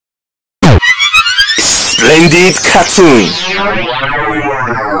Splendid cartoon.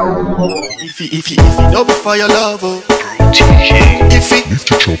 If you know before your love, oh. If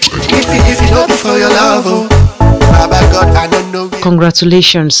you know before your love, oh. Baba God, I don't know.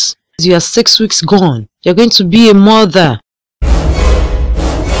 Congratulations. You are 6 weeks gone. You're going to be a mother.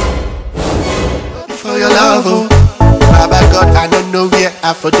 Before your love, oh. Baba God, I don't know where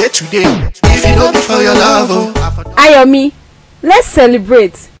I forget today. If you know before your love, oh. Ayomi, let's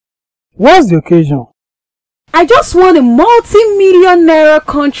celebrate. What's the occasion? I just won a multi-million naira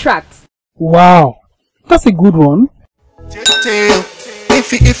contract. Wow, that's a good one.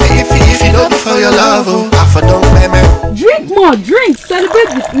 If you know before your love, oh, I for don't payment. Drink more, drink,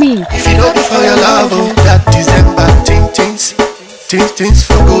 celebrate with me. If you know before your love, oh, that December, things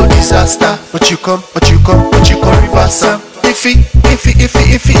for go disaster. But you come reverse some. If you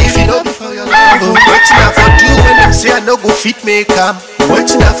know before your love, oh, waiting I for do when them say I no go fit make am.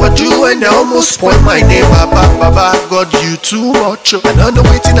 Waiting I for do when they almost spoil my name. Baba God, you too much. I don't know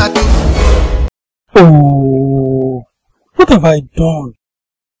waiting I do. Oh, what have I done?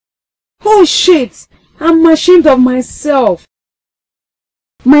 Oh shit, I'm ashamed of myself.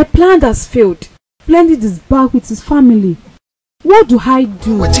 My plan has failed. Splendid is back with his family. What do I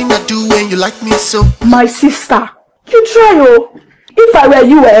do? What thing I do when you like me so? My sister, you try, oh. If I were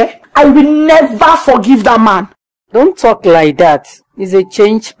you, I will never forgive that man. Don't talk like that. He's a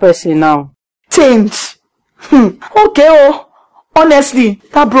changed person now. Change? Okay, oh. Honestly,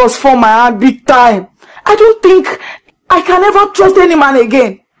 that bro's for my heart big time. I don't think I can ever trust any man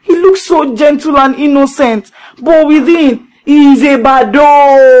again. He looks so gentle and innocent, but within, he is a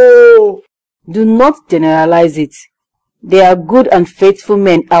bado. Do not generalize it. There are good and faithful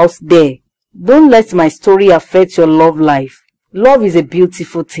men out there. Don't let my story affect your love life. Love is a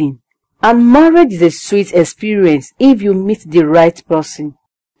beautiful thing. And marriage is a sweet experience if you meet the right person.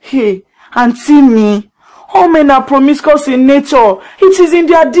 Hey, Auntie me, all men are promiscuous in nature. It is in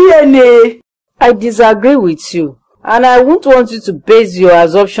their DNA. I disagree with you. And I won't want you to base your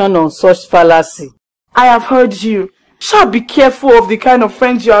assumption on such fallacy. I have heard you. Shall be careful of the kind of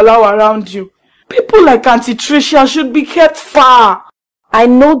friends you allow around you. People like Auntie Tricia should be kept far. I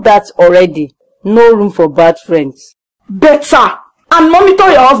know that already. No room for bad friends. Better. And monitor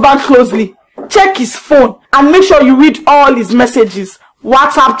your husband closely. Check his phone and make sure you read all his messages.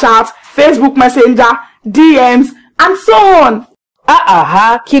 WhatsApp chats, Facebook Messenger, DMs, and so on.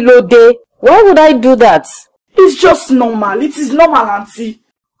 Kilode. Why would I do that? It's just normal. It is normal, Auntie.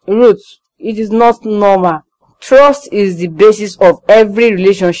 Ruth, it is not normal. Trust is the basis of every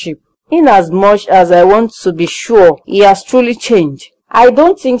relationship. In as much as I want to be sure he has truly changed, I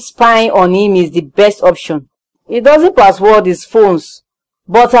don't think spying on him is the best option. He doesn't password his phones,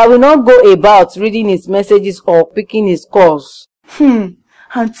 but I will not go about reading his messages or picking his calls.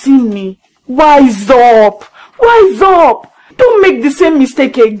 Auntie me, wise up. Wise up. Don't make the same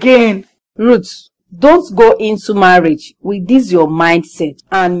mistake again. Ruth, don't go into marriage with this your mindset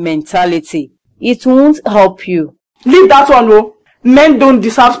and mentality. It won't help you. Leave that one, oh. Men don't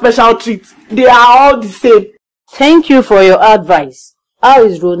deserve special treats. They are all the same. Thank you for your advice. How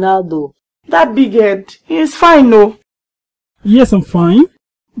is Ronaldo? That big head, he is fine, no? Yes, I'm fine.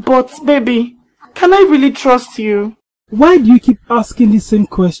 But, baby, can I really trust you? Why do you keep asking the same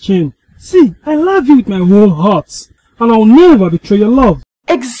question? See, I love you with my whole heart, and I'll never betray your love.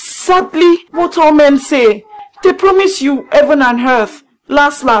 Exactly what all men say. They promise you heaven and earth.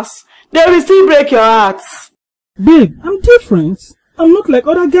 Last, they will still break your hearts. Babe, I'm different. I'm not like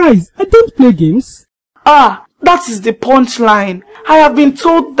other guys. I don't play games. That is the punchline. I have been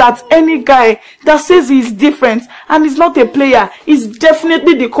told that any guy that says he is different and is not a player is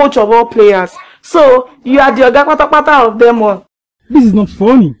definitely the coach of all players. So, you are the Oga of them all. This is not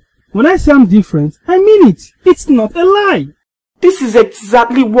funny. When I say I'm different, I mean it. It's not a lie. This is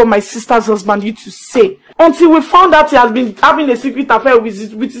exactly what my sister's husband used to say. Until we found out he has been having a secret affair with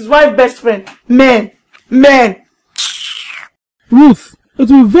his wife's best friend. Men. Ruth, it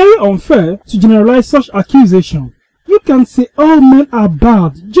will be very unfair to generalize such accusation. You can't say all men are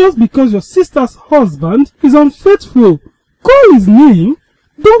bad just because your sister's husband is unfaithful. Call his name.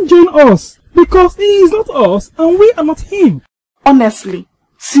 Don't join us because he is not us and we are not him. Honestly,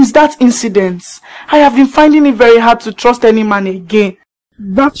 since that incident, I have been finding it very hard to trust any man again.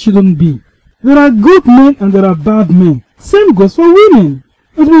 That shouldn't be. There are good men and there are bad men. Same goes for women.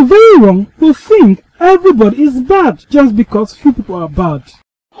 It will be very wrong to think everybody is bad just because few people are bad.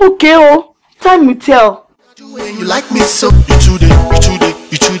 Okay, oh, time will tell. You like me so, you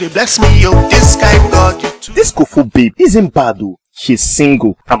today, bless me, yo, this kind God, This Kofu babe isn't bad though. She's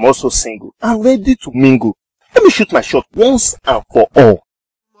single. I'm also single. I'm ready to mingle. Let me shoot my shot once and for all.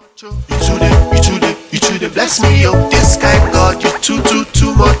 You today, You should bless me, oh. This kind God, you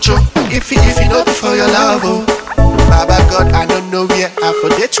too much, oh. If you know for your love, oh. Baba God, I don't know where I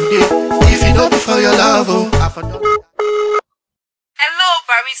forget today. If you know for your love, oh. I forget. Hello,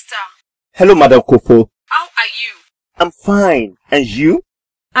 barista. Hello, Madam Kofo. How are you? I'm fine. And you?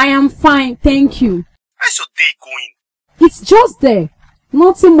 I am fine, thank you. How's your day going? It's just there.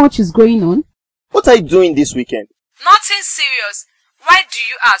 Nothing much is going on. What are you doing this weekend? Nothing serious. Why do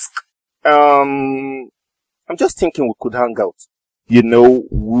you ask? I'm just thinking we could hang out. You know,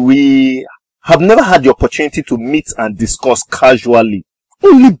 we have never had the opportunity to meet and discuss casually.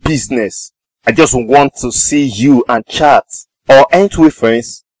 Only business. I just want to see you and chat. Or aren't we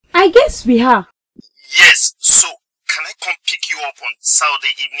friends? I guess we are. Yes, so can I come pick you up on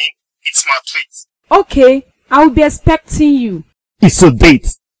Saturday evening? It's my treat. Okay, I will be expecting you. It's a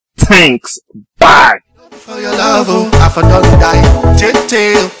date. Thanks. Bye. For your love, oh, I forgot to die.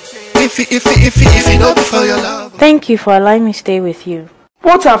 Tell. If you know for your love. Thank you for allowing me to stay with you.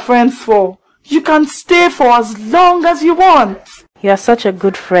 What are friends for? You can stay for as long as you want. You are such a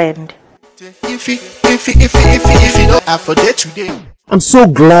good friend. If you know, I forget today. I'm so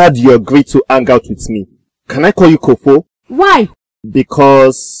glad you agreed to hang out with me. Can I call you Kofo? Why?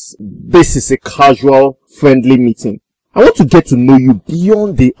 Because this is a casual, friendly meeting. I want to get to know you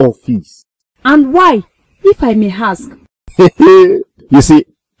beyond the office. And why, if I may ask? You see,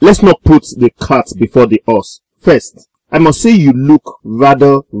 let's not put the cart before the horse. First, I must say you look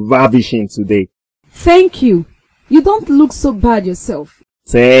rather ravishing today. Thank you. You don't look so bad yourself.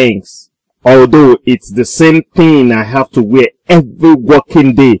 Thanks. Although it's the same thing I have to wear every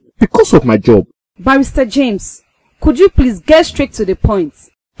working day because of my job. Barrister James, could you please get straight to the point?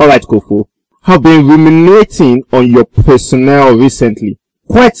 Alright, Kofo. I've been ruminating on your personnel recently.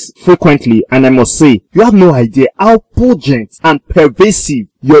 Quite frequently, and I must say, you have no idea how pungent and pervasive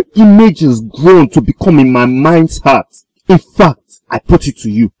your image has grown to become in my mind's heart. In fact, I put it to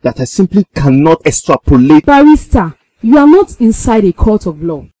you that I simply cannot extrapolate. Barrister, you are not inside a court of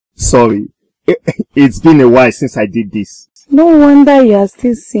law. Sorry, it's been a while since I did this. No wonder you are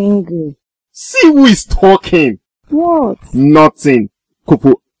still single. See who is talking. What? Nothing.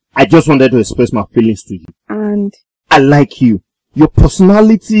 Kofo, I just wanted to express my feelings to you. And? I like you. Your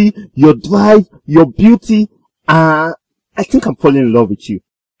personality, your drive, your beauty. I think I'm falling in love with you.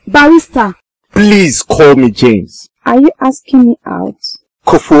 Barrister. Please call me James. Are you asking me out?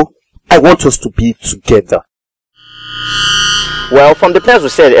 Kofo, I want us to be together. Well, from the things we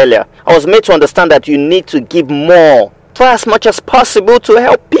said earlier, I was made to understand that you need to give more. Try as much as possible to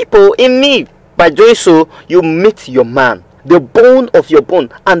help people in need. By doing so, you meet your man, the bone of your bone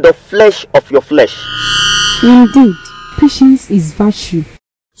and the flesh of your flesh. Indeed, patience is virtue.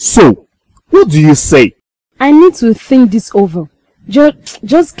 So, what do you say? I need to think this over.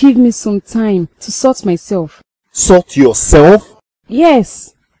 Just give me some time to sort myself. Sort yourself?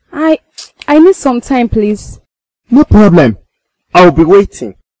 Yes, I need some time, please. No problem. I'll be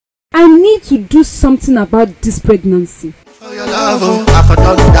waiting. I need to do something about this pregnancy. For your love, oh, I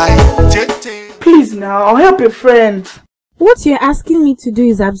forgot to die. Please now, help a friend. What you're asking me to do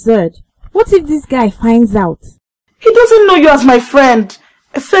is absurd. What if this guy finds out? He doesn't know you as my friend.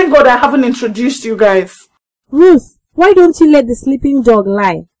 Thank God I haven't introduced you guys. Ruth, why don't you let the sleeping dog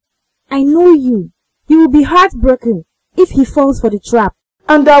lie? I know you. You will be heartbroken if he falls for the trap.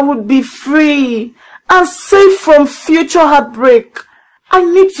 And I would be free and safe from future heartbreak. I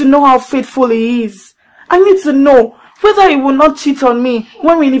need to know how faithful he is. I need to know whether he will not cheat on me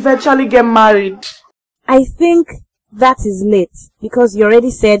when we eventually get married. I think that is late because you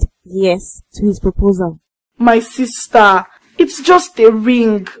already said yes to his proposal. My sister, it's just a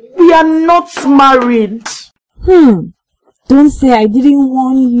ring. We are not married. Don't say I didn't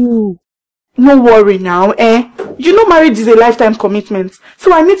warn you. No worry now, You know marriage is a lifetime commitment,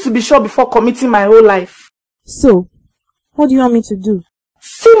 so I need to be sure before committing my whole life. So, what do you want me to do?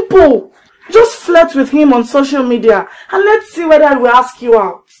 Simple! Just flirt with him on social media and let's see whether he will ask you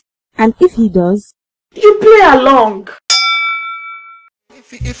out. And if he does? You play along.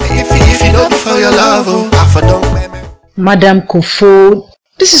 If you know for your love, oh, I forgot. Madam Kofo,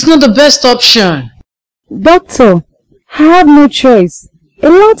 this is not the best option. Doctor, I have no choice. A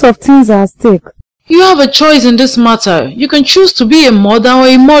lot of things are at stake. You have a choice in this matter. You can choose to be a mother or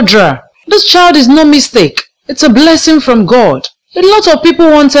a murderer. This child is no mistake. It's a blessing from God. A lot of people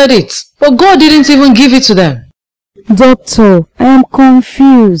wanted it, but God didn't even give it to them. Doctor, I am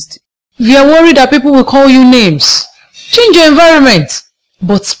confused. If you are worried that people will call you names, change your environment.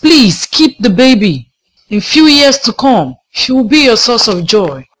 But please keep the baby. In few years to come, she will be your source of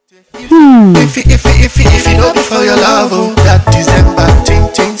joy. If you know for your love, oh, that December,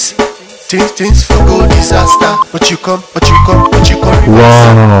 things for go disaster. But you come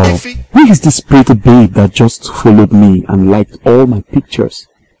Wow. Who is this pretty babe that just followed me and liked all my pictures?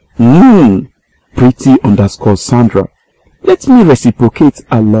 Pretty_Sandra. Let me reciprocate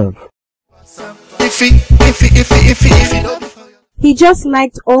our love. He just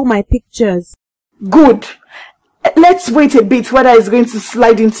liked all my pictures. Good. Let's wait a bit whether he's going to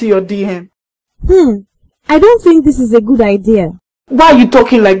slide into your DM. I don't think this is a good idea. Why are you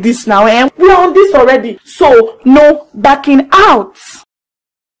talking like this now, eh? We're on this already, so no backing out.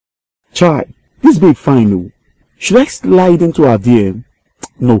 Chai, this babe fine though. Should I slide into her DM?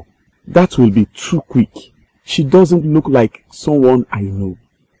 No, that will be too quick. She doesn't look like someone I know.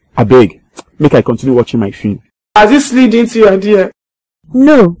 I beg, make I continue watching my film. Has he slid into your DM?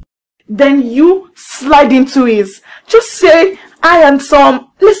 No. Then you slide into his. Just say, I am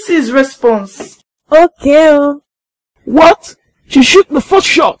Tom. Let's see his response. Okay. What? She shoot the first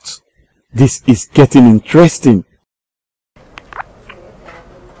shot. This is getting interesting.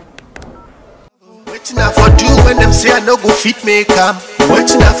 Waiting I for do when them say I no go fit make am.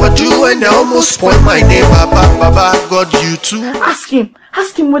 Waiting I for do when they almost spoil my name. Baba, God you too. Ask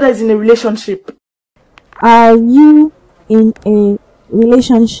him whether he's in a relationship. Are you in a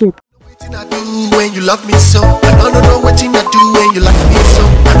relationship? Waiting I do when you love me so. I don't know waiting I do when you like me so.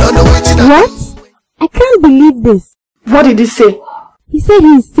 I don't know waiting I do. What? I can't believe this. What did he say? He said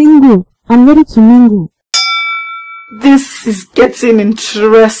he is single and ready to mingle. This is getting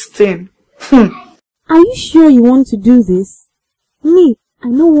interesting. Are you sure you want to do this? Me, I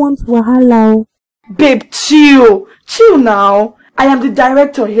don't want wahala. Babe, chill. Chill now. I am the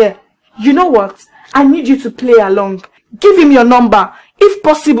director here. You know what? I need you to play along. Give him your number. If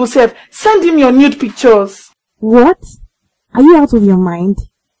possible, send him your nude pictures. What? Are you out of your mind?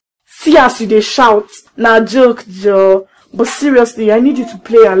 See as you dey shout. Nah, joke, Joe. But seriously, I need you to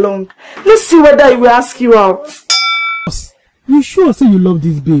play along. Let's see whether he will ask you out. You sure say you love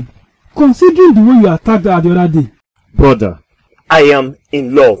this babe? Considering the way you attacked her the other day. Brother, I am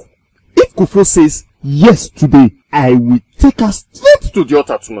in love. If Kofo says yes today, I will take her straight to the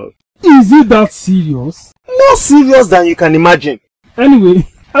altar tomorrow. Is it that serious? More serious than you can imagine. Anyway,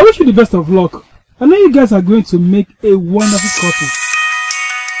 I wish you the best of luck. I know you guys are going to make a wonderful couple.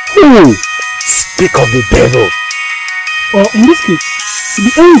 Oh, speak of the devil. Or in this case,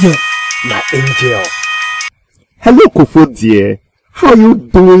 the angel. My angel. Hello, Kofo dear. How are you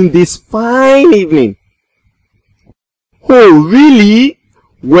doing this fine evening? Oh, really?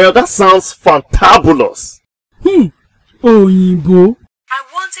 Well, that sounds fantabulous. Oh, Yimbo. I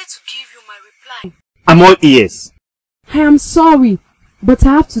wanted to give you my reply. I'm all ears. I am sorry, but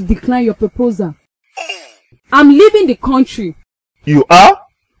I have to decline your proposal. I'm leaving the country. You are?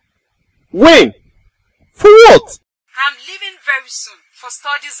 When? For what? I'm leaving very soon for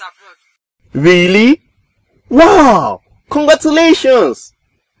studies abroad. Really? Wow! Congratulations!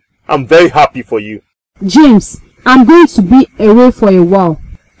 I'm very happy for you. James, I'm going to be away for a while.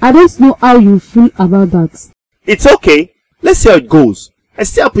 I don't know how you feel about that. It's okay. Let's see how it goes. I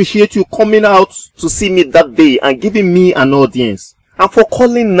still appreciate you coming out to see me that day and giving me an audience. And for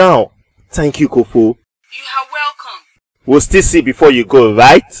calling now. Thank you, Kofo. You are welcome. We'll still see before you go,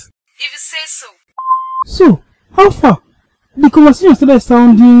 right? If you say so. So, how far? The conversation started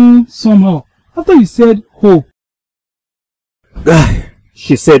sounding somehow after you said ho.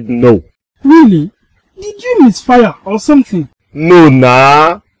 She said no. Really? Did you misfire or something? No,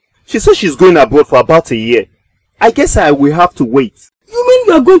 nah. She said she's going abroad for about a year. I guess I will have to wait. You mean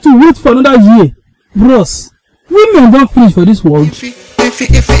you are going to wait for another year? Bros, women don't finish for this world. If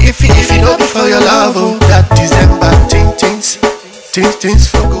you know before your love, oh, that December, things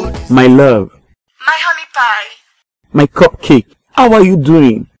for good. My love. My honey pie. My cupcake. How are you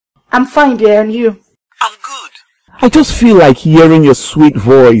doing? I'm fine, dear, and you? I'm good. I just feel like hearing your sweet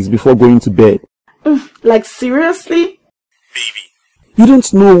voice before going to bed. Like seriously? Baby, You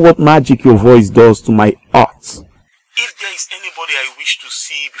don't know what magic your voice does to my heart. if there is anybody I wish to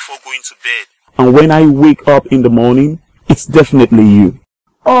see before going to bed, And when I wake up in the morning, it's definitely you.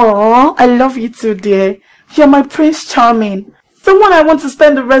 Oh, I love you too, dear. You're my Prince Charming. The one I want to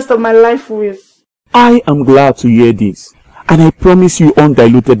spend the rest of my life with. I am glad to hear this. And I promise you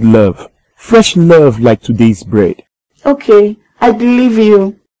undiluted love. Fresh love like today's bread. Okay, I believe you.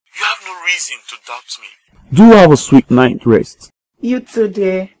 you have no reason to doubt me. Do have a sweet night rest. You too,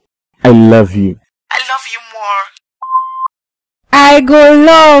 dear. I love you. I love you more. I go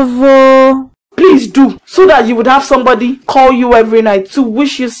love oh. Please do, so that you would have somebody call you every night to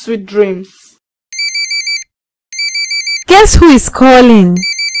wish you sweet dreams. Guess who is calling?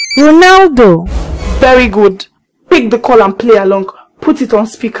 Ronaldo. Very good. Pick the call and play along. Put it on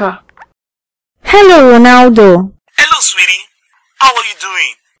speaker. Hello, Ronaldo. Hello, sweetie. How are you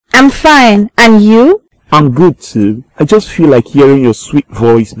doing? I'm fine. And you? I'm good too. I just feel like hearing your sweet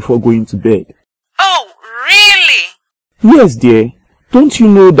voice before going to bed. Oh, really? Yes, dear. Don't you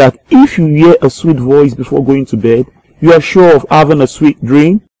know that if you hear a sweet voice before going to bed, you are sure of having a sweet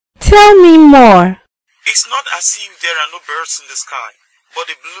dream? Tell me more. It's not as if there are no birds in the sky, but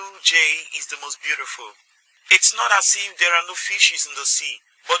the blue jay is the most beautiful. It's not as if there are no fishes in the sea,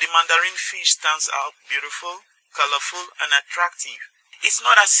 but the mandarin fish stands out beautiful, colorful, and attractive. It's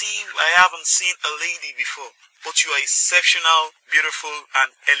not as if I haven't seen a lady before, but you are exceptional, beautiful,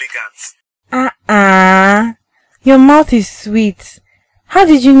 and elegant. Your mouth is sweet. How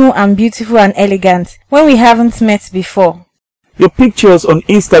did you know I'm beautiful and elegant when we haven't met before? Your pictures on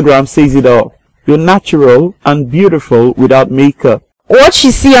Instagram says it all. You're natural and beautiful without makeup. What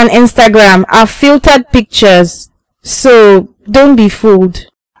you see on Instagram are filtered pictures, so don't be fooled.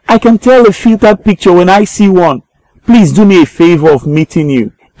 I can tell a filtered picture when I see one. Please do me a favor of meeting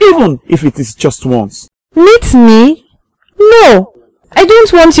you, even if it is just once. Meet me? No, I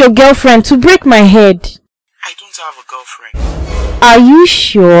don't want your girlfriend to break my head. I don't have a girlfriend. Are you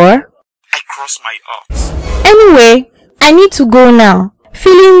sure? I cross my heart. Anyway, I need to go now.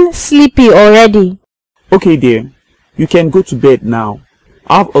 Feeling sleepy already. Okay, dear. You can go to bed now.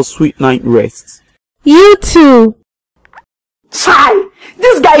 Have a sweet night rest. You too. Chai!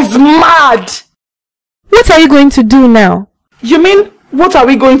 This guy is mad! What are you going to do now? You mean, what are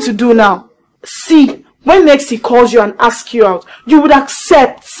we going to do now? See, when next he calls you and asks you out, you would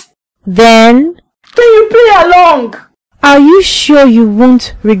accept. Then you play along. Are you sure you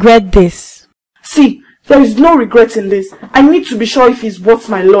won't regret this? See, there is no regret in this. I need to be sure if he's worth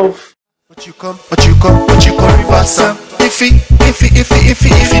my love. But you come reverse am. If he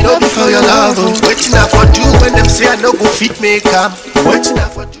no be for your love, waiting I for do when them say I no go fit make am. Waiting I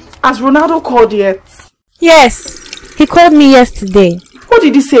for do. Has Ronaldo called yet? Yes, he called me yesterday. What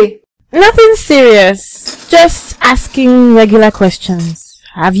did he say? Nothing serious. Just asking regular questions.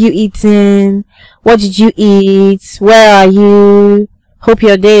 Have you eaten? What did you eat? Where are you? Hope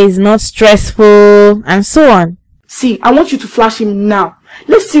your day is not stressful, and so on. See, I want you to flash him now.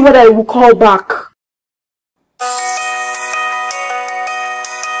 Let's see whether he will call back.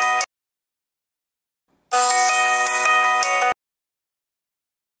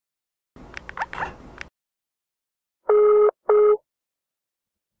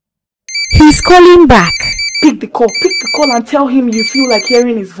 He's calling back. Pick the call and tell him you feel like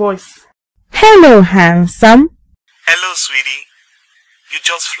hearing his voice. Hello, handsome. Hello, sweetie. You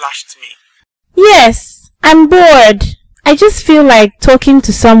just flashed me. Yes, I'm bored. I just feel like talking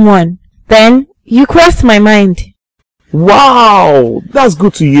to someone. Then you crossed my mind. Wow, that's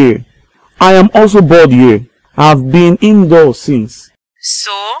good to hear. I am also bored here. I've been indoors since.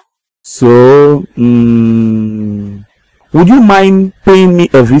 So, would you mind paying me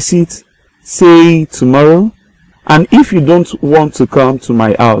a visit, say tomorrow? And if you don't want to come to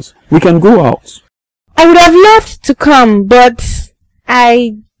my house, we can go out. I would have loved to come, but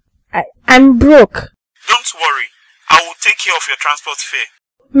I'm broke. Don't worry. I will take care of your transport fare.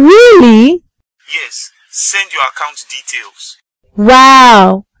 Really? Yes. Send your account details.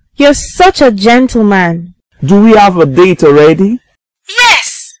 Wow. You're such a gentleman. Do we have a date already?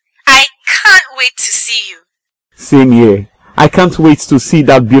 Yes. I can't wait to see you. Same here. I can't wait to see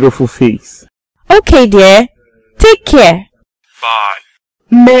that beautiful face. Okay, dear. Take care. Bye.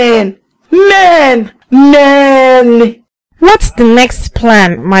 Man. What's the next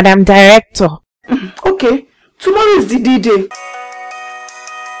plan, Madam Director? Okay. Tomorrow is the D-Day.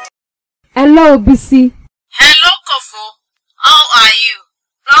 Hello, BC. Hello, Kofo. How are you?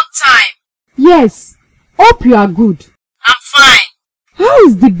 Long time. Yes. Hope you are good. I'm fine. How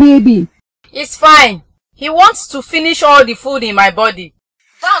is the baby? It's fine. He wants to finish all the food in my body.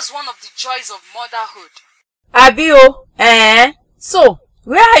 That's one of the joys of motherhood. Abio, So,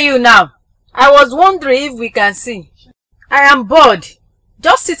 where are you now? I was wondering if we can see. I am bored.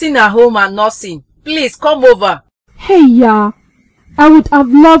 Just sitting at home and nursing. Please come over. Hey, yeah. I would have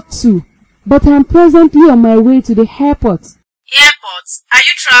loved to, but I am presently on my way to the airport. Airport? Are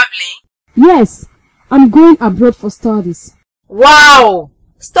you traveling? Yes, I'm going abroad for studies. Wow!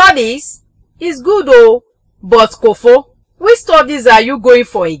 Studies? It's good oh. But Kofo, which studies are you going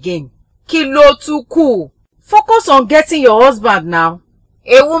for again? Kilo too cool. Focus on getting your husband now.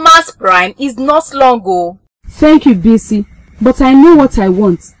 A woman's prime is not long oh. Thank you, BC, but I know what I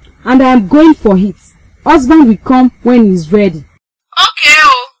want, and I am going for it. Husband will come when he's ready. Okay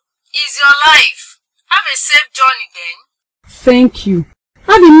oh, it's your life. Have a safe journey then. Thank you.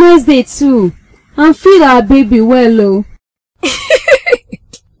 Have a nice day too, and feed our baby well oh.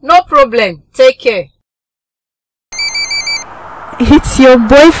 No problem. problem. Take care. It's your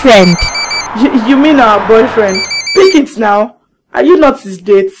boyfriend. You mean our boyfriend? Pick it now. Are you not his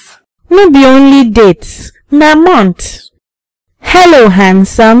date? Not the only date. Na month. Hello,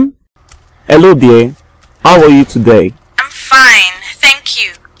 handsome. Hello dear, how are you today? I'm fine, thank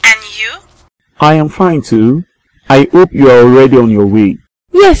you. And you? I am fine too. I hope you are already on your way.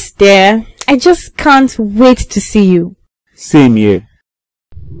 Yes, dear. I just can't wait to see you. Same here.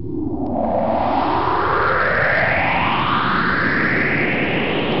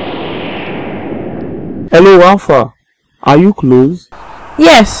 Hello Alpha, are you close?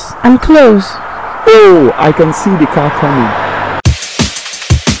 Yes, I'm close. Oh, I can see the car coming.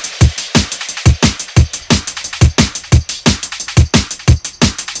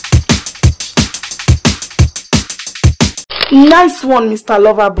 Nice one, Mr.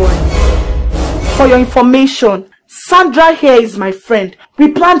 Loverboy. For your information, Sandra here is my friend.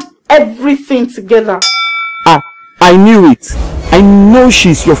 We planned everything together. I knew it. I know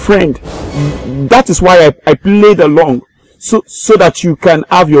she's your friend. That is why I played along. So that you can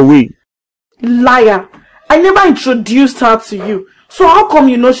have your way. Liar. I never introduced her to you. So how come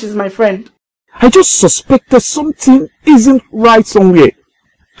you know she's my friend? I just suspected something isn't right somewhere.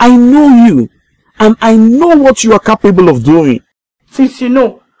 I know you. And I know what you are capable of doing. Since you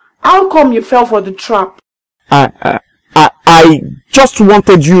know, how come you fell for the trap? I just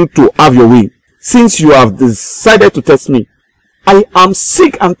wanted you to have your way. Since you have decided to test me. I am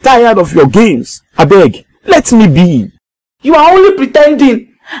sick and tired of your games. I beg, let me be. You are only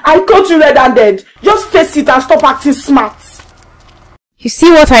pretending. I caught you red-handed. Just face it and stop acting smart. You see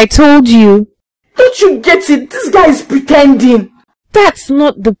what I told you? Don't you get it? This guy is pretending. That's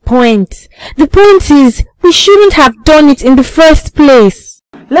not the point. The point is, we shouldn't have done it in the first place.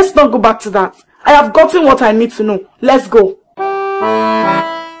 Let's not go back to that. I have gotten what I need to know. Let's go.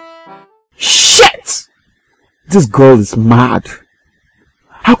 Shit! This girl is mad.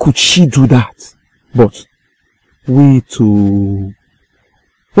 How could she do that? But, wait to...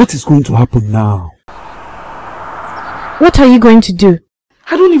 What is going to happen now? What are you going to do?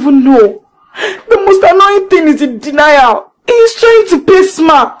 I don't even know. The most annoying thing is the denial. He's trying to play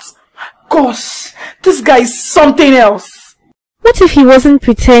smart. Gosh, this guy is something else. What if he wasn't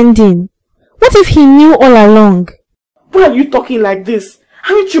pretending? What if he knew all along? Why are you talking like this?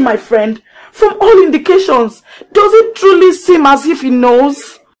 Aren't you my friend? From all indications, does it truly seem as if he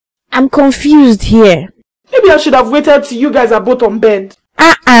knows? I'm confused here. Maybe I should have waited till you guys are both on bed.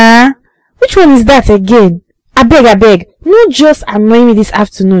 Which one is that again? I beg. No just annoy me this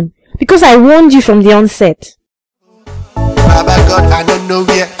afternoon. Because I warned you from the onset. Baba God, I don't know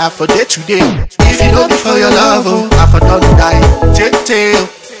where I for day today. If you know before your love, I for don't die. Tell.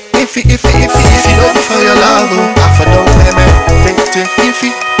 If you know before your love, I for don't pay.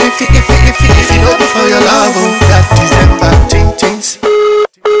 If you know before your love, that December things.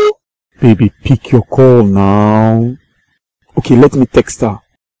 Baby, pick your call now. Okay, let me text her.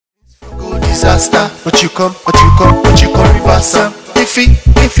 Go disaster, but you come reverse her. If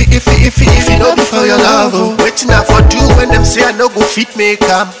you know before your love, waiting I for do when them say I no go fit make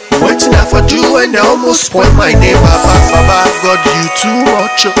am. Waiting I for do when they almost spoil my name. Baba God, you too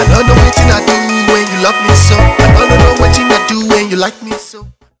much. I don't know waiting I do when you love me so. I don't know waiting I do when you like me so.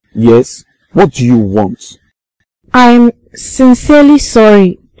 Yes, what do you want? I'm sincerely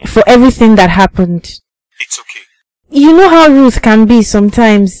sorry for everything that happened. It's okay. You know how Ruth can be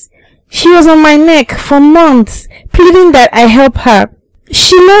sometimes. She was on my neck for months, pleading that I help her.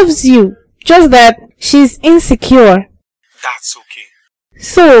 She loves you, just that she's insecure. That's okay.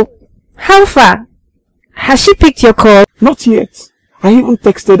 So, how far? Has she picked your call? Not yet. I even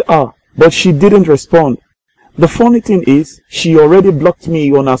texted her, but she didn't respond. The funny thing is, she already blocked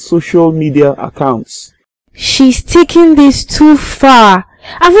me on her social media accounts. She's taking this too far.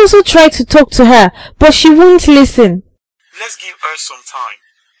 I've also tried to talk to her, but she won't listen. Let's give her some time.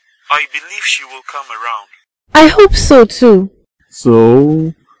 I believe she will come around. I hope so too.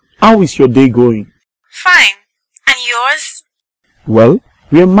 So, how is your day going? Fine. And yours? Well,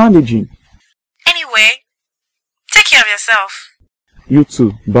 we are managing. Anyway, take care of yourself. You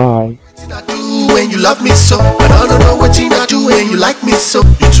too. Bye. What I do when you love me so? I don't know what I do when you like me so.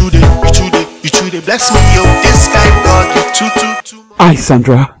 You too dey bless me, yo. This kind God, you too. Hi,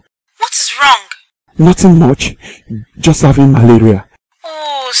 Sandra. What is wrong? Nothing much. Just having malaria.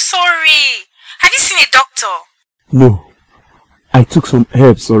 Oh, sorry. Have you seen a doctor? No. I took some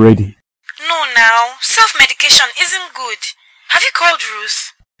herbs already. No, now. Self-medication isn't good. Have you called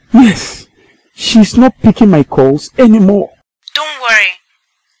Ruth? Yes. She's not picking my calls anymore. Don't worry.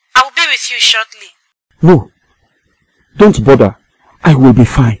 I will be with you shortly. No. Don't bother. I will be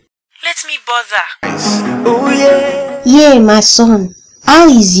fine. bother. Oh yeah. Yeah, my son. How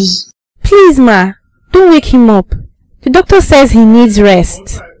is he? Please, ma, don't wake him up. The doctor says he needs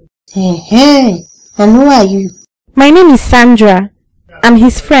rest. Hey, and who are you? My name is Sandra. I'm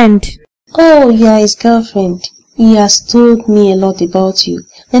his friend. Oh, you are his girlfriend. He has told me a lot about you.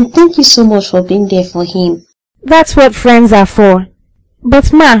 And thank you so much for being there for him. That's what friends are for.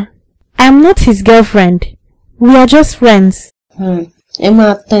 But ma, I'm not his girlfriend. We are just friends.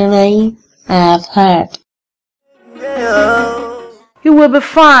 Emma, I have heard. You will be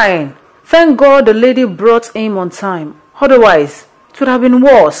fine. Thank God the lady brought him on time. Otherwise, it would have been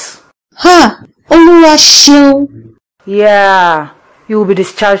worse. Ha! Oluwaseun. Yeah, you will be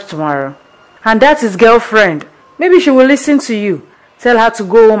discharged tomorrow. And that's his girlfriend. Maybe she will listen to you. Tell her to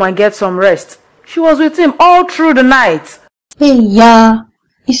go home and get some rest. She was with him all through the night. Hey, yeah.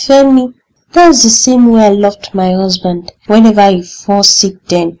 Ifemi, that's the same way I loved my husband. Whenever he falls sick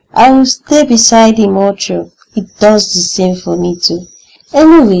then, I will stay beside him all through. It does the same for me too.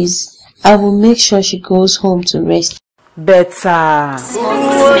 Anyways, I will make sure she goes home to rest. Better.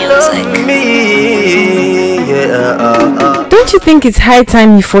 Don't you think it's high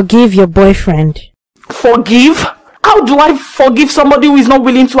time you forgive your boyfriend? Forgive? How do I forgive somebody who is not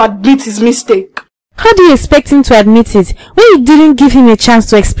willing to admit his mistake? How do you expect him to admit it when you didn't give him a chance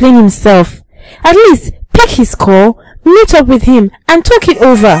to explain himself? At least pick his call, meet up with him and talk it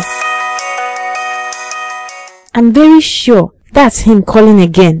over. I'm very sure that's him calling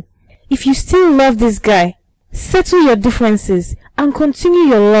again. If you still love this guy, settle your differences and continue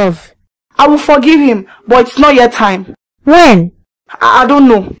your love. I will forgive him, but it's not yet time. When? I don't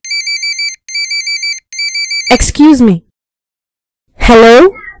know. Excuse me.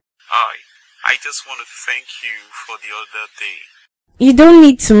 Hello? Hi, I just want to thank you for the other day. You don't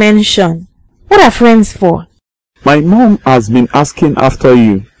need to mention. What are friends for? My mom has been asking after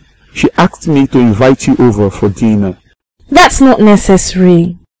you. She asked me to invite you over for dinner. That's not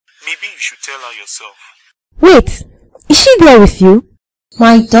necessary. Maybe you should tell her yourself. Wait, is she there with you?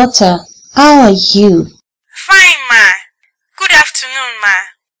 My daughter, how are you? Fine, ma. Good afternoon, ma.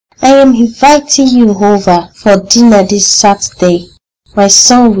 I am inviting you over for dinner this Saturday. My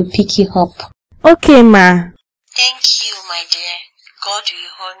son will pick you up. Okay, ma. Thank you, my dear. God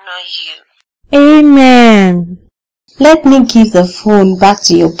will honor you. Amen. Let me give the phone back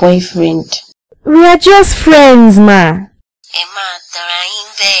to your boyfriend. We are just friends, ma. Emma, therein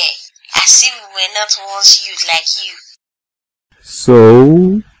there. As if we were not once youth like you.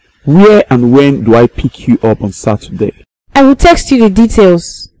 So, where and when do I pick you up on Saturday? I will text you the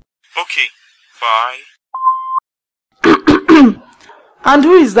details. Okay, bye. And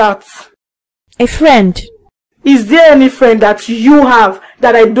who is that? A friend. Is there any friend that you have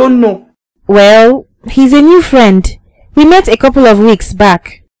that I don't know? Well, he's a new friend. We met a couple of weeks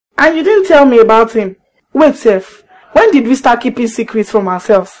back. And you didn't tell me about him. Wait, Seth. When did we start keeping secrets from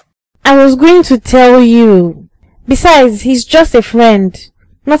ourselves? I was going to tell you. Besides, he's just a friend.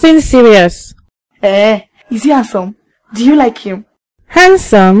 Nothing serious. Is he handsome? Do you like him?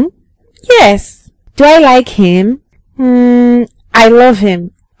 Handsome? Yes. Do I like him? I love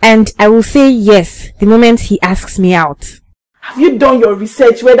him. And I will say yes the moment he asks me out. Have you done your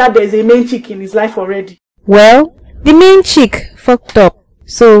research whether there's a main chick in his life already? Well, the main chick fucked up.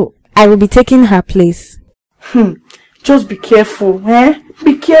 So I will be taking her place. Just be careful,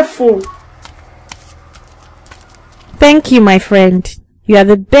 Be careful. Thank you, my friend. You are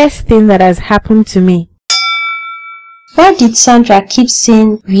the best thing that has happened to me. Why did Sandra keep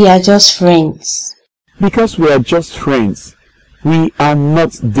saying we are just friends? Because we are just friends. We are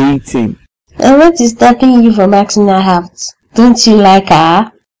not dating. And what is stopping you from asking her out? Don't you like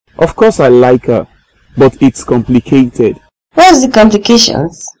her? Of course I like her, but it's complicated. What's the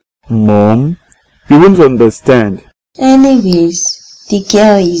complications? Mom, you won't understand. Anyways, the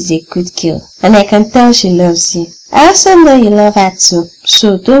girl is a good girl, and I can tell she loves you. I also know you love her too,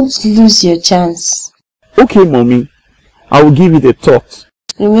 so don't lose your chance. Okay, mommy, I will give it a thought.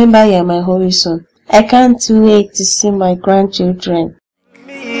 Remember, you're my horizon. I can't wait to see my grandchildren.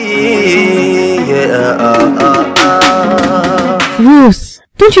 Ruth,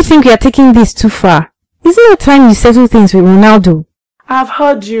 don't you think we are taking this too far? Isn't it time you settle things with Ronaldo? I've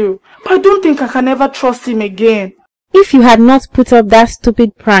heard you, but I don't think I can ever trust him again. If you had not put up that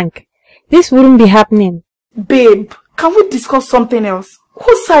stupid prank, this wouldn't be happening. Babe, can we discuss something else?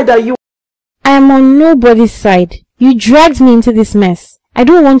 Whose side are you? I am on nobody's side. You dragged me into this mess. I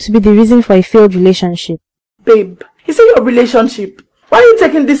don't want to be the reason for a failed relationship. Babe, is it your relationship? Why are you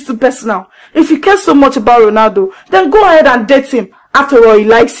taking this too personal? If you care so much about Ronaldo, then go ahead and date him. After all, he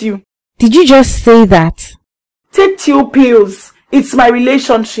likes you. Did you just say that? Take 2 pills. It's my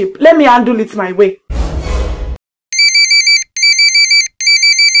relationship. Let me handle it my way.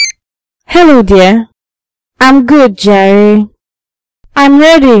 Hello, dear. I'm good, Jerry. I'm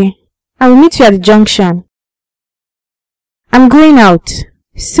ready. I will meet you at the junction. I'm going out.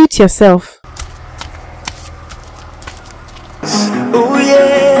 Suit yourself. Oh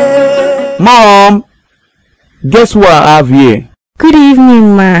yeah. Mom! Guess who I have here? Good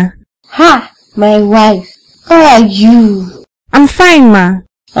evening, ma. Ha! My wife. How are you? I'm fine, ma.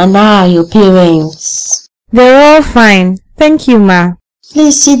 And how are your parents? They're all fine. Thank you, ma.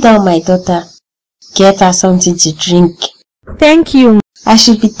 Please sit down, my daughter. Get her something to drink. Thank you. I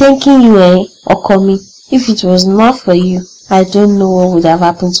should be thanking you, Okomi. If it was not for you, I don't know what would have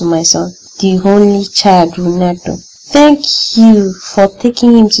happened to my son, the only child, Ronaldo. Thank you for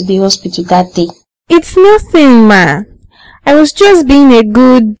taking him to the hospital that day. It's nothing, ma. I was just being a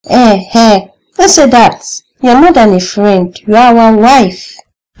good... Don't say that. You're more than a friend. You are our wife.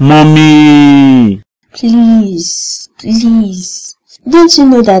 Mommy! Please. Don't you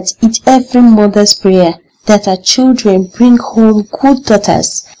know that it's every mother's prayer that her children bring home good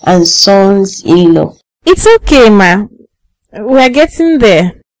daughters and sons-in-law? It's okay, ma. We're getting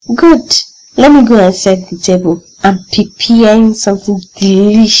there. Good. Let me go and set the table. I'm preparing something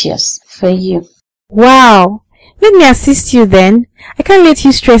delicious for you. Wow. Let me assist you then. I can't let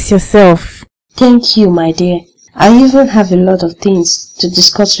you stress yourself. Thank you, my dear. I even have a lot of things to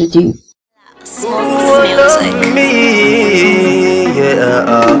discuss with you.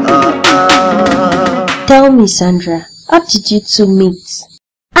 Tell me, Sandra, how did you two meet?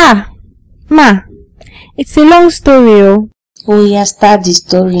 Ma, it's a long story, oh. Oh, yeah, start the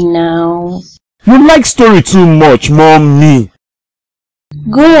story now. You like story too much, Mommy.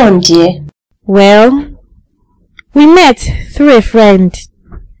 Go on, dear. Well, we met through a friend.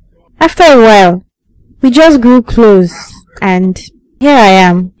 After a while, we just grew close, and here I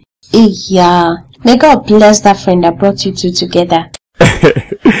am. Yeah, may God bless that friend that brought you two together.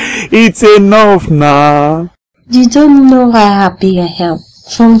 It's enough now. You don't know how happy I am.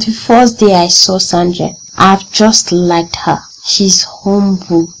 From the first day I saw Sandra, I've just liked her. She's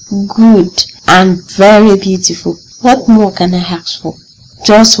humble, good, and very beautiful. What more can I ask for?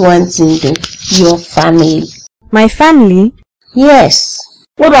 Just one thing though, your family. My family? Yes.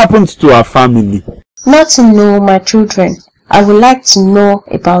 What happened to our family? Not to know my children. I would like to know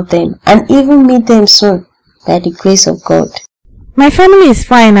about them and even meet them soon, by the grace of God. My family is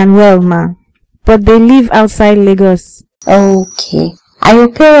fine and well, ma, but they live outside Lagos. Okay. Are your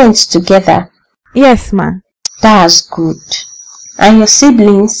parents together? Yes, ma. That's good. And your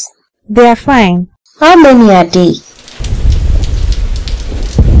siblings? They are fine. How many are they?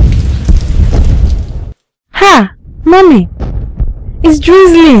 Ha! Mommy! It's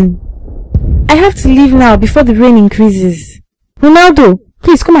drizzling. I have to leave now before the rain increases. Ronaldo,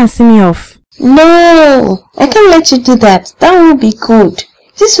 please come and see me off. No! I can't let you do that. That won't be good.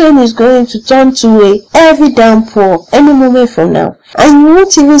 This rain is going to turn to a heavy downpour any moment from now. And you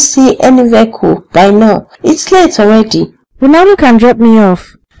won't even see any vehicle by now. It's late already. Ronaldo can drop me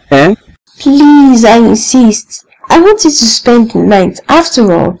off. Please, I insist. I want you to spend the night.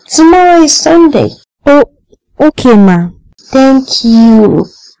 After all, tomorrow is Sunday. Oh, okay, ma. Thank you.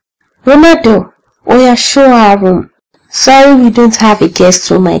 Ronaldo, show our room. Sorry we don't have a guest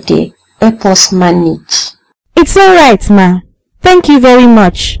room, my dear. Help us manage. It's alright, ma. Thank you very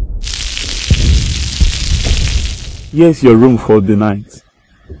much. Here's your room for the night.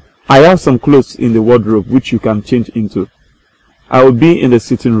 I have some clothes in the wardrobe which you can change into. I will be in the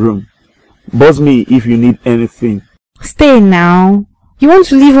sitting room. Buzz me if you need anything. Stay now. You want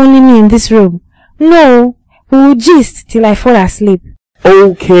to leave only me in this room? No, we will gist till I fall asleep.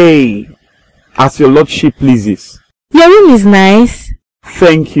 Okay, as your lordship pleases. Your room is nice.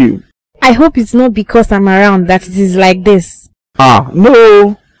 Thank you. I hope it's not because I'm around that it is like this.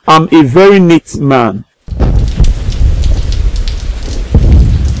 No, I'm a very neat man.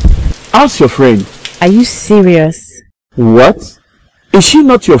 How's your friend? Are you serious? What? Is she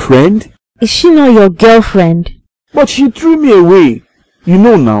not your friend? Is she not your girlfriend? But she threw me away. You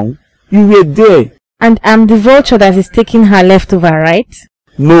know now, you were there. And I'm the vulture that is taking her leftover, right?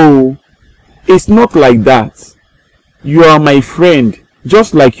 No, it's not like that. You are my friend,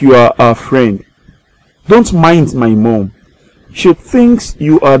 just like you are our friend. Don't mind my mom. She thinks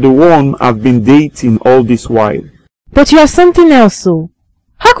you are the one I've been dating all this while. But you are something else, so.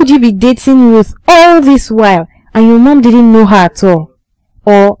 How could you be dating Ruth all this while and your mom didn't know her at all?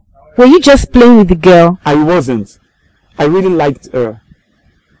 Or were you just playing with the girl? I wasn't. I really liked her.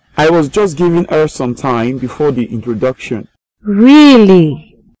 I was just giving her some time before the introduction.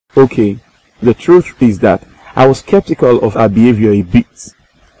 Really? Okay, the truth is that I was skeptical of her behavior a bit.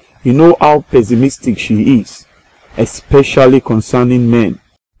 You know how pessimistic she is, especially concerning men.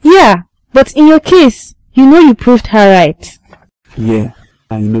 Yeah, but in your case, you know you proved her right. Yeah,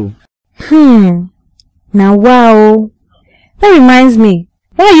 I know. Now wow. That reminds me,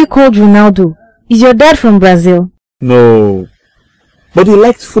 why are you called Ronaldo? Is your dad from Brazil? No, but he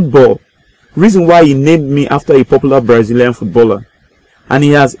likes football. Reason why he named me after a popular Brazilian footballer. And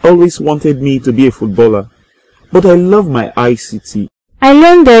he has always wanted me to be a footballer. But I love my ICT. I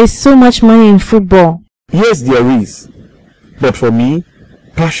learned there is so much money in football. Yes, there is. But for me,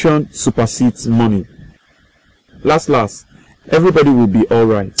 passion supersedes money. Last, everybody will be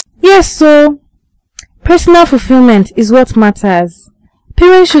alright. Yes, so personal fulfillment is what matters.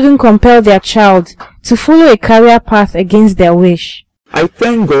 Parents shouldn't compel their child to follow a career path against their wish. I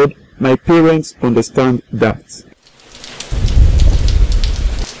thank God my parents understand that.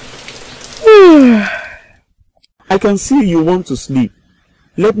 I can see you want to sleep.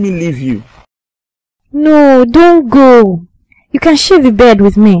 Let me leave you. No, don't go. You can share the bed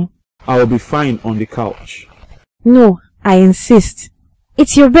with me. I'll be fine on the couch. No, I insist.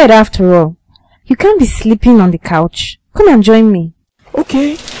 It's your bed after all. You can't be sleeping on the couch. Come and join me.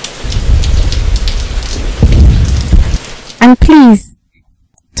 Okay. And please,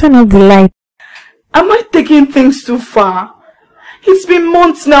 turn off the light. Am I taking things too far? It's been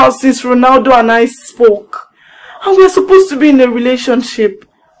months now since Ronaldo and I spoke. And we are supposed to be in a relationship.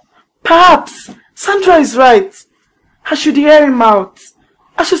 Perhaps Sandra is right. I should hear him out.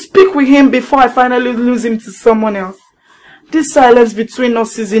 I should speak with him before I finally lose him to someone else. This silence between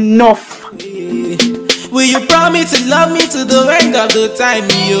us is enough. Will you promise to love me to the end of the time,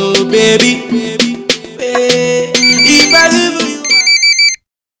 yo, baby? If I leave you.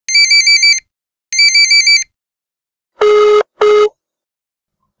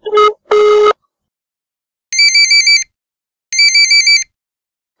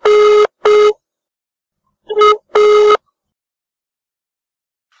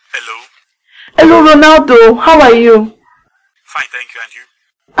 Hello, Ronaldo. How are you? Fine, thank you. And you?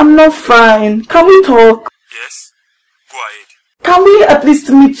 I'm not fine. Can we talk? Yes? Go ahead. Can we at least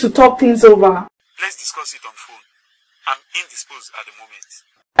meet to talk things over? Let's discuss it on phone. I'm indisposed at the moment.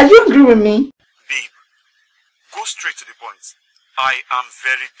 Are you angry with me? Babe, go straight to the point. I am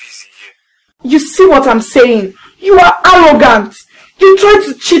very busy here. You see what I'm saying? You are arrogant. You tried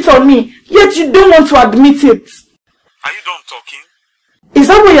to cheat on me, yet you don't want to admit it. Are you done talking? Is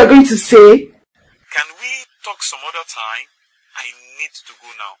that what you're going to say? Can we talk some other time? I need to go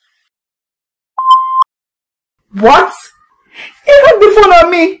now. What? He had the phone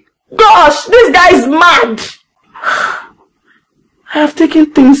on me. Gosh, this guy is mad. I have taken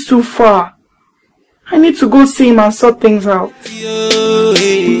things too far. I need to go see him and sort things out. Yo,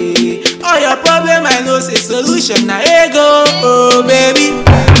 hey. All your problem I know say solution now. Hey go, oh baby.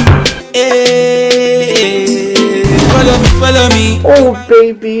 Hey, follow me. Oh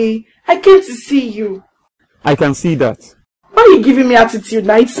baby, I came to see you. I can see that. Why are you giving me attitude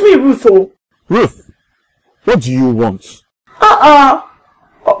now? It's me, Ruth. Oh. Ruth, what do you want?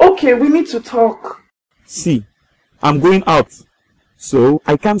 Okay, we need to talk. See, I'm going out, so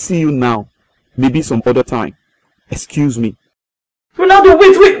I can't see you now. Maybe some other time. Excuse me. Ronaldo,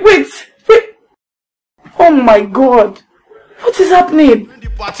 wait. Oh my God. What is happening? The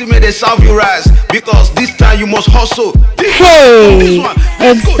party made they serve you rice because this time you must hustle. Hey,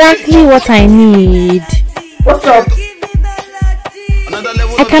 exactly what I need. What's up?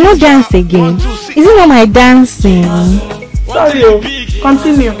 I cannot dance again. Is it not my dancing? Sorry,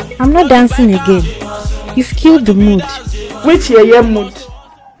 continue. I'm not dancing again. You've killed the mood. Which yeye mood?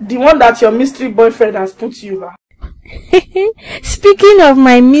 The one that your mystery boyfriend has put you over. Speaking of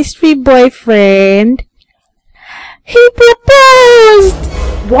my mystery boyfriend, he proposed!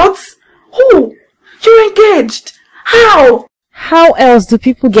 What? Who? You're engaged? How? How else do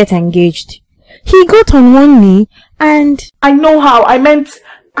people get engaged? He got on one knee and... I know how. I meant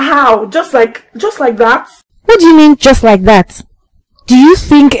how. Just like that? What do you mean just like that? Do you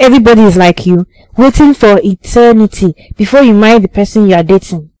think everybody is like you, waiting for eternity before you marry the person you are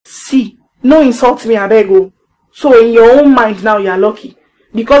dating? See, no insult me, Abego. So in your own mind now you are lucky.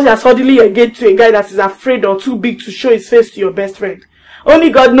 Because you are suddenly engaged to a guy that is afraid or too big to show his face to your best friend. Only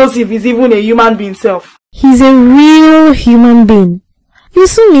God knows if he's even a human being himself. He's a real human being. You'll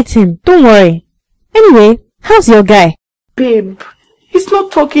soon meet him, don't worry. Anyway, how's your guy? Babe, he's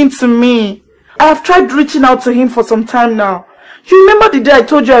not talking to me. I have tried reaching out to him for some time now. You remember the day I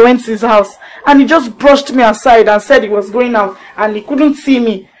told you I went to his house and he just brushed me aside and said he was going out and he couldn't see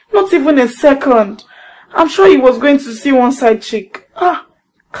me. Not even a second. I'm sure he was going to see one side chick.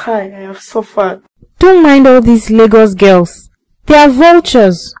 Kai, I have suffered. Don't mind all these Lagos girls. They are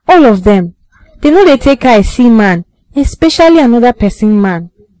vultures, all of them. They know they take I see man, especially another person man.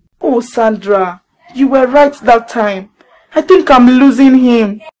 Oh, Sandra, you were right that time. I think I'm losing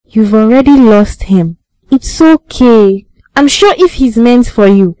him. You've already lost him. It's okay. I'm sure if he's meant for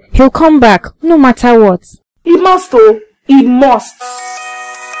you, he'll come back, no matter what. He must, oh. He must.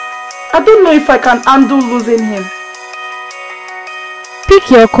 I don't know if I can handle losing him. Pick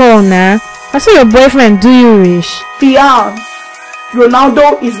your call now. I saw your boyfriend do you wish. Fiance.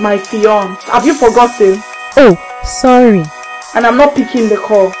 Ronaldo is my fiance. Have you forgotten? Oh, sorry. And I'm not picking the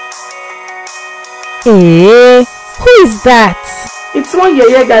call. Eh? Who is that? It's one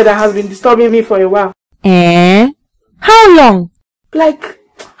yeye guy that has been disturbing me for a while. Eh? How long? Like,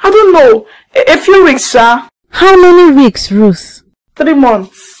 I don't know. A few weeks, sha. How many weeks, Ruth? 3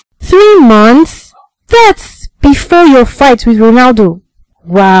 months. 3 months? That's before your fight with Ronaldo.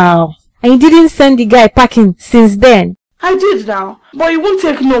 Wow. And you didn't send the guy packing since then? I did now, but he won't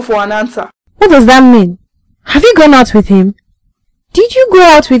take no for an answer. What does that mean? Have you gone out with him? Did you go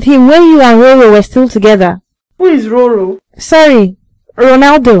out with him when you and Roro were still together? Who is Roro? Sorry,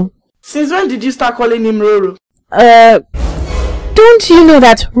 Ronaldo. Since when did you start calling him Roro? Don't you know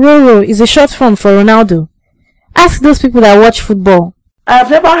that Roro is a short form for Ronaldo? Ask those people that watch football. I've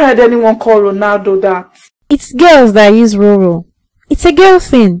never heard anyone call Ronaldo that. It's girls that use Roro. It's a girl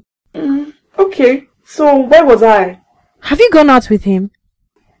thing. Okay, so where was I? Have you gone out with him?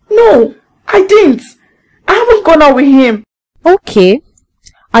 No, I didn't. I haven't gone out with him. Okay.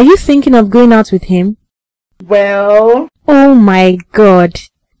 Are you thinking of going out with him? Well... Oh my God.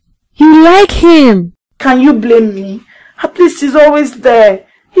 You like him. Can you blame me? At least he's always there.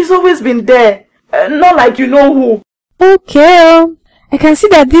 He's always been there. Not like you know who. Okay. I can see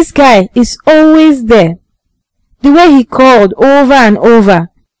that this guy is always there. The way he called over and over.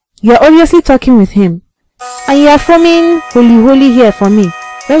 You are obviously talking with him. And you are forming holy here for me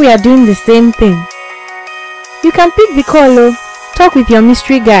when we are doing the same thing. You can pick the call, oh. Talk with your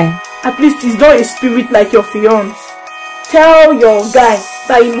mystery guy. At least he's not a spirit like your fiance. Tell your guy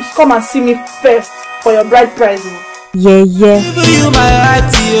that he must come and see me first for your bride price. Yeah.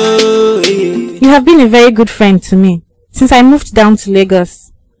 You have been a very good friend to me since I moved down to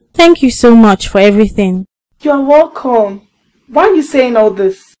Lagos. Thank you so much for everything. You're welcome. Why are you saying all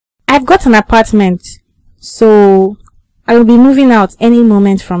this? I've got an apartment, so I will be moving out any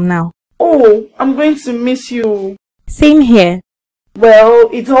moment from now. Oh, I'm going to miss you. Same here. Well,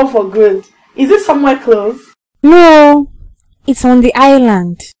 it's all for good. Is it somewhere close? No, it's on the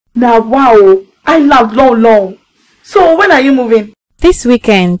island. Now, wow, island long. So, when are you moving? This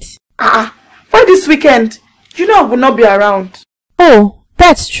weekend. Why this weekend? You know I will not be around. Oh,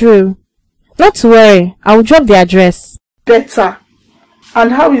 that's true. Not to worry, I will drop the address. Better.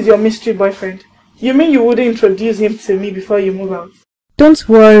 And how is your mystery boyfriend? You mean you wouldn't introduce him to me before you move out? Don't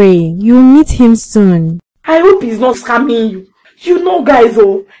worry, you'll meet him soon. I hope he's not scamming you. You know guys,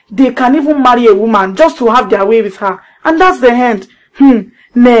 they can even marry a woman just to have their way with her. And that's the end.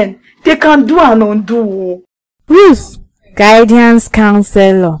 Men, they can do and undo. Ruth, guidance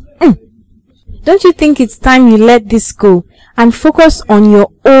counselor. Don't you think it's time you let this go and focus on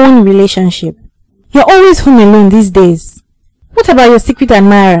your own relationship? You're always home alone these days. What about your secret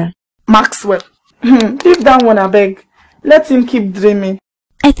admirer? Maxwell. Leave that one, I beg. Let him keep dreaming.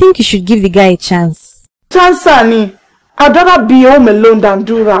 I think you should give the guy a chance. Chance, Annie. I'd rather be home alone than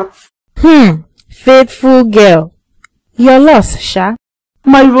do that. Faithful girl. Your loss, Sha.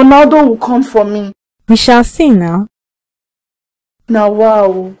 My Ronaldo will come for me. We shall see now. Now,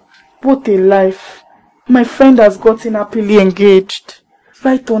 wow. What a life. My friend has gotten happily engaged.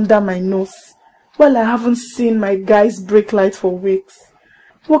 Right under my nose. While I haven't seen my guys break light for weeks.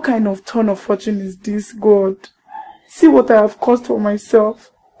 What kind of turn of fortune is this, God? See what I have caused for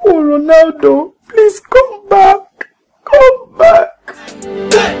myself. Oh, Ronaldo, please come back. Come back.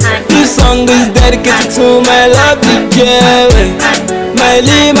 This song is dedicated to my lovely girl, my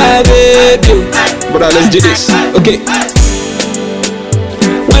baby. But let's do this, okay?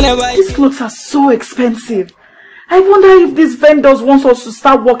 These clothes are so expensive. I wonder if these vendors want us to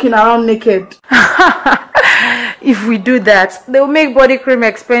start walking around naked. If we do that, they'll make body cream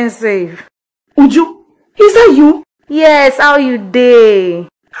expensive. Uju, is that you? Yes, how you dey?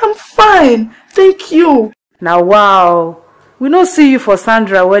 I'm fine, thank you. Now wow, we no see you for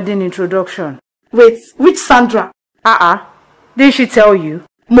Sandra wedding introduction. Wait, which Sandra? Didn't she tell you?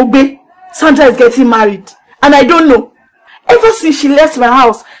 Mogbe, Sandra is getting married. And I don't know. Ever since she left my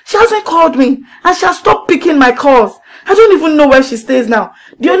house, she hasn't called me. And she has stopped picking my calls. I don't even know where she stays now.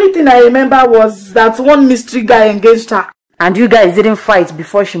 The only thing I remember was that one mystery guy engaged her. And you guys didn't fight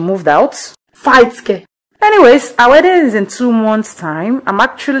before she moved out? Fight, ke. Anyways, our wedding is in 2 months' time. I'm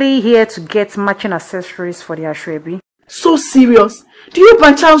actually here to get matching accessories for the ashwebi. So serious? Do you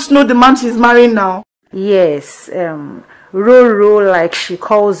by chance know the man she's marrying now? Yes, Roro, like she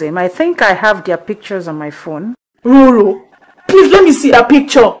calls him. I think I have their pictures on my phone. Roro? Please let me see that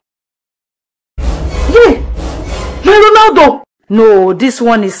picture. Yeah, my Ronaldo. No, this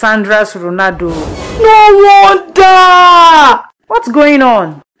one is Sandra's Ronaldo. No wonder. What's going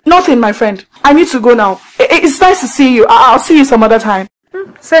on? Nothing, my friend. I need to go now. It's nice to see you. I'll see you some other time.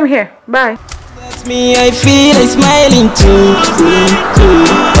 Same here. Bye. That's me, I feel like smiling too.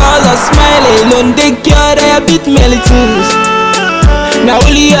 Cause I smile alone, they cure diabetes melatonin. Now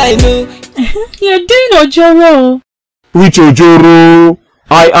only I know. You're doing Ojoro. Which Ojoro?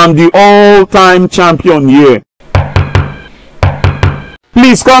 I am the all-time champion here.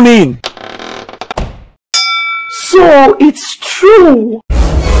 Please come in. So it's true.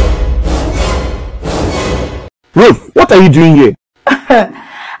 Ruth, what are you doing here?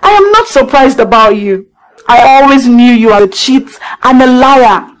 I am not surprised about you. I always knew you as a cheat and a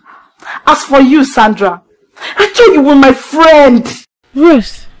liar. As for you, Sandra, I thought you were my friend.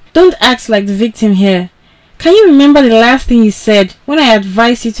 Ruth, don't act like the victim here. Can you remember the last thing you said when I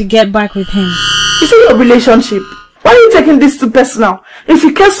advised you to get back with him? Is it your relationship? Why are you taking this too personal? If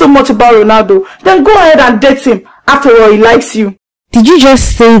you care so much about Ronaldo, then go ahead and date him. After all, he likes you. Did you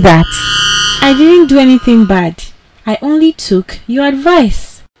just say that? I didn't do anything bad. I only took your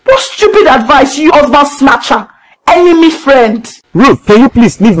advice. What stupid advice, you husband snatcher, enemy friend. Ruth, can you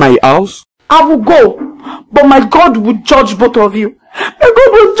please leave my house? I will go, but my God will judge both of you. My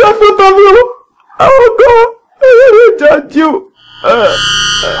God will judge both of you. I will go. I will judge you.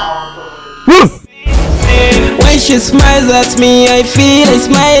 Ruth! When she smiles at me, I feel like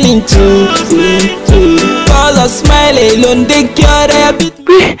smiling too. Cause I smile alone, they cure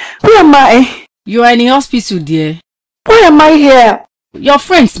diabetes. Where am I? You are in the hospital, dear. Why am I here? Your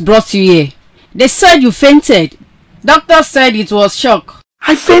friends brought you here. They said you fainted. Doctor said it was shock.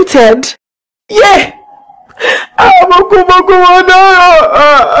 I fainted? Yeah. What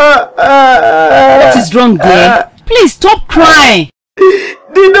is wrong, dear? Please stop crying.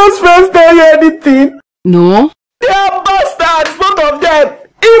 Did those friends tell you anything? No. They are bastards, both of them.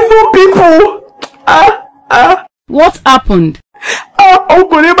 Evil people. What happened?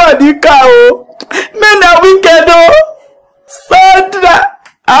 Men are wicked. Sandra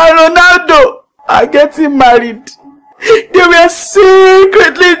and Ronaldo are getting married. They were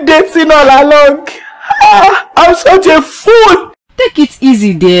secretly dating all along. I'm such a fool. Take it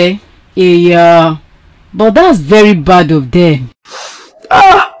easy there. Yeah, but that's very bad of them.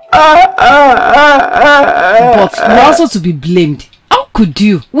 But you're also to be blamed. How could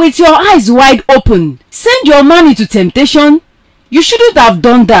you, with your eyes wide open, send your man into temptation? You shouldn't have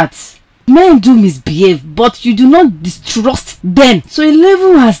done that. Men do misbehave, but you do not distrust them to a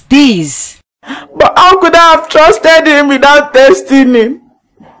level as this. But how could I have trusted him without testing him?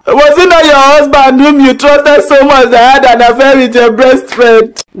 Was it not your husband whom you trusted so much that had an affair with your best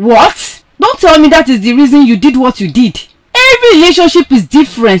friend? What? Don't tell me that is the reason you did what you did. Every relationship is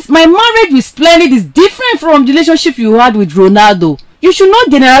different. My marriage with Splendid is different from the relationship you had with Ronaldo. You should not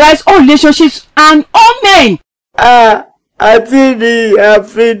generalize all relationships and all men. I think we are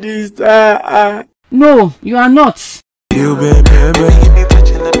finished. No, you are not.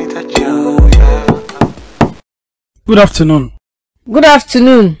 Good afternoon. Good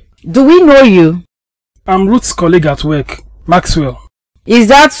afternoon. Do we know you? I'm Ruth's colleague at work, Maxwell. Is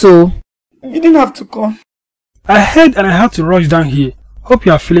that so? You didn't have to come. I heard and I had to rush down here. Hope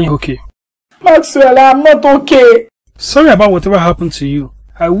you are feeling okay. Maxwell, I'm not okay. Sorry about whatever happened to you.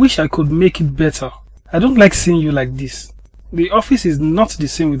 I wish I could make it better. I don't like seeing you like this. The office is not the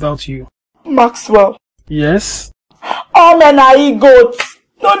same without you. Maxwell. Yes? All men are egots.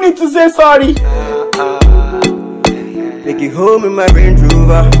 No need to say sorry. Take you home in my Range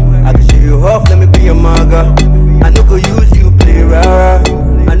Rover. I can show you off, let me be your maga. I no go use you play rara.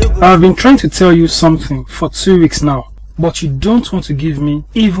 I've been trying to tell you something for 2 weeks now, but you don't want to give me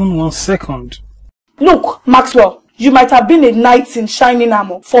even 1 second. Look, Maxwell, you might have been a knight in shining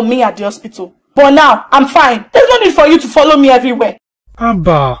armor for me at the hospital. But now, I'm fine. There's no need for you to follow me everywhere.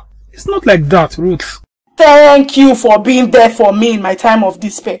 Abba, it's not like that, Ruth. Thank you for being there for me in my time of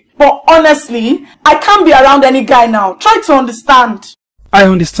despair. But honestly, I can't be around any guy now. Try to understand. I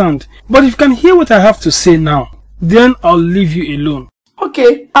understand. But if you can hear what I have to say now, then I'll leave you alone.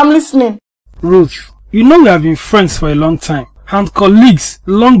 Okay, I'm listening. Ruth, you know we have been friends for a long time and colleagues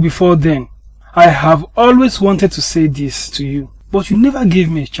long before then. I have always wanted to say this to you, but you never gave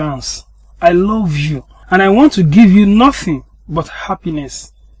me a chance. I love you and I want to give you nothing but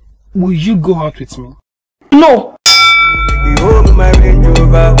happiness. will you go out with me? No. You hold me my Range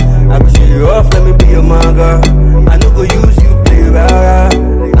Rover. I could show you off, let me be your manga. I no go use you play rara.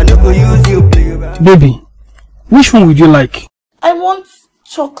 I no go use you play rara. Baby, which one would you like? I want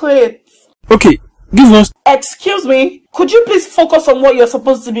chocolate. Okay, give us. Excuse me, could you please focus on what you're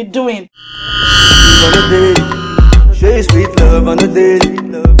supposed to be doing? On a daily, show you sweet love on a daily.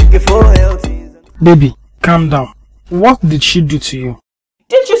 Get for healthy. Baby, calm down. What did she do to you?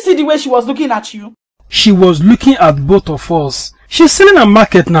 Didn't you see the way she was looking at you? She was looking at both of us. She's selling a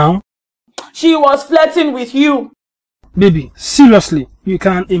market now. She was flirting with you. Baby, seriously, you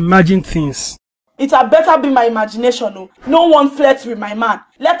can imagine things. It had better be my imagination. No, no one flirts with my man.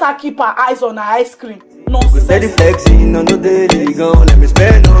 Let her keep her eyes on her ice cream. Nonsense. Steady flexing on the daily. Gon' let me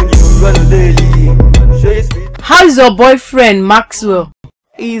spend on you on the daily. Show you sweet. How's your boyfriend, Maxwell?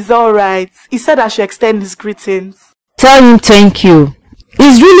 He's alright. He said I should extend his greetings. Tell him thank you.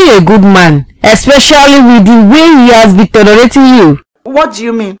 He's really a good man, especially with the way he has been tolerating you. What do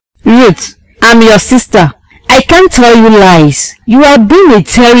you mean? Ruth, I'm your sister. I can't tell you lies. You have been a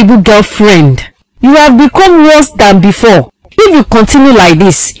terrible girlfriend. You have become worse than before. If you continue like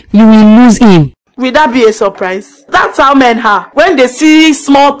this, you will lose him. Will that be a surprise? That's how men are. When they see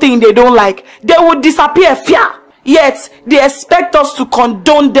small thing they don't like, they will disappear. Fear. Yet, they expect us to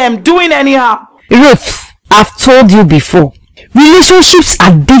condone them doing anyhow. Ruth, I've told you before. Relationships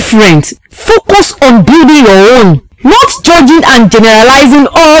are different. Focus on building your own, not judging and generalizing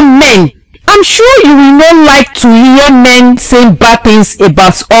all men. I'm sure you will not like to hear men saying bad things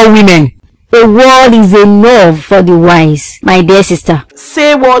about all women. The world is enough for the wise, my dear sister.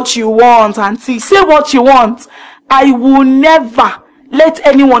 Say what you want, auntie. Say what you want. I will never let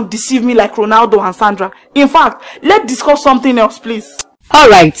anyone deceive me like Ronaldo and Sandra. In fact, let's discuss something else, please.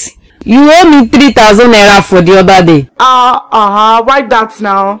 Alright. You owe me 3,000 naira for the other day. Write that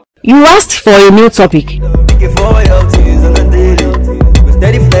now. You asked for a new topic.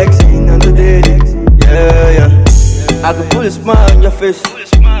 Steady flexing on the daily. Yeah. I can put a smile on your face.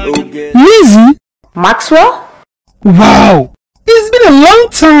 Okay. Lizzie? Maxwell? Wow! It's been a long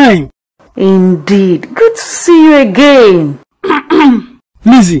time. Indeed. Good to see you again.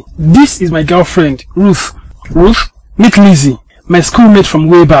 Lizzie, this is my girlfriend, Ruth. Ruth, meet Lizzie, my schoolmate from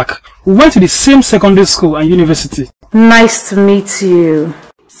way back. We went to the same secondary school and university. Nice to meet you.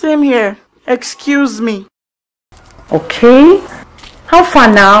 Same here. Excuse me. Okay. How far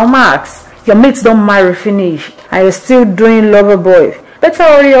now, Max? Your mates don't marry finish. Are you still doing lover boy? Better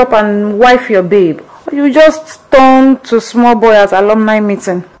hurry up and wife your babe. Or you just turn to small boy at alumni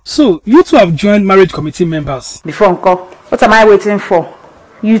meeting. So, you two have joined marriage committee members. Before uncle, what am I waiting for?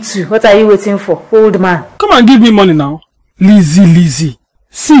 You two, what are you waiting for, old man? Come and give me money now. Lizzie.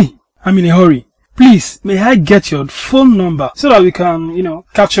 See, I'm in a hurry. Please, may I get your phone number so that we can,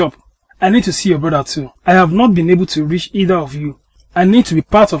 catch up. I need to see your brother too. I have not been able to reach either of you. I need to be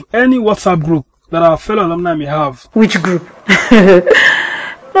part of any WhatsApp group that our fellow alumni may have. Which group?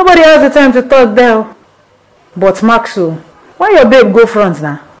 Nobody has the time to talk there. But Maxwell, why your babe go front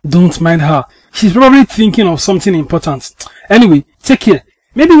now? Don't mind her. She's probably thinking of something important. Anyway, take care.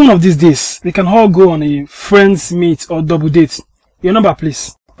 Maybe one of these days, we can all go on a friends meet or double date. Your number,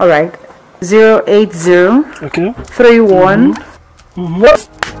 please. Alright. 080 okay. 31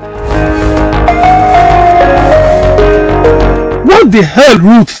 What the hell,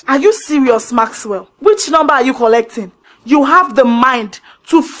 Ruth? Are you serious, Maxwell? Which number are you collecting? You have the mind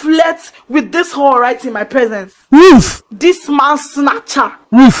to flirt with this whore right in my presence. Ruth! This man snatcher.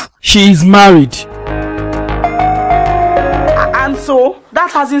 Ruth, she is married. And so,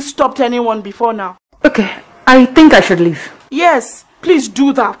 that hasn't stopped anyone before now. Okay, I think I should leave. Yes, please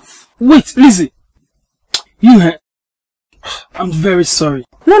do that. Wait, Lizzie. I'm very sorry.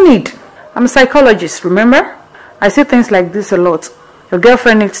 No need. I'm a psychologist, remember? I see things like this a lot. Your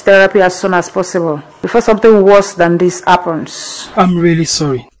girlfriend needs therapy as soon as possible, before something worse than this happens. I'm really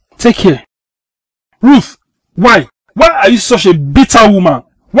sorry. Take care. Ruth, why? Why are you such a bitter woman?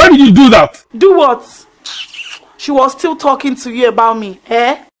 Why did you do that? Do what? She was still talking to you about me,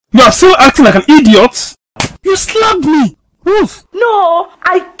 eh? You are still acting like an idiot? You slapped me! Ruth! No,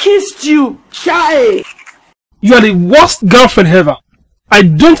 I kissed you. Shy! You are the worst girlfriend ever. I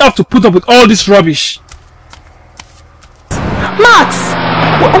don't have to put up with all this rubbish. Max!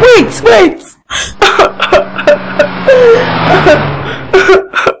 Wait!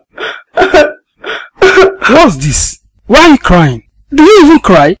 What's this? Why are you crying? Do you even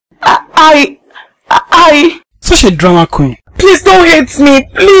cry? I... Such a drama queen. Please don't hate me,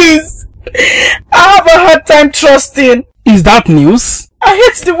 please. I have a hard time trusting. Is that news? I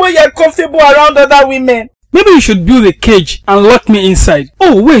hate the way you're comfortable around other women. Maybe you should build a cage and lock me inside.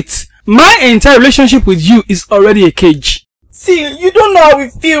 Oh wait, my entire relationship with you is already a cage. See, you don't know how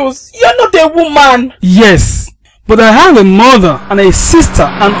it feels. You're not a woman. Yes, but I have a mother and a sister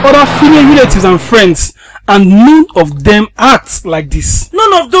and other female relatives and friends, and none of them act like this.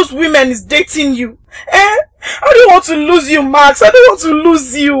 None of those women is dating you. I don't want to lose you, Max. I don't want to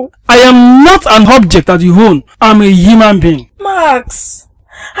lose you. I am not an object that you own. I'm a human being. Max,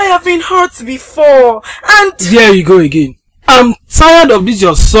 I have been hurt before, and... There you go again. I'm tired of this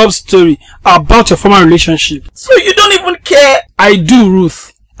your sub story about your former relationship. So you don't even care? I do,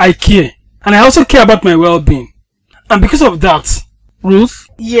 Ruth. I care. And I also care about my well-being. And because of that, Ruth...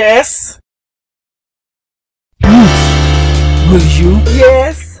 Yes? Ruth, will you?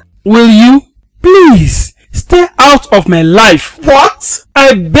 Yes? Will you? Please, stay out of my life. What?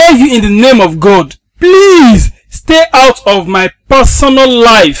 I beg you in the name of God. Please, stay out of my personal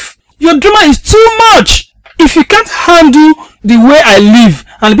life. Your drama is too much. If you can't handle the way I live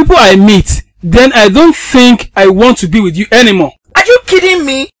and the people I meet, then I don't think I want to be with you anymore. Are you kidding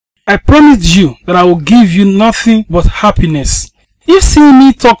me? I promised you that I will give you nothing but happiness. If seeing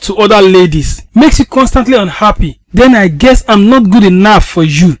me talk to other ladies makes you constantly unhappy, then I guess I'm not good enough for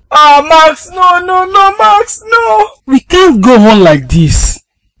you. Ah, Max, no, Max, no. We can't go on like this.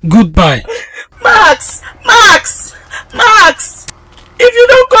 Goodbye. Max! If you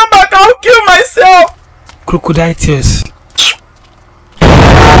don't come back, I'll kill myself. Crocodile tears.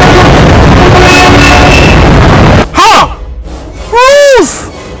 Ha! Ruth!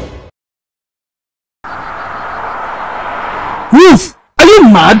 Ruth, are you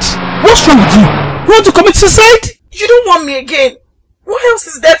mad? What's wrong with you? You want to commit suicide? You don't want me again. What else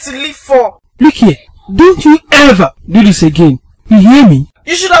is there to live for? Look here, don't you ever do this again. You hear me?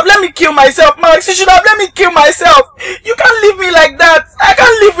 You should have let me kill myself, Max. You should have let me kill myself. You can't leave me like that. I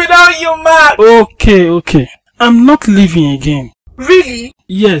can't live without you, Max. Okay. I'm not leaving again. Really?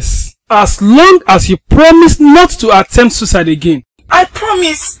 Yes. As long as you promise not to attempt suicide again. I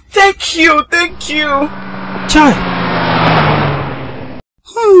promise. Thank you. Chai.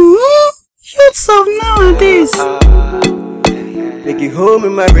 Youths of nowadays. Take you home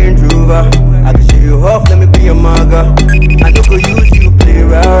in my Range Rover. I can show you off, let me be your maga. I don't go use you play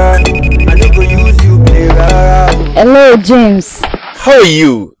rara. Hello, James. How are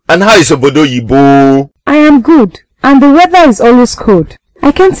you? And how is Obodo Yibo? I am good, and the weather is always cold.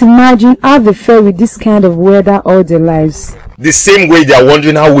 I can't imagine how they fare with this kind of weather all their lives. The same way they are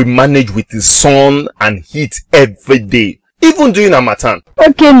wondering how we manage with the sun and heat every day, even during Harmattan.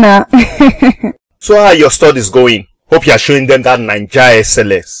 Okay now. So how are your studies going? Hope you are showing them that Ninja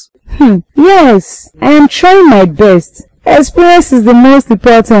SLS. Yes, I am trying my best. Experience is the most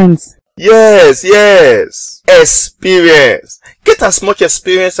important. Yes. Experience. Get as much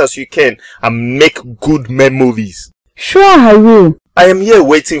experience as you can and make good memories. Sure, I will. I am here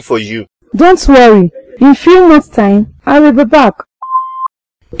waiting for you. Don't worry. In a few months' time, I will be back.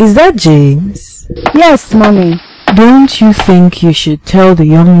 Is that James? Yes, Mommy. Don't you think you should tell the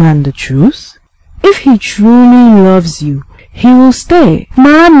young man the truth? If he truly loves you, he will stay.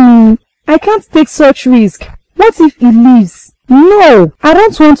 Mommy, I can't take such risk. What if he leaves? No, I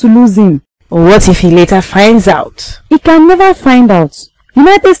don't want to lose him. Or what if he later finds out? He can never find out.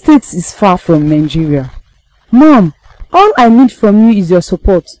 United States is far from Nigeria. Mom, all I need from you is your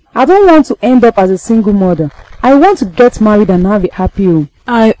support. I don't want to end up as a single mother. I want to get married and have a happy home.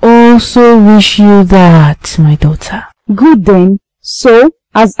 I also wish you that, my daughter. Good then. So,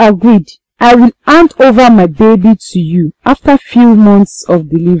 as agreed, I will hand over my baby to you after few months of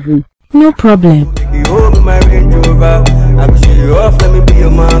delivery. No problem.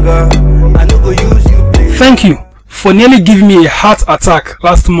 Thank you for nearly giving me a heart attack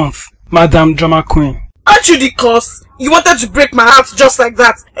last month, Madam Drama Queen. Aren't you the cause? You wanted to break my heart just like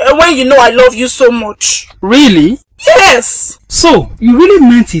that, when you know I love you so much. Really? Yes! So, you really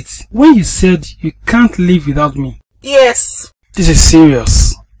meant it when you said you can't live without me? Yes. This is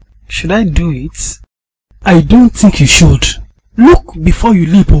serious. Should I do it? I don't think you should. Look before you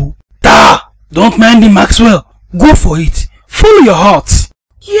leap, oh. Don't mind him, Maxwell. Go for it. Follow your heart.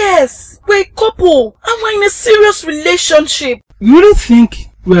 Yes, we're a couple and we're in a serious relationship. You really think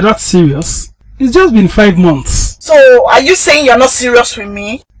we're that serious? It's just been 5 months. So, are you saying you're not serious with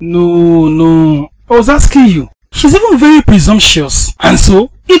me? No. I was asking you. She's even very presumptuous. And so,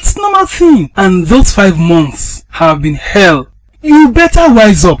 it's normal thing. And those 5 months have been hell. You better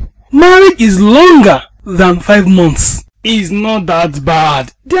wise up. Marriage is longer than 5 months. It's not that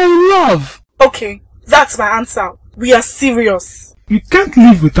bad. They're in love. Okay, that's my answer. We are serious. You can't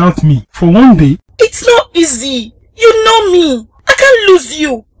live without me for one day. It's not easy. You know me. I can't lose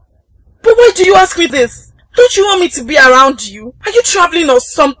you. But why do you ask me this? Don't you want me to be around you? Are you traveling or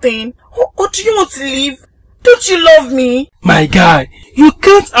something? Or do you want to leave? Don't you love me? My guy, you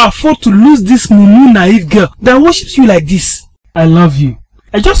can't afford to lose this mumu naive girl that worships you like this. I love you.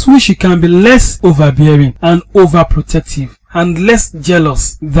 I just wish you can be less overbearing and overprotective and less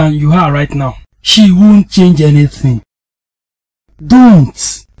jealous than you are right now. She won't change anything.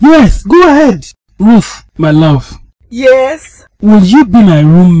 Don't. Yes, go ahead. Ruth, my love. Yes? Will you be my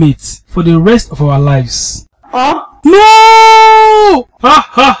roommate for the rest of our lives? Huh? No! Ha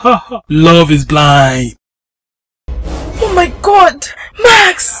ha ha ha. Love is blind. Oh my God,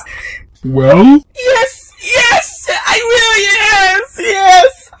 Max! Well? Yes, yes, I will,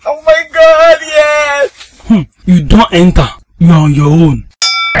 yes. Oh my God, yes. You don't enter. You are on your own.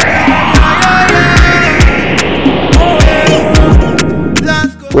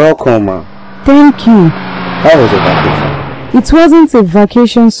 Welcome, ma. Thank you. How was your vacation? It wasn't a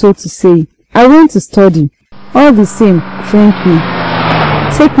vacation, so to say. I went to study. All the same, thank you.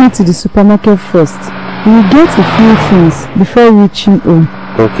 Take me to the supermarket first. We'll get a few things before reaching home.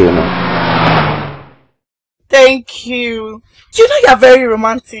 Okay, ma. Thank you. You know you're very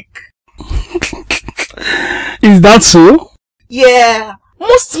romantic. Is that so? Yeah.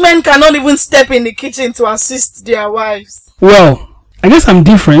 Most men cannot even step in the kitchen to assist their wives. Well, I guess I'm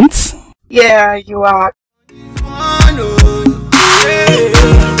different. Yeah, you are.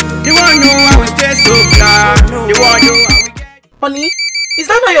 Honey, is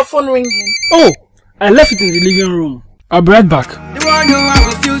that not your phone ringing? Oh, I left it in the living room. I'll be right back.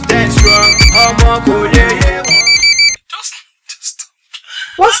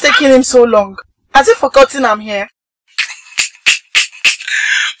 What's taking him so long? Has he forgotten I'm here?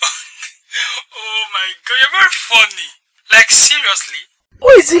 Oh my God, you're very funny. Like, seriously? Who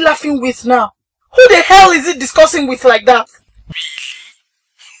is he laughing with now? Who the hell is he discussing with like that?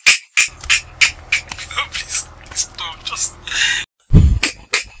 Oh, please, stop, just...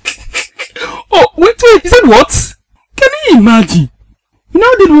 Oh, wait, he said what? Can you imagine? You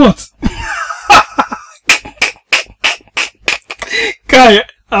now did what? Kai,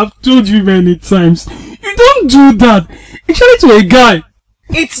 I've told you many times, you don't do that, especially to a guy.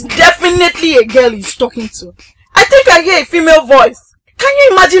 It's definitely a girl he's talking to. I think I hear a female voice. Can you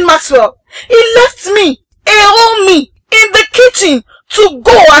imagine Maxwell? He left me, a whole me, in the kitchen to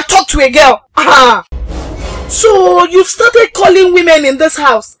go and talk to a girl. Aha! So you've started calling women in this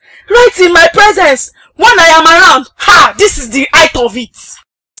house, right in my presence, when I am around. Ha! This is the height of it.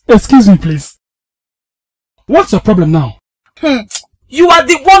 Excuse me, please. What's your problem now? You are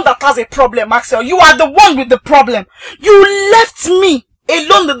the one that has a problem, Maxwell. You are the one with the problem. You left me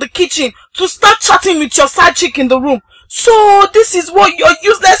alone in the kitchen to start chatting with your side chick in the room. So this is what your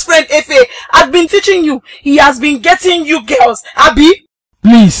useless friend Efe has been teaching you. He has been getting you girls, Abby.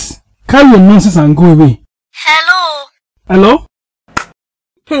 Please, carry your nonsense and go away. Hello? Hello?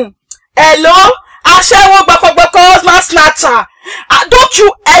 Hello? Ashewo Bako my snatcher. Don't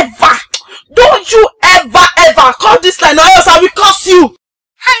you ever call this line or else I will curse you.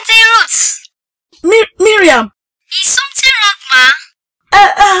 Auntie Ruth. Miriam. Is something wrong, ma?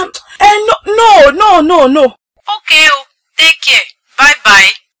 No. Okay, take care.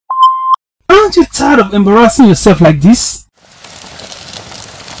 Bye-bye. Aren't you tired of embarrassing yourself like this?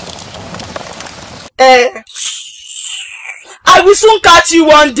 I will soon catch you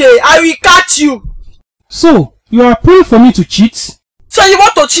one day. I will catch you. So, you are praying for me to cheat? So you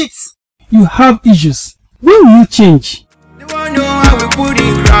want to cheat? You have issues. When will you change? They want to know how we put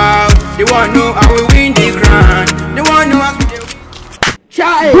the crowd. They want to know how we win the ground. They want to know how we...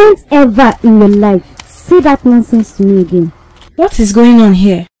 Don't ever in your life say that nonsense to me again. What is going on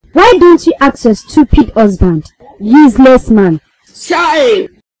here? Why don't you ask your stupid husband? Useless man. Child!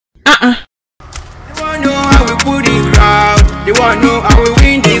 They want to know how we put the crowd. They want to know how we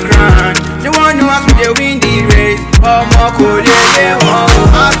win the ground. They want to know how we win the race. Oh, my God, yeah,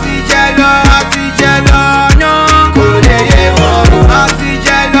 I see jello, no. I see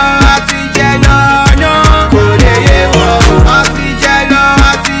jello, no.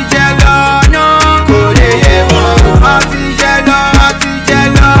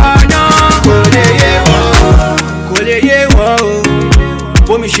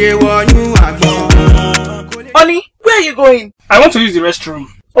 Honey, where are you going? I want to use the restroom.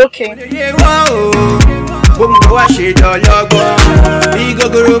 Okay.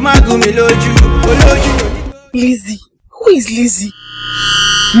 Lizzie. Who is Lizzie?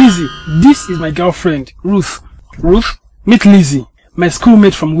 Lizzie, this is my girlfriend, Ruth. Ruth, meet Lizzie, my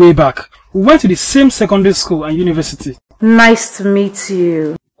schoolmate from way back. We went to the same secondary school and university. Nice to meet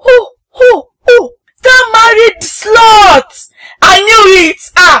you. Oh, that married slut! I knew it!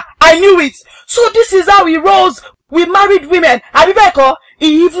 I I knew it. So this is how he rolls with married women. Abibeko,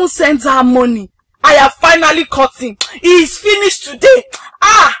 he even sends her money. I have finally caught him. He is finished today.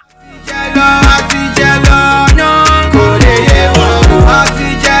 Ah!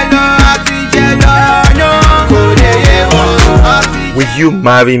 Will you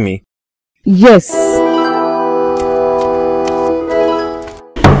marry me? Yes.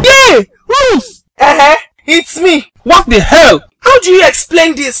 Yeah! Ruth! It's me. What the hell? How do you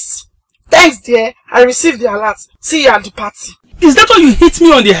explain this? Thanks, dear. I received the alert. See you at the party. Is that why you hit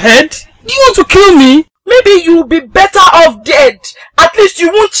me on the head? Do you want to kill me? Maybe you'll be better off dead. At least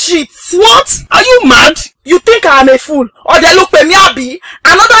you won't cheat. What? Are you mad? You think I am a fool? Or they look at me, Abby?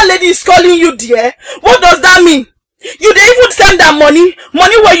 Another lady is calling you dear. What does that mean? You didn't even send that money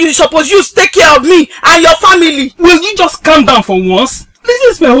where you suppose use to take care of me and your family. Will you just calm down for once? This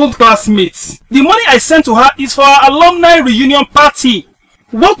is my old classmate. The money I sent to her is for our alumni reunion party.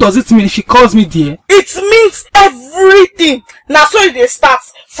 What does it mean if she calls me dear? It means everything. Now so it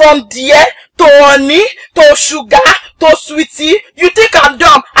starts from dear to honey to sugar to sweetie. You think I'm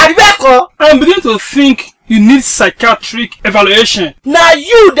dumb? I'm beginning to think you need psychiatric evaluation. Now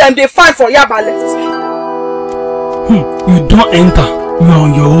you then they find for Yaba left. You don't enter. You are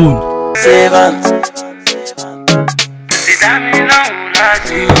on your own.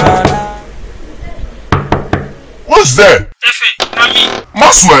 What's that? Efe, Nami.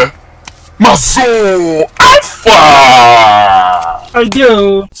 Maswe. Maso Alpha. I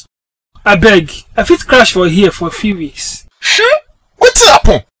do. I beg. I fit crash for here for a few weeks. What's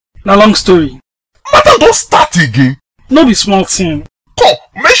happen? Na long story. Matter don't start again. No be small thing. Come,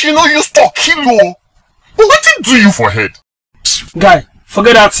 make sure you no use talk kill you. But what do you for head? Guy,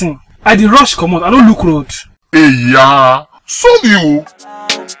 forget that thing. I dey rush comot. I don't look road. Hey yeah, so you.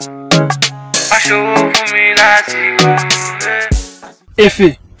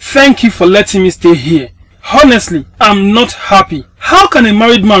 Efe, thank you for letting me stay here. Honestly, I'm not happy. How can a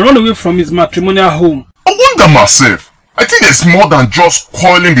married man run away from his matrimonial home? I wonder myself. I think there's more than just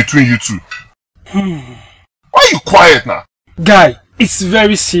quarreling between you two. Why are you quiet now? Guy, it's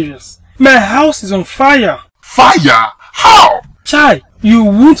very serious. My house is on fire. Fire? How? Chai, you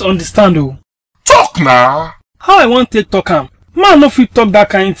won't understand though. Talk now. How I want to talk am? Man no fit talk that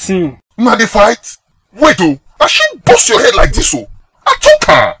kind thing. Now the fight? Wait oh, now she bust your head like this oh. I took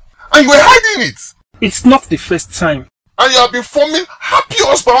her. And you were hiding it. It's not the first time. And you have been forming happy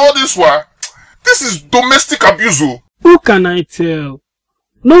husband all this while. This is domestic abuse oh. Who can I tell?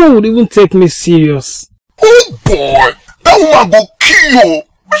 No one would even take me serious. Oh boy, that woman go kill you.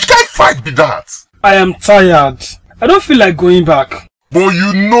 Which kind of fight be that? I am tired. I don't feel like going back. But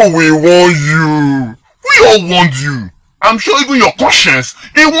you know we want you. We all want you. I'm sure even your conscience,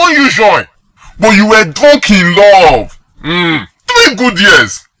 it want you join. But you were drunk in love. 3 good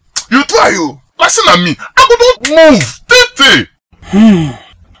years. You try you. Listen at me. I couldn't move. Tete.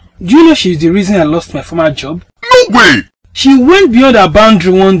 Do you know she's the reason I lost my former job? No way. She went beyond her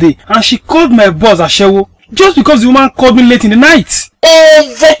boundary one day and she called my boss Ashewo just because the woman called me late in the night.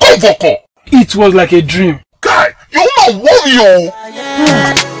 Oh, Voko. It was like a dream. Guy, you're not warrior.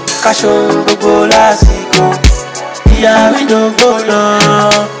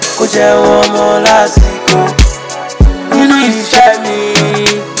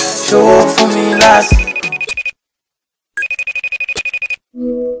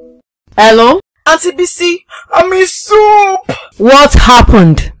 Hello? Auntie BC, I'm in soup. What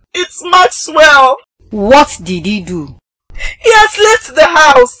happened? It's Maxwell. What did he do? He has left the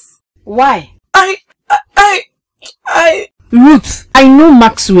house. Why? Ruth, I know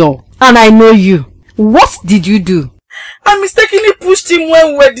Maxwell and I know you. What did you do? I mistakenly pushed him when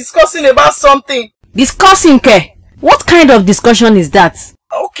we were discussing about something. Discussing, Ke? What kind of discussion is that?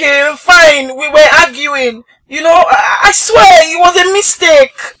 Okay, fine. We were arguing. You know, I swear it was a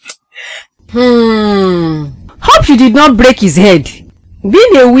mistake. Hope you did not break his head.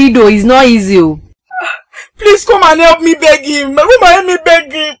 Being a widow is not easy. Please come and help me beg him. Come and help me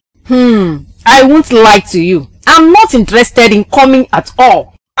beg him. I won't lie to you. I'm not interested in coming at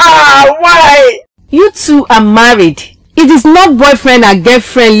all. Why? You two are married. It is not boyfriend and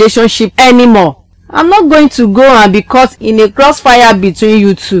girlfriend relationship anymore. I'm not going to go and be caught in a crossfire between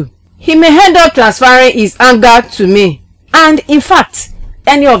you two. He may end up transferring his anger to me. And in fact,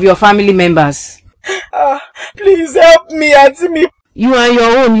 any of your family members. Please help me, Auntie me. You are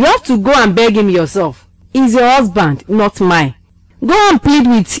your own. You have to go and beg him yourself. He's your husband, not mine. Go and plead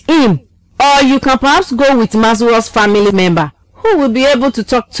with him. Or you can perhaps go with Maswell's family member, who will be able to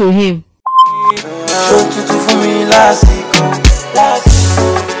talk to him.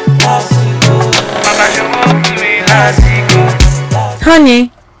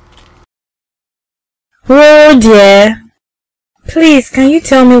 Honey, Oh dear. Please, can you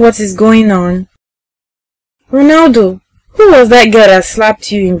tell me what is going on? Ronaldo, who was that girl that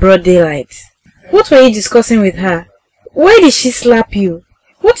slapped you in broad daylight? What were you discussing with her? Why did she slap you?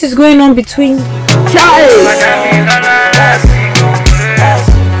 What is going on between... Who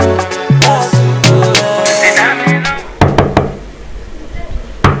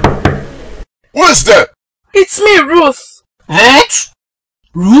is that? It's me, Ruth. Ruth?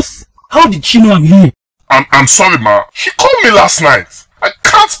 Ruth? How did she know I'm here? I'm sorry, ma. She called me last night. I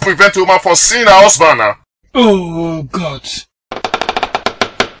can't prevent a woman from seeing her husband now. Oh, God.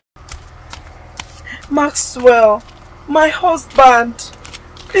 Maxwell, my husband.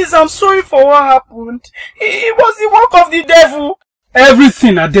 Please, I'm sorry for what happened. It was the work of the devil.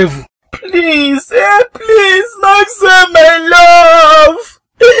 Everything a devil. Please, please, Maxwell, my love.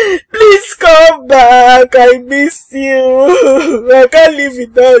 Please come back. I miss you. I can't live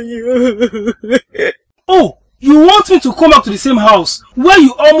without you. Oh, you want me to come back to the same house where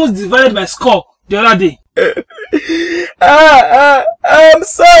you almost divided my skull the other day? I'm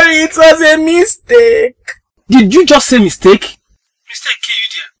sorry, it was a mistake. Did you just say mistake? Mistake kill you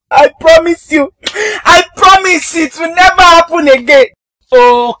there. I promise you. I promise it will never happen again.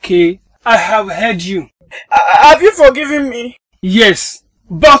 Okay, I have heard you. Have you forgiven me? Yes,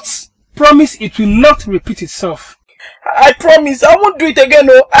 but promise it will not repeat itself. I promise I won't do it again.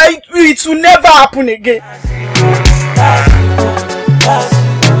 No, it will never happen again.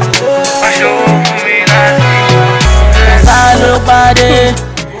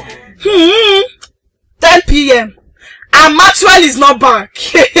 10 p.m. and Maxwell is not back.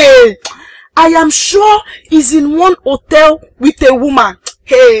 I am sure he's in one hotel with a woman.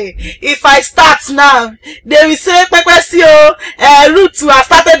 Hey, if I start now, they will say, Ruth has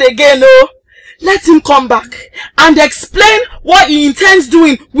started again. Oh. Let him come back and explain what he intends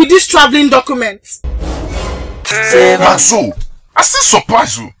doing with this traveling document. So, I still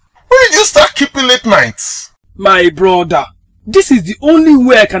surprise you. When did you start keeping late nights? My brother, this is the only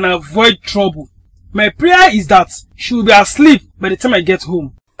way I can avoid trouble. My prayer is that she will be asleep by the time I get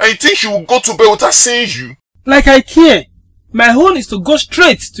home. And you think she will go to bed without seeing you? Like I care. My own is to go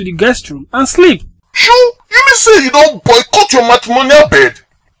straight to the guest room and sleep. Sure, you may say you don't boycott your matrimonial bed.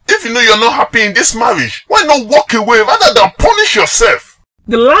 If you know you're not happy in this marriage, why not walk away rather than punish yourself?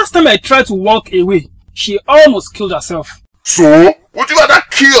 The last time I tried to walk away, she almost killed herself. So, would you rather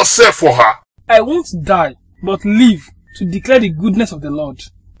kill yourself for her? I won't die, but live to declare the goodness of the Lord.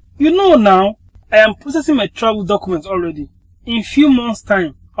 You know now, I am processing my travel documents already. In few months'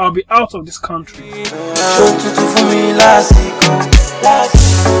 time, I'll be out of this country.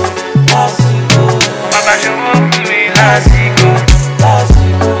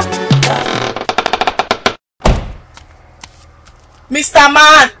 Mr.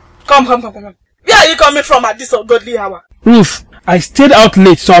 Man, come. Where are you coming from at this ungodly hour? Ruth, I stayed out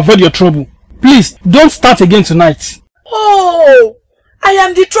late to avoid your trouble. Please, don't start again tonight. Oh, I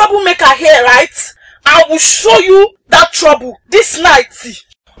am the troublemaker here, right? I will show you that trouble this night.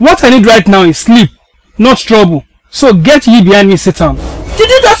 What I need right now is sleep, not trouble. So get ye behind me, Satan. Did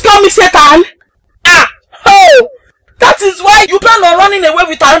you just call me Satan? Oh, that is why you plan on running away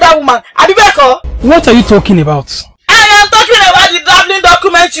with another woman, Adibeko. What are you talking about? I am talking about the traveling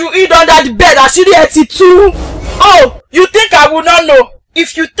document you hid under the bed at CDT2. Oh, you think I will not know?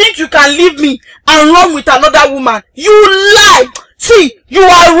 If you think you can leave me and run with another woman, you lie. See, you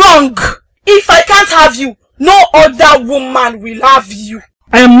are wrong. If I can't have you, no other woman will have you.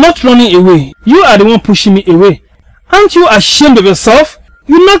 I am not running away. You are the one pushing me away. Aren't you ashamed of yourself?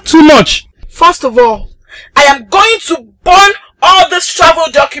 You knock too much. First of all, I am going to burn all these travel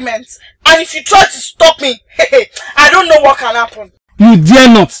documents. And if you try to stop me, I don't know what can happen. You dare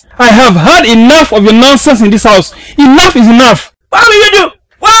not. I have had enough of your nonsense in this house. Enough is enough. What will you do?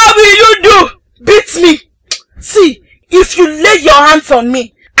 What will you do? Beat me. See, if you lay your hands on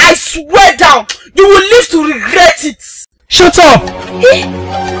me, I swear down, you will live to regret it. Shut up!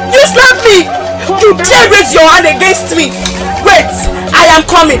 You slapped me! You dare raise your hand against me! Wait, I am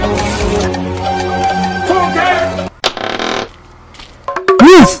coming!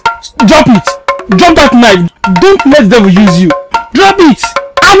 Ruth! Drop it! Drop that knife! Don't let the devil use you! Drop it!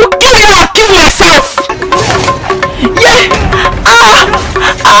 I will kill you or kill myself! Yeah!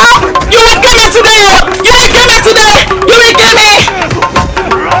 You will kill me today! You will kill me today! You will kill me!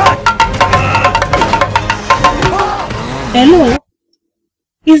 Hello?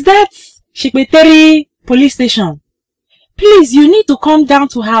 Is that Shikpeteri police station? Please, you need to come down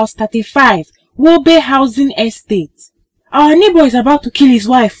to house 35, Wobe Housing Estate. Our neighbor is about to kill his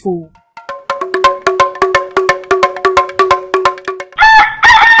wife. Oh.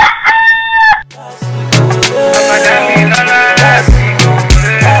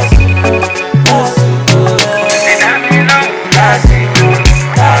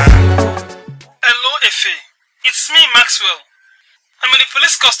 Maxwell, I'm in the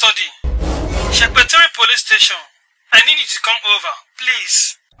police custody. Secretary Police Station. I need you to come over,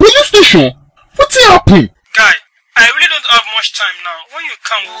 please. Police station? What's happened? Guy, I really don't have much time now. When you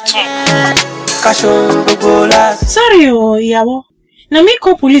come, we'll talk. Sorry, Yawo. Now me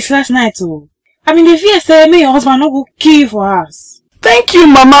call police last night, oh. I mean, the fear said me your husband not go kill for us. Thank you,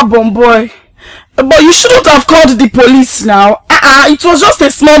 Mama Bomboy. But you shouldn't have called the police now. It was just a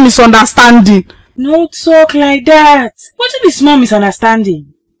small misunderstanding. No talk like that. What is a small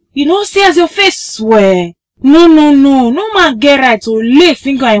misunderstanding? You know, see as your face swear. No man get right to lay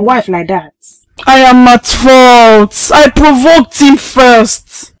finger on wife like that. I am at fault. I provoked him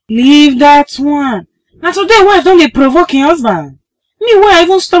first. Leave that one. Now today wife don't get provoking husband. Me why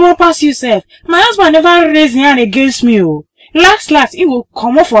even stubborn past yourself. My husband never raised his hand against me. Oh. Last he will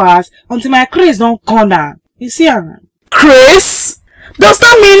come up for us until my craze don't come down. You see Anna? Craze? Does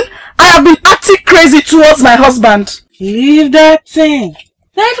that mean I have been acting crazy towards my husband? Leave that thing.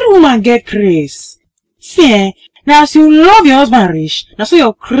 Now every woman get craze. See, now as you love your husband rich, now so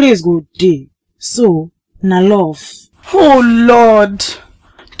your craze go deep. So, now love. Oh Lord,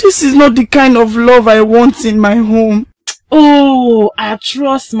 this is not the kind of love I want in my home. Oh, I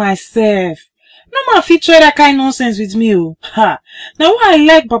trust myself. No man fit try that kind of nonsense with me. Oh. Ha. Now why I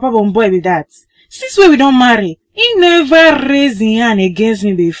like Papa Bomboy with that? Since we don't marry, he never raised his hand against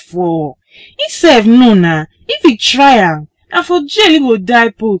me before. He said no nah. If he try am, and for jail he will die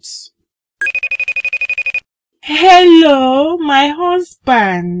put. Hello, my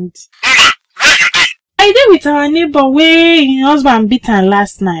husband. I did with our neighbor where his husband beat her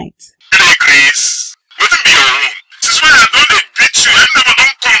last night. Hey, Grace. What be your own? Since when I don't beat you, I never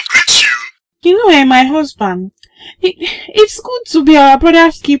don't come greet you. You know, my husband, it's good to be our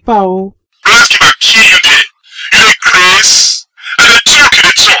brother's keeper. Oh. Brother's keeper kill you there. You dey Grace. And they talk.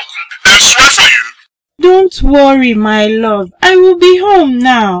 They swear for you. Don't worry, my love. I will be home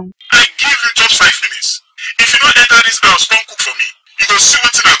now. I give you just 5 minutes. If you don't enter this house, don't cook for me. You go see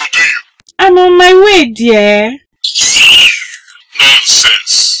what I go do you. I'm on my way, dear.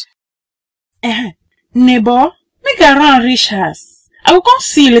 Nonsense. Neighbor, make a run reach us. I will come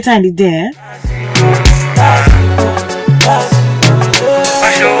see you later in the day.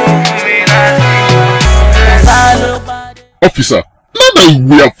 Officer, now that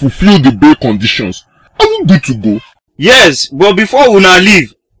we have fulfilled the bail conditions, are we good to go? Yes, but before we now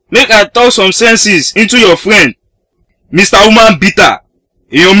leave, make I talk some senses into your friend, Mr. Woman Beater,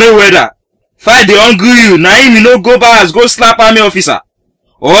 in your Mayweather. Fight the hungry you, now him no go bars, go slap army officer.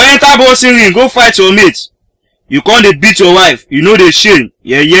 Or enter boxing ring, go fight your mate. You can't beat your wife, you know the shame.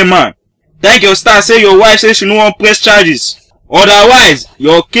 Yeah, man. Thank your star say your wife say she no want press charges. Otherwise,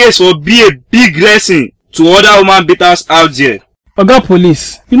 your case will be a big lesson to other woman beaters out there. Oga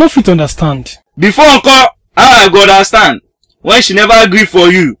police, you no fit understand. Before uncle, how I go understand? When she never agree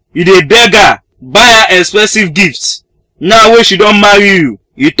for you, you dey beg her, buy her expensive gifts. Now when she don't marry you,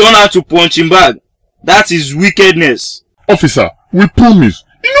 you turn her to punching bag. That is wickedness. Officer, we promise,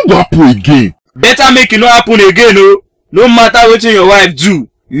 you no go happen again. Better make it not happen again, oh. No matter what your wife do,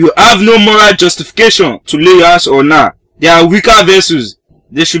 you have no moral justification to lay your hands on her. They are weaker vessels.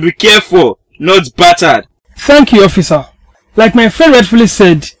 They should be cared for, not battered. Thank you, officer. Like my friend rightfully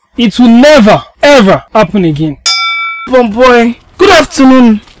said, it will never, ever happen again. Bomboy, good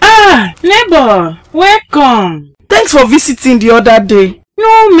afternoon. Ah, neighbor, welcome. Thanks for visiting the other day.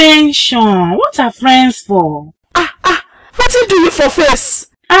 No mention. What are friends for? What do you for face?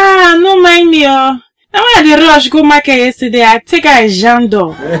 No mind me, oh. Now when I did rush go market yesterday, I take her a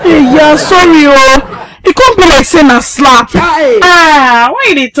jando. Hey, yeah, sorry, oh. It can't be like saying a slap. Why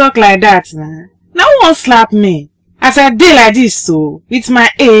you dey talk like that, man? Now who won't slap me? As I dey like this, so, with my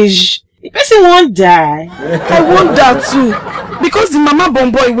age, the person won't die. I want that too. Because the Mama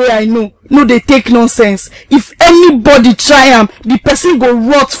Bomboy way I know, no they take nonsense. If anybody try am, the person go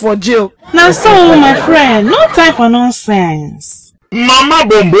rot for jail. Now so, my friend, no time for nonsense. Mama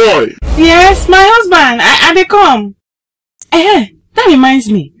Bomboy! Yes, my husband, I dey come. That reminds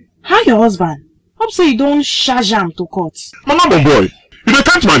me, how your husband? Hope so you don't charge him to court. Mama Bomboy, you don't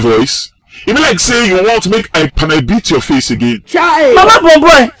catch my voice? You mean like say you want to make I beat your face again? Mama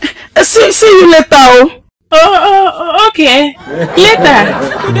Bomboy, see you later, oh. Okay. Later.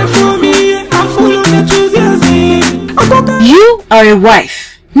 You are a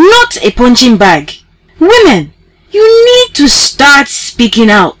wife, not a punching bag. Women, you need to start speaking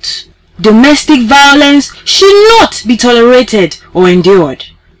out. Domestic violence should not be tolerated or endured.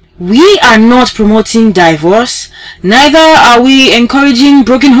 We are not promoting divorce, neither are we encouraging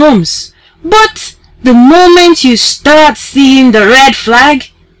broken homes. But the moment you start seeing the red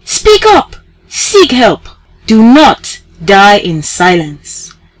flag, speak up, seek help. Do not die in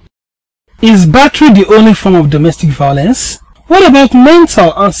silence. Is battery the only form of domestic violence? What about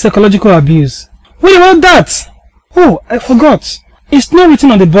mental and psychological abuse? What about that? Oh, I forgot. It's not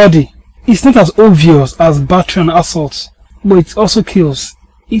written on the body. It's not as obvious as battery and assault, but it also kills.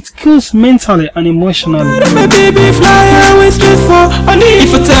 It kills mentally and emotionally.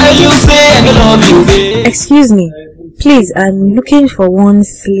 Excuse me, please, I'm looking for one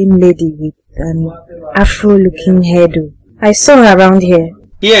slim lady with an afro-looking hairdo. I saw her around here.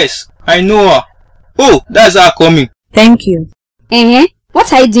 Yes, I know her. Oh, that's her coming. Thank you.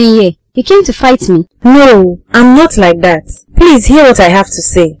 What are you doing here? You came to fight me? No, I'm not like that. Please hear what I have to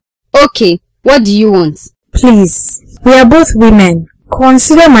say. Okay, what do you want? Please, we are both women.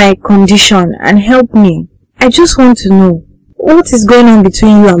 Consider my condition and help me. I just want to know, what is going on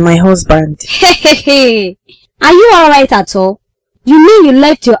between you and my husband? Hey. Are you alright at all? You mean you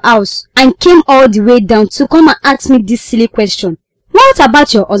left your house and came all the way down to come and ask me this silly question? What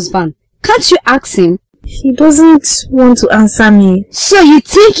about your husband? Can't you ask him? He doesn't want to answer me. So you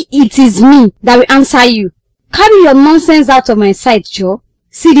think it is me that will answer you? Carry your nonsense out of my sight, Joe.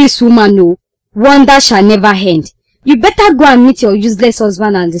 See this woman, no. Wonder shall never end. You better go and meet your useless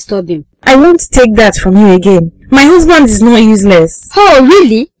husband and disturb him. I won't take that from you again. My husband is not useless. Oh,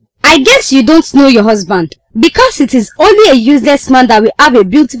 really? I guess you don't know your husband. Because it is only a useless man that will have a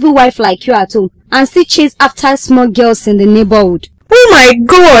beautiful wife like you at home and still chase after small girls in the neighborhood. Oh my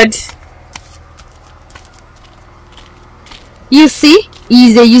God! You see,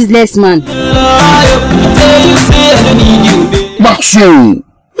 he is a useless man. Maxo,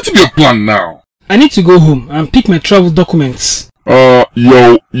 what's your plan now? I need to go home and pick my travel documents.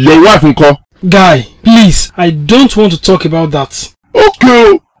 Your wife uncle? Guy, please, I don't want to talk about that.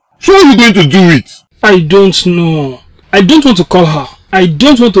 Okay, so how are you going to do it? I don't know. I don't want to call her. I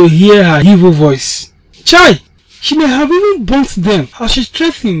don't want to hear her evil voice. Chai, she may have even burnt them as she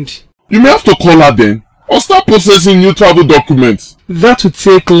threatened. You may have to call her then, or start processing new travel documents. That would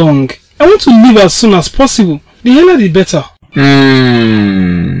take long. I want to leave as soon as possible. The earlier the better.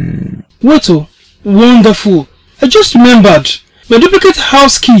 Wait, oh, wonderful. I just remembered. My duplicate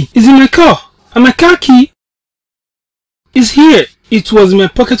house key is in my car. And my car key is here. It was in my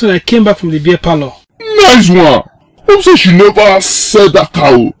pocket when I came back from the beer parlor. Nice one. Hope so she never said that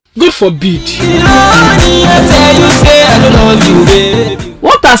cow. God forbid.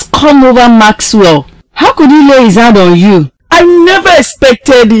 What has come over Maxwell? How could he lay his hand on you? I never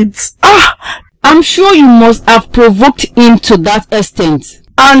expected it. I'm sure you must have provoked him to that extent.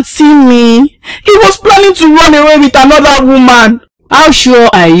 Auntie me, he was planning to run away with another woman. How sure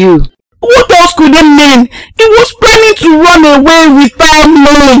are you? What else could it mean? He was planning to run away without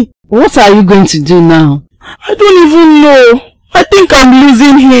me. What are you going to do now? I don't even know. I think I'm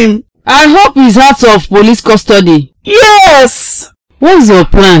losing him. I hope he's out of police custody. Yes! What's your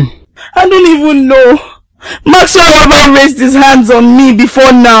plan? I don't even know. Maxwell never raised his hands on me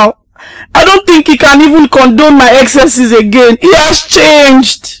before now. I don't think he can even condone my excesses again. He has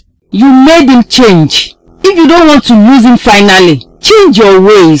changed. You made him change. If you don't want to lose him finally, change your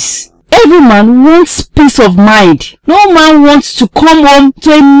ways. Every man wants peace of mind. No man wants to come home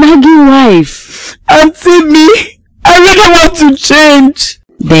to a nagging wife. Auntie me, I really want to change.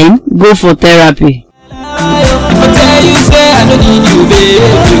 Then go for therapy.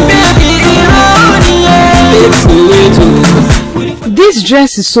 This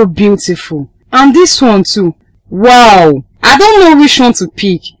dress is so beautiful. And this one too. Wow. I don't know which one to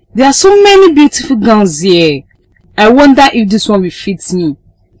pick. There are so many beautiful gowns here. I wonder if this one will fit me.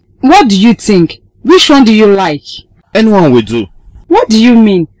 What do you think? Which one do you like? Anyone will do. What do you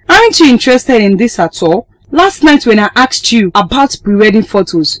mean? Aren't you interested in this at all? Last night when I asked you about pre-wedding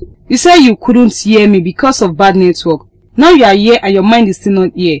photos, you said you couldn't hear me because of bad network. Now you are here and your mind is still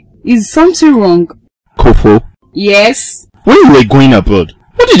not here. Is something wrong? Kofo? Yes? When you were going abroad,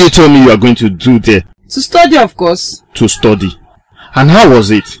 what did you tell me you are going to do there? To study, of course. To study. And how was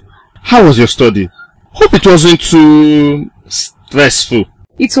it? How was your study? Hope it wasn't too stressful.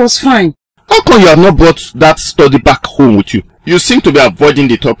 It was fine. How come you have not brought that study back home with you? You seem to be avoiding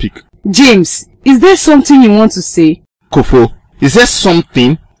the topic. James, is there something you want to say? Kofo, is there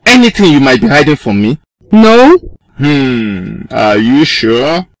something? Anything you might be hiding from me? No. Are you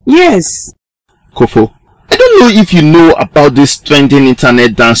sure? Yes. Kofo, I don't know if you know about this trending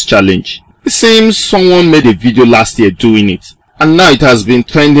internet dance challenge. It seems someone made a video last year doing it. And now it has been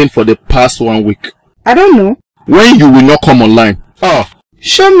trending for the past 1 week. I don't know. When you will not come online?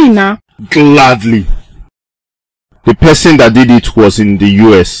 Show me now. Gladly. The person that did it was in the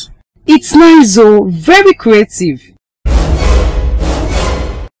US. It's nice though, very creative.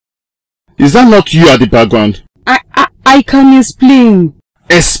 Is that not you at the background? I I can explain.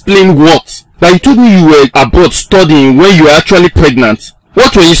 Explain what? That you told me you were abroad studying when you were actually pregnant.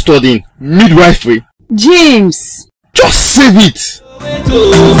 What were you studying? Midwifery? James! Just save it!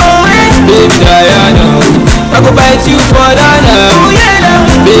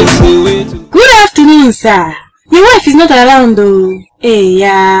 Good afternoon, sir. Your wife is not around though. Hey,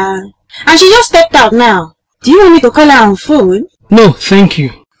 yeah. And she just stepped out now. Do you want me to call her on phone? No, thank you.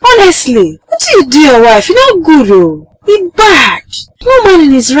 Honestly, what do you do your wife? You're not good oh. It's bad. No man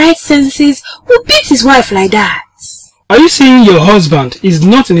in his right senses will beat his wife like that. Are you saying your husband is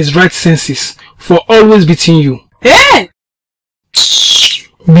not in his right senses for always beating you? Hey!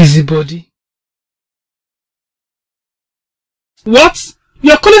 Busybody. What?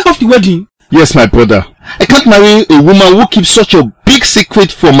 You are calling off the wedding? Yes, my brother. I can't marry a woman who keeps such a big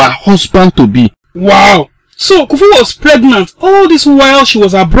secret for my husband to be. Wow. So, Kufu was pregnant all this while she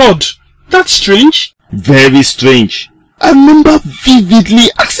was abroad. That's strange. Very strange. I remember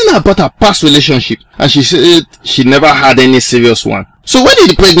vividly asking her about her past relationship and she said she never had any serious one. So where did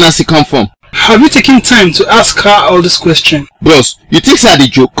the pregnancy come from? Have you taken time to ask her all this question? Bros, you think it's a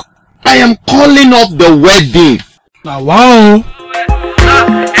joke? I am calling off the wedding. Now, wow.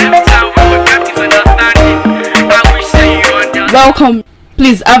 Welcome.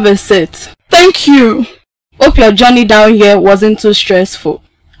 Please have a seat. Thank you. Hope your journey down here wasn't too stressful.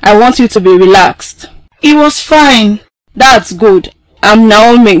 I want you to be relaxed. It was fine. That's good. I'm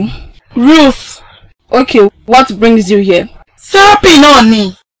Naomi. Ruth. Okay, what brings you here? Therapy,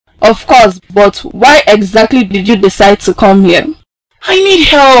 Noni. Of course, but why exactly did you decide to come here? I need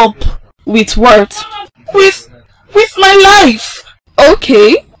help. With what? With my life.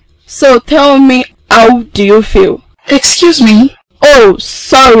 Okay, so tell me, how do you feel? Excuse me? Oh,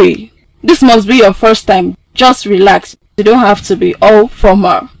 sorry. This must be your first time. Just relax. You don't have to be all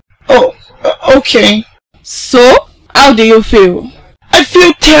formal. Oh, okay. So, how do you feel? I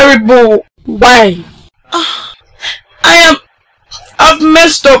feel terrible. Why? I've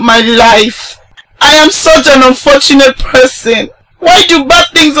messed up my life. I am such an unfortunate person. Why do bad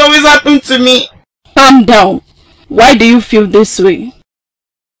things always happen to me? Calm down. Why do you feel this way?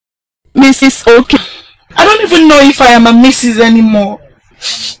 Mrs. Okay. I don't even know if I am a Mrs. anymore.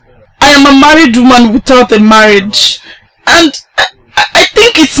 I am a married woman without a marriage. And I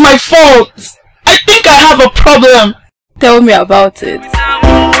think it's my fault. I think I have a problem. Tell me about it.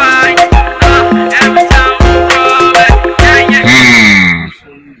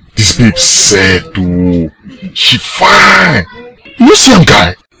 This babe said to she fine. You see him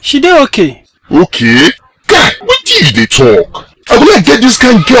guy? She did okay. Okay. Guy, what did they talk? I would like get this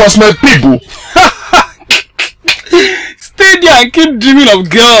kind of girl as my people. Stay there and keep dreaming of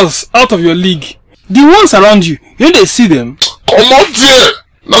girls out of your league. The ones around you, you they see them. Come out there.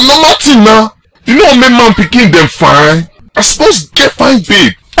 No nothing now. You know me man picking them fine. I suppose get fine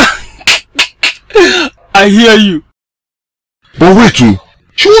babe. I hear you. But wait too.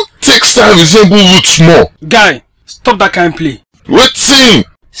 She won't take style resemble roots more. Guy, stop that kind of play. Waiting.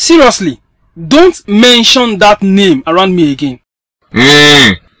 Seriously, don't mention that name around me again.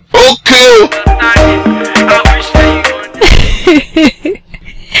 Okay.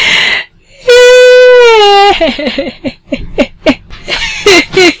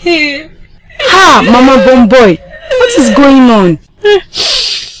 Ha, Mama Bomboy, what is going on?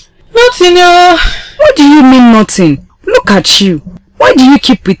 Nothing. What do you mean nothing? Look at you. Why do you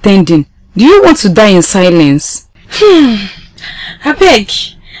keep pretending? Do you want to die in silence? I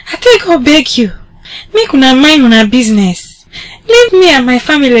take God beg you. Make una mind una business. Leave me and my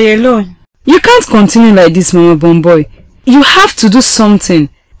family alone. You can't continue like this, Mama Bomboy. You have to do something.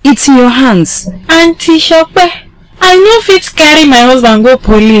 It's in your hands. Auntie Shope, I no fit carry my husband go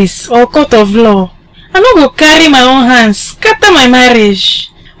police or court of law. I no go carry my own hands, scatter my marriage.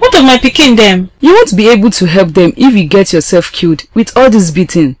 What of my pikin them? You won't be able to help them if you get yourself killed with all this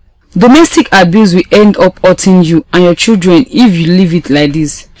beating. Domestic abuse will end up hurting you and your children if you leave it like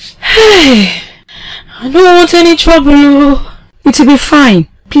this. Hey, I don't want any trouble. It will be fine.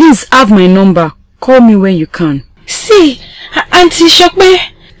 Please have my number. Call me when you can. See, Auntie Shope,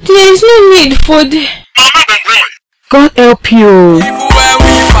 there is no need for the... God help you. Even when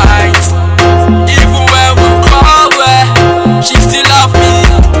we fight, even when we quarrel, she still love me,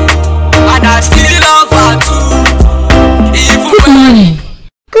 and I still love her too. Good morning.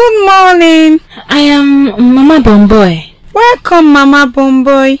 Good morning. I am Mama Bomboy. Welcome, Mama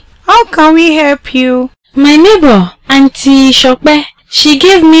Bomboy. How can we help you? My neighbor, Auntie Shope, she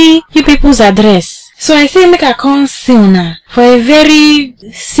gave me you people's address. So I say make her come see una for a very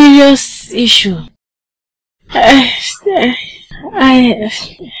serious issue.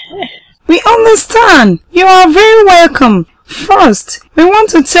 We understand. You are very welcome. First, we want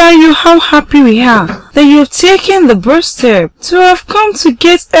to tell you how happy we are that you have taken the birth step to have come to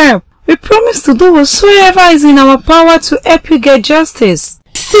get help. We promise to do whatsoever is in our power to help you get justice.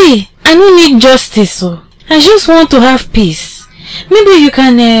 See, I don't need justice, so I just want to have peace. Maybe you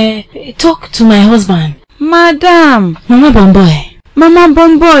can talk to my husband. Madam. Mama Bonboy. Mama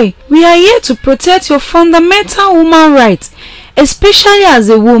Bonboy, we are here to protect your fundamental human rights, especially as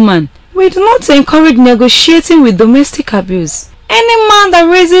a woman. We do not encourage negotiating with domestic abuse. Any man that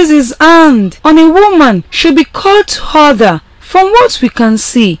raises his hand on a woman should be called to order. From what we can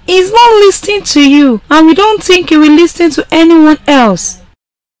see, he is not listening to you, and we don't think he will listen to anyone else.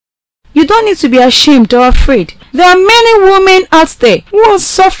 You don't need to be ashamed or afraid. There are many women out there who are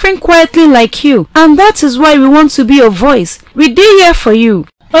suffering quietly like you, and that is why we want to be your voice. We did here for you.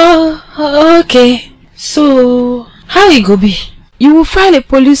 Oh, okay. So, how it go be? You will file a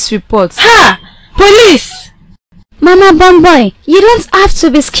police report. Ha! Police! Mama Bonboy, you don't have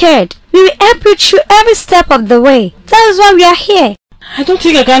to be scared. We will help you through every step of the way. That is why we are here. I don't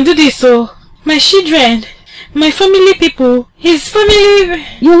think I can do this, so my children, my family people, his family...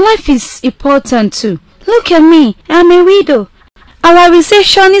 Your life is important too. Look at me, I'm a widow. Our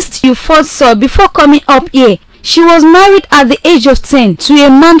receptionist you first saw before coming up here, she was married at the age of 10 to a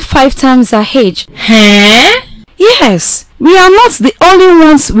man 5 times her age. Huh? Yes, we are not the only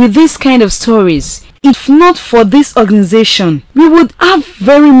ones with this kind of stories. If not for this organization, we would have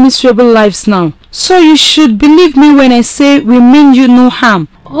very miserable lives now. So you should believe me when I say we mean you no harm.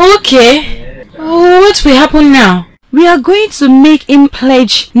 Okay. What will happen now? We are going to make him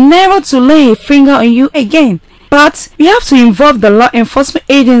pledge never to lay a finger on you again. But we have to involve the law enforcement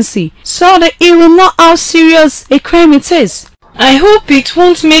agency so that he will know how serious a crime it is. I hope it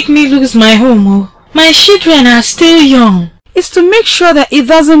won't make me lose my home. My children are still young. It's to make sure that he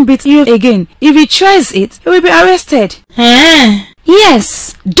doesn't beat you again. If he tries it, he will be arrested.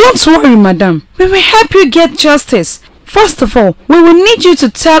 Yes. Don't worry, madam. We will help you get justice. First of all, we will need you to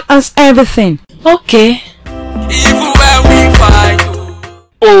tell us everything. Okay. Even when we fight.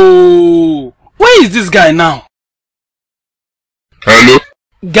 Oh, where is this guy now? Hello?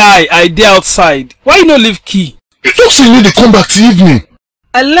 Guy, I dey outside. Why you no leave key? You just need to come back to evening.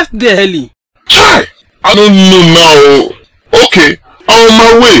 I left there early. Hi! I don't know now. Okay, I'm on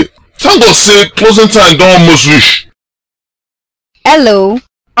my way. Thank God say closing time don't almost reach. Hello.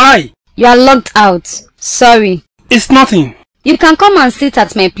 Hi. You are locked out. Sorry. It's nothing. You can come and sit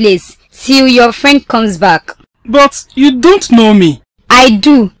at my place till your friend comes back. But you don't know me. I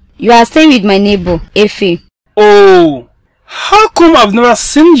do. You are staying with my neighbor, Efe. Oh, how come I've never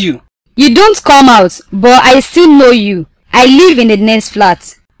seen you? You don't come out, but I still know you. I live in the next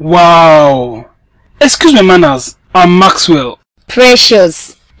flat. Wow. Excuse my manners. I'm Maxwell.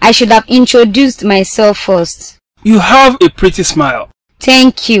 Precious. I should have introduced myself first. You have a pretty smile.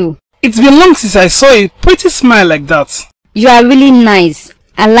 Thank you. It's been long since I saw a pretty smile like that. You are really nice.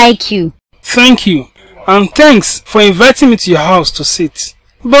 I like you. Thank you. And thanks for inviting me to your house to sit.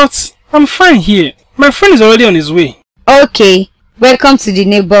 But I'm fine here. My friend is already on his way. Okay. Welcome to the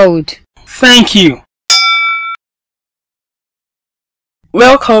neighborhood. Thank you.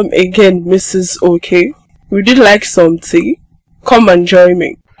 Welcome again, Mrs. OK. Would you like some tea? Come and join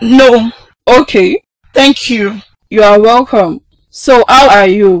me. No. Okay. Thank you. You are welcome. So how are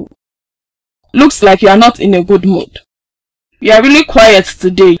you? Looks like you are not in a good mood. You are really quiet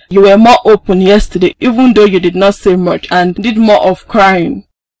today. You were more open yesterday, even though you did not say much and did more of crying.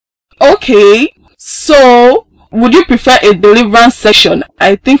 Okay. So, would you prefer a deliverance session?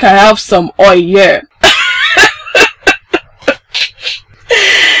 I think I have some oil here.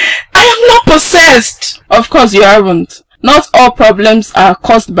 I am not possessed. Of course you aren't. Not all problems are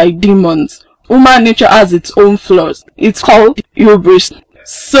caused by demons. Human nature has its own flaws. It's called hubris.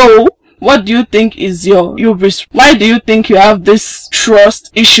 So, what do you think is your hubris? Why do you think you have this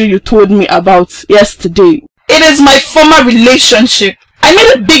trust issue you told me about yesterday? It is my former relationship. I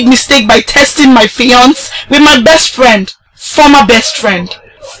made a big mistake by testing my fiancé with my best friend. Former best friend.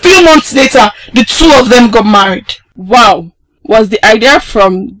 Few months later, the two of them got married. Wow. Was the idea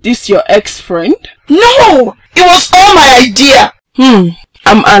from this your ex-friend? No! It was all my idea.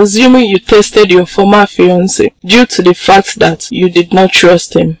 I'm assuming you tested your former fiancé due to the fact that you did not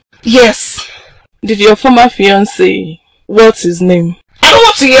trust him. Yes. Did your former fiancé, what's his name? I don't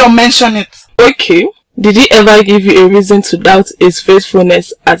want to hear or mention it. Okay. Did he ever give you a reason to doubt his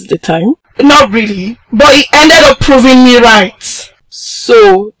faithfulness at the time? Not really, but he ended up proving me right.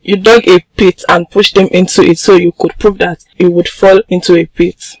 So, you dug a pit and pushed him into it so you could prove that he would fall into a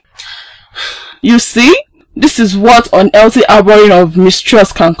pit. You see, this is what unhealthy harboring of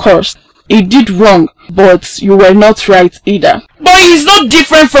mistrust can cause. He did wrong, but you were not right either. But he's not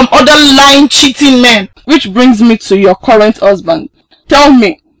different from other lying, cheating men. Which brings me to your current husband. Tell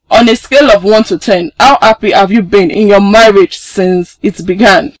me, on a scale of 1 to 10, how happy have you been in your marriage since it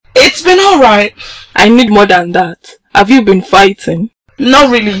began? It's been alright. I need more than that. Have you been fighting?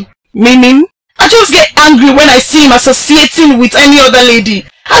 Not really. Meaning? I just get angry when I see him associating with any other lady.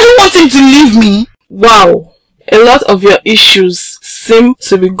 I don't want him to leave me. Wow. A lot of your issues seem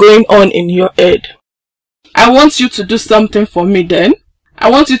to be going on in your head. I want you to do something for me then. I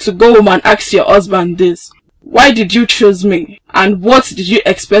want you to go home and ask your husband this. Why did you choose me? And what did you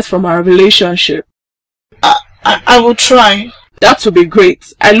expect from our relationship? I will try. That will be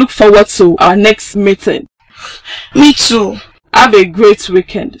great. I look forward to our next meeting. Me too. Have a great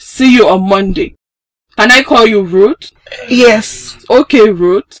weekend. See you on Monday. Can I call you Ruth? Yes. Okay,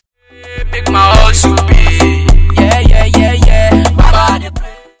 Ruth.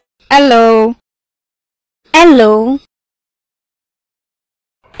 Hello. Hello.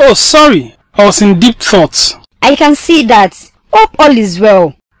 Oh, sorry. I was in deep thoughts. I can see that. Hope all is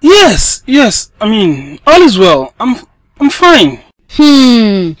well. Yes. I mean, all is well. I'm fine.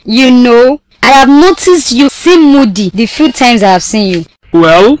 You know, I have noticed you seem moody the few times I have seen you.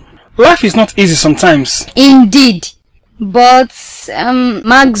 Well, life is not easy sometimes. Indeed. But,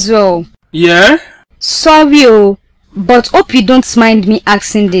 Maxwell. Yeah? Sorry, but hope you don't mind me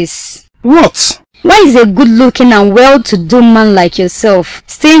asking this. What? Why is a good-looking and well-to-do man like yourself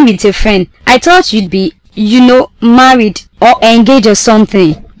staying with a friend? I thought you'd be, married or engaged or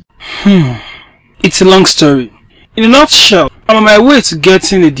something. It's a long story. In a nutshell, I'm on my way to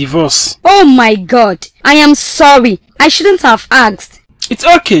getting a divorce. Oh my God, I am sorry. I shouldn't have asked. It's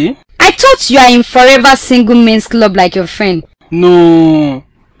okay. I thought you are in forever single men's club like your friend. No,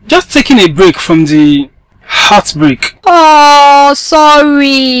 just taking a break from the heartbreak. Oh,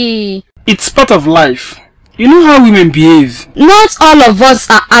 sorry. It's part of life. You know how women behave. Not all of us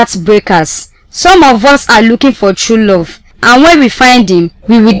are heartbreakers. Some of us are looking for true love. And when we find him,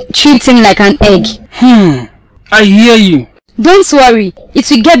 we will treat him like an egg. I hear you. Don't worry, it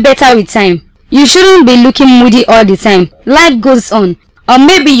will get better with time. You shouldn't be looking moody all the time. Life goes on. Or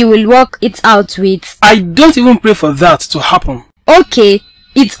maybe you will work it out with... I don't even pray for that to happen. Okay,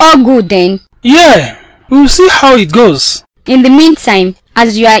 it's all good then. Yeah, we'll see how it goes. In the meantime,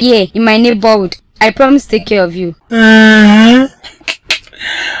 as you are here in my neighborhood, I promise to take care of you.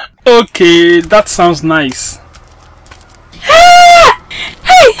 Okay, that sounds nice. Hey!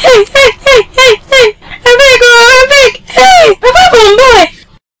 I beg! Hey! Papa boy!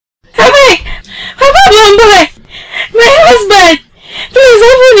 Papa boy! My husband! Please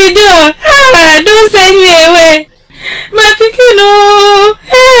open the door! Don't send me away! My pikin, no!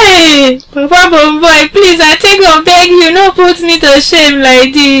 Hey! Papa boy, please, I take your beg you, no put me to shame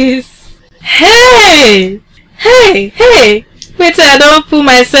like this. Hey! Wait till I don't put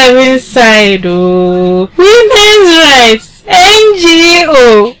myself inside, oh. Women's rights!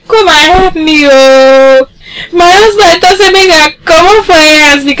 NGO! Come and help me, oh! My husband doesn't make a come up for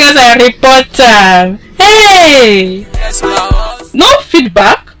years because I report him. Hey! No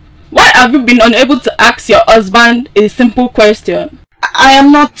feedback? Why have you been unable to ask your husband a simple question? I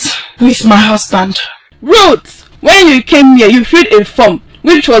am not with my husband. Ruth, when you came here, you filled a form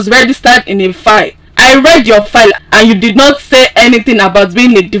which was registered in a file. I read your file and you did not say anything about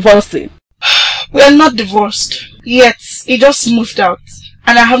being a divorcee. We are not divorced. Yet, he just moved out.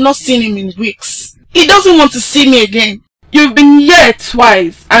 And I have not seen him in weeks. He doesn't want to see me again. You've been here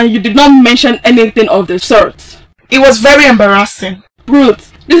twice and you did not mention anything of the sort. It was very embarrassing.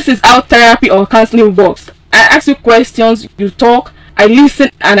 Ruth, this is how therapy or counseling works. I ask you questions, you talk, I listen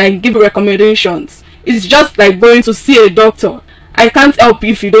and I give recommendations. It's just like going to see a doctor. I can't help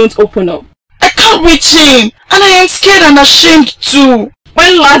you if you don't open up. I can't reach him, and I am scared and ashamed too.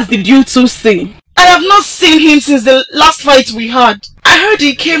 When last did you two see? I have not seen him since the last fight we had. I heard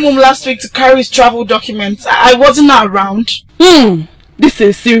he came home last week to carry his travel documents. I wasn't around. This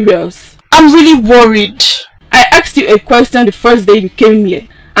is serious. I'm really worried. I asked you a question the first day you came here.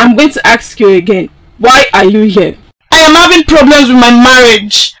 I'm going to ask you again. Why are you here? I am having problems with my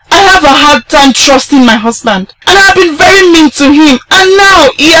marriage. I have a hard time trusting my husband. And I have been very mean to him. And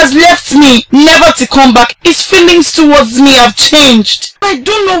now he has left me, never to come back. His feelings towards me have changed. I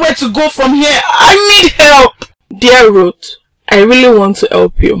don't know where to go from here. I need help. Dear Ruth, I really want to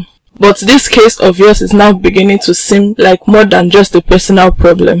help you. But this case of yours is now beginning to seem like more than just a personal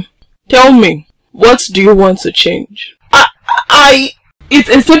problem. Tell me, what do you want to change? It's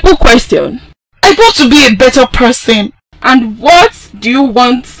a simple question. I want to be a better person. And what do you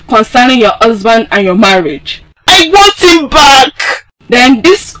want concerning your husband and your marriage? I want him back! then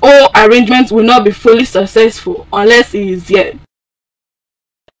this whole arrangement will not be fully successful unless he is here.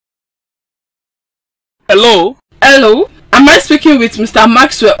 Hello? Hello? Am I speaking with Mr.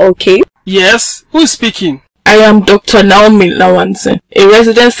 Maxwell, okay? Yes, who is speaking? I am Dr. Naomi Lawanson, a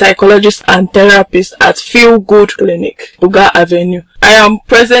resident psychologist and therapist at Feel Good Clinic, Buga Avenue. I am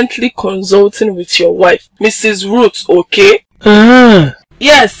presently consulting with your wife, Mrs. Ruth, okay?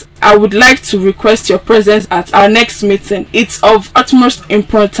 Yes, I would like to request your presence at our next meeting. It's of utmost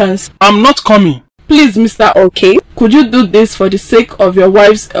importance. I'm not coming. Please, Mr. OK, could you do this for the sake of your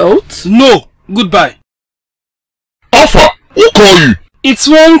wife's health? No, goodbye. Alpha, who call you? It's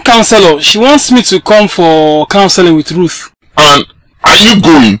one counselor. She wants me to come for counseling with Ruth. And are you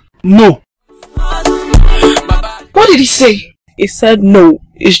going? No. What did he say? He said no.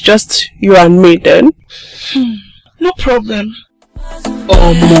 It's just you and me then. No problem.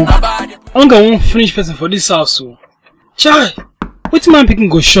 Oh, I'm gonna finish person for this house. So. Chai, what man picking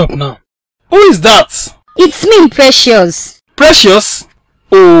go shop now? Who is that? It's me, Precious. Precious?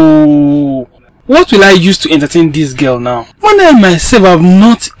 Oh, what will I use to entertain this girl now? When I myself have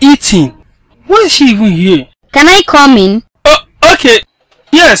not eaten. Why is she even here? Can I come in? Oh, okay.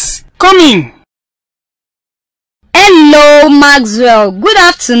 Yes, come in. Hello, Maxwell. Good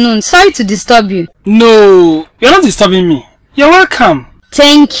afternoon. Sorry to disturb you. No, you're not disturbing me. You're welcome.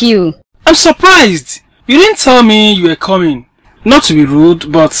 Thank you. I'm surprised. You didn't tell me you were coming. Not to be rude,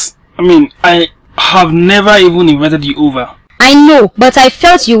 but I have never even invited you over. I know, but I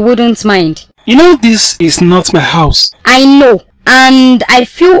felt you wouldn't mind. You know this is not my house. I know, and I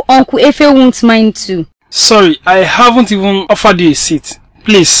feel Uncle Efe won't mind too. Sorry, I haven't even offered you a seat.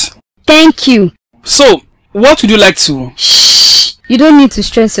 Please. Thank you. So, what would you like to? Shh, you don't need to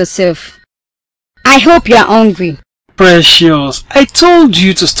stress yourself. I hope you are hungry. Precious, I told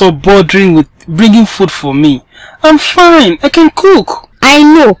you to stop bothering with bringing food for me. I'm fine, I can cook. I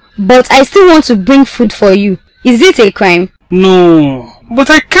know, but I still want to bring food for you. Is it a crime? No, but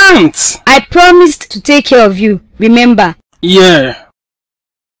I can't. I promised to take care of you, remember? Yeah.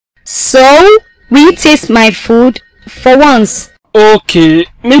 So, will you taste my food for once? Okay,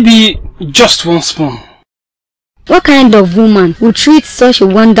 maybe just one spoon. What kind of woman would treat such a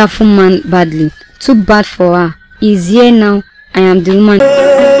wonderful man badly? Too bad for her. He's here now. I am the woman.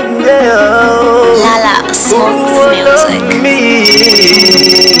 Lala, smoke music.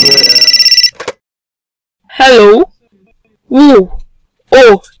 Hello? Who?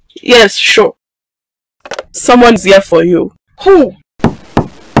 Oh, yes, sure. Someone's here for you. Who?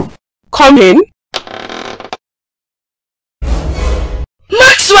 Come in.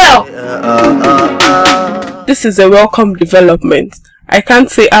 Maxwell! This is a welcome development. I can't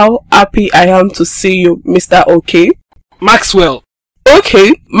say how happy I am to see you, Mr. OK. Maxwell.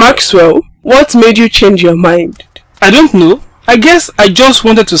 Okay, Maxwell, what made you change your mind? I don't know. I guess I just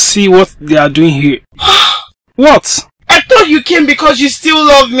wanted to see what they are doing here. What? I thought you came because you still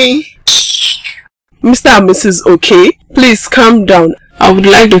love me. Mr. and Mrs. OK, please calm down. I would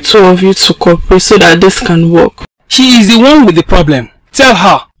like the two of you to cooperate so that this can work. She is the one with the problem. Tell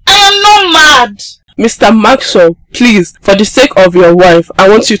her. I am not mad. Mr. Maxwell, please, for the sake of your wife, I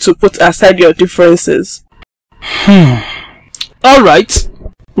want you to put aside your differences. Alright.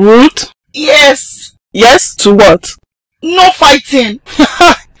 Ruth? Yes. Yes to what? No fighting.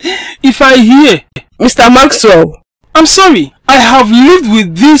 If I hear. Mr. Maxwell. I'm sorry. I have lived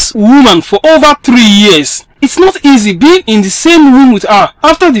with this woman for over 3 years. It's not easy being in the same room with her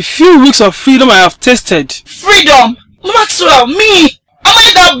after the few weeks of freedom I have tasted. Freedom? Maxwell, me? Am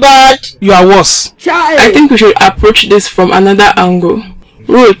I that bad? You are worse. I think we should approach this from another angle.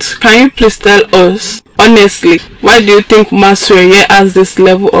 Ruth, can you please tell us, honestly, why do you think Maxwell here has this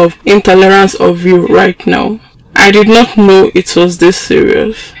level of intolerance of you right now? I did not know it was this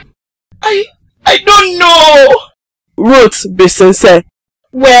serious. I don't know. Ruth, be sincere.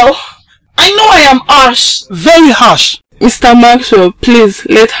 Well, I know I am harsh. Very harsh. Mr. Maxwell, please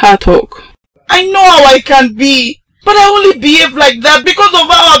let her talk. I know how I can be. But I only behave like that because of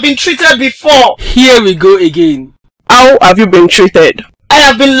how I've been treated before. Here we go again. How have you been treated? I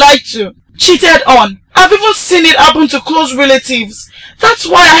have been lied to, cheated on. I've even seen it happen to close relatives. That's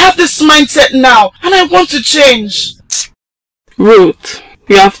why I have this mindset now, and I want to change. Ruth,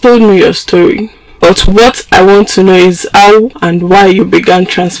 you have told me your story. But what I want to know is how and why you began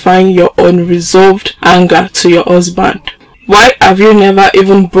transferring your unresolved anger to your husband. Why have you never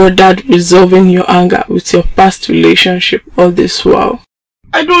even bothered resolving your anger with your past relationship all this while?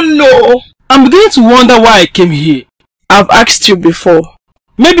 I don't know. I'm beginning to wonder why I came here. I've asked you before.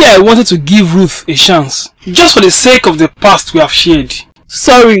 Maybe I wanted to give Ruth a chance, just for the sake of the past we have shared.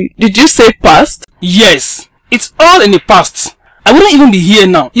 Sorry, did you say past? Yes, it's all in the past. I wouldn't even be here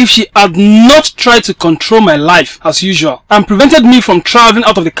now if she had not tried to control my life as usual and prevented me from traveling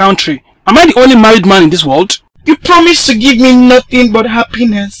out of the country. Am I the only married man in this world? You promised to give me nothing but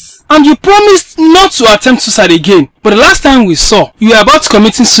happiness. And you promised not to attempt suicide again. But the last time we saw, you were about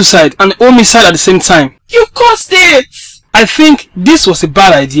committing suicide and homicide at the same time. You caused it! I think this was a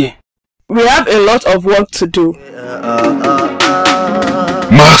bad idea. We have a lot of work to do.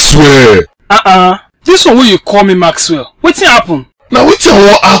 Maxwell! This one wey you call me Maxwell. Wetin happen? Now wetin I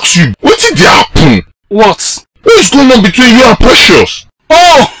wan ask you? Wetin dey happen? What? What is going on between you and Precious?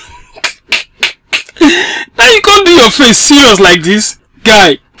 Oh! Now you can't do your face serious like this?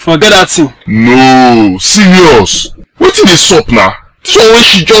 Guy, forget that thing. No, serious. Wetin dey sup now? This one wey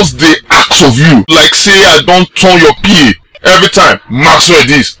she just dey ask of you like say I don turn your PA. Every time, Maxwell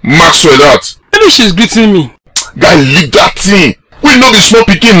this, Maxwell that. Maybe she's greeting me. Guy, leave that thing. We no be small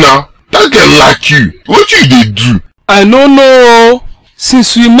pikin now. That girl like you. What you dey do? I don't know.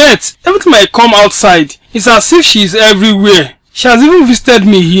 Since we met, every time I come outside, it's as if she's everywhere. She has even visited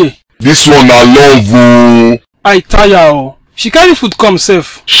me here. This one na love oh. I tire oh. She carry food come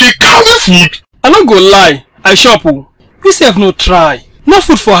sef. She carry food? I no go lie, I shop oh. We sef no try. No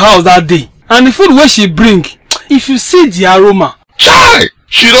food for house that day. And the food wey she bring, if you see the aroma. Chai!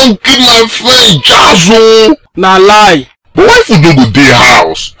 She don't give my friend jazz oh. Na lie. But why food no go dey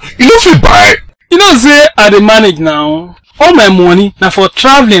house? You no fit buy. You know say I dey manage now. All my money na for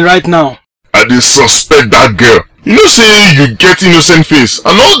traveling right now. I dey suspect that girl. You know say you get innocent face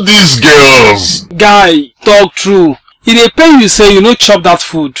and all these girls. Guy, talk true. E dey pain you say you no chop that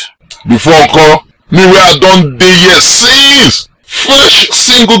food. Before uncle, me wey I don dey here since. Fresh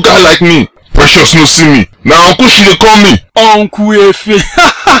single guy like me. Precious no see me. Now uncle she dey call me. Uncle Efe.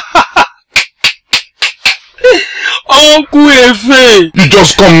 Uncle Efe. You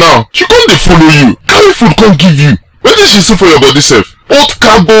just come now. She come dey follow you. Carry food come give you. Wetin she see for your body sef? Old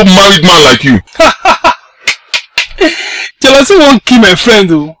carbo married man like you. Jealousy won't kill my friend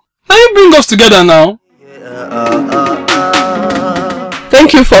though. Now you bring us together now.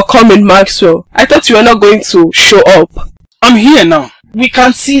 Thank you for coming, Maxwell. I thought you were not going to show up. I'm here now. We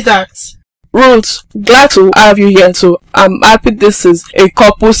can see that. Ruth, glad to have you here too. I'm happy this is a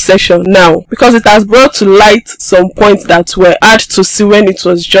couple session now because it has brought to light some points that were hard to see when it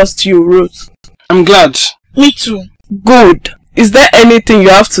was just you, Ruth. I'm glad. Me too. Good. Is there anything you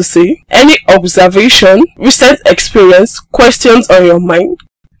have to say? Any observation, recent experience, questions on your mind?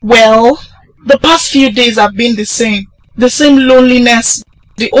 Well, the past few days have been the same. The same loneliness.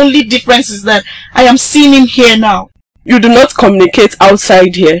 The only difference is that I am seeing him here now. You do not communicate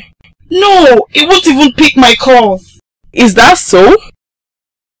outside here? No, he won't even pick my calls. Is that so?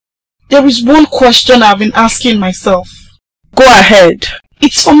 There is one question I've been asking myself. Go ahead.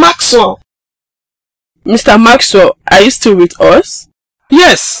 It's for Maxwell. Mr. Maxwell, are you still with us?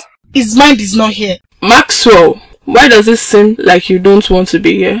 Yes. His mind is not here. Maxwell, why does it seem like you don't want to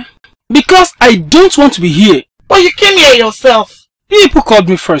be here? Because I don't want to be here. But you came here yourself. People called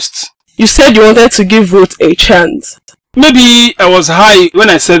me first. You said you wanted to give Ruth a chance. Maybe I was high when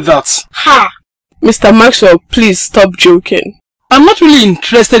I said that. Ha! Mr. Maxwell, please stop joking. I'm not really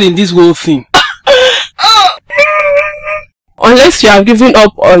interested in this whole thing. Unless you have given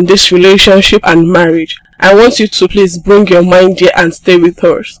up on this relationship and marriage, I want you to please bring your mind here and stay with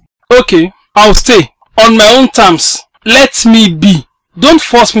us. Okay, I'll stay. On my own terms. Let me be. Don't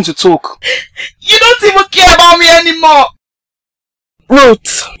force me to talk. You don't even care about me anymore.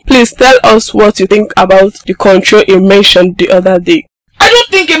 Ruth, please tell us what you think about the control you mentioned the other day. I don't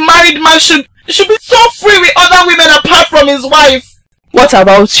think a married man should be so free with other women apart from his wife. What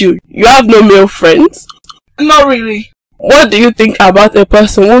about you? You have no male friends? Not really. What do you think about a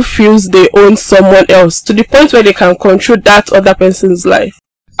person who feels they own someone else to the point where they can control that other person's life?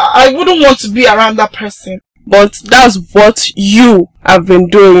 I wouldn't want to be around that person. But that's what you have been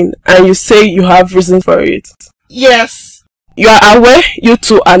doing and you say you have reason for it. Yes. You are aware you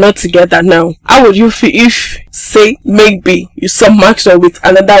two are not together now. How would you feel if, say, maybe you saw Maxwell with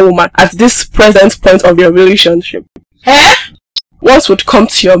another woman at this present point of your relationship? Eh? What would come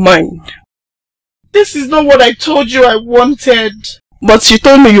to your mind? This is not what I told you I wanted. But you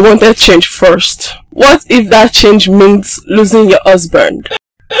told me you wanted change first. What if that change means losing your husband?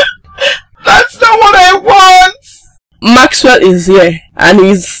 That's not what I want! Maxwell is here and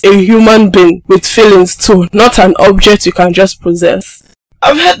he's a human being with feelings too, not an object you can just possess.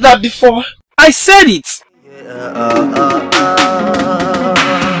 I've heard that before. I said it!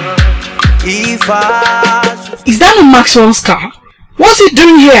 Is that not Maxwell's car? What's he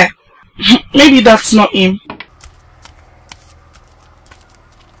doing here? Maybe that's not him.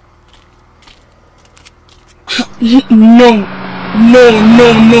 No,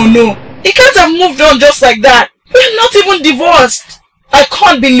 No. He can't have moved on just like that. We're not even divorced. I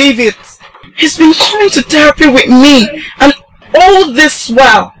can't believe it. He's been coming to therapy with me, and all this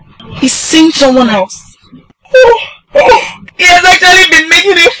while, he's seen someone else. He has actually been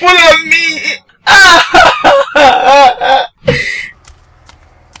making a fool of me.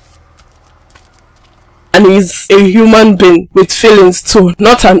 And he's a human being with feelings too,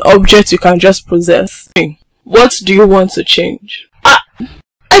 not an object you can just possess. What do you want to change? I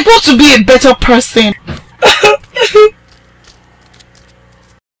want to be a better person.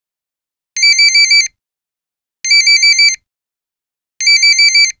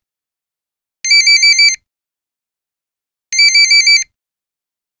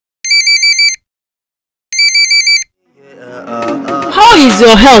 How is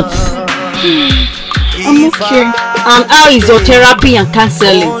your health? I'm okay. And how is your therapy and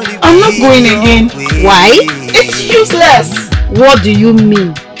counseling? I'm not going again. Why? It's useless. What do you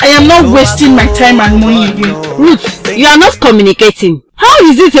mean? I am not wasting my time and money again. Ruth, you are not communicating. How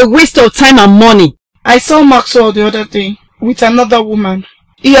is it a waste of time and money? I saw Maxwell the other day with another woman.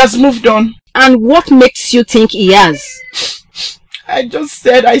 He has moved on. And what makes you think he has? I just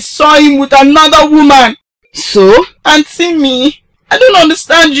said I saw him with another woman. So? Auntie me, I don't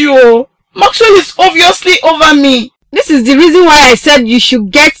understand you. Maxwell is obviously over me. This is the reason why I said you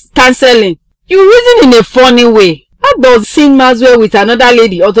should get counseling. You reason in a funny way. How does seeing Maxwell with another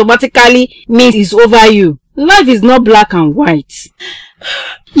lady automatically mean he's over you? Life is not black and white.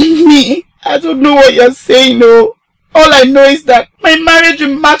 Me, I don't know what you're saying, no. All I know is that my marriage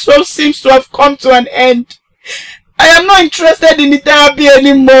with Maxwell seems to have come to an end. I am not interested in the therapy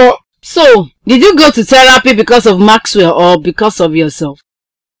anymore. So, did you go to therapy because of Maxwell or because of yourself?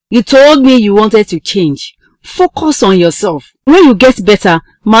 You told me you wanted to change. Focus on yourself. When you get better,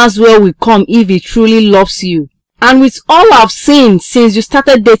 Maxwell will come if he truly loves you. And with all I've seen since you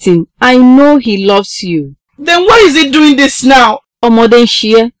started dating, I know he loves you. Then why is he doing this now?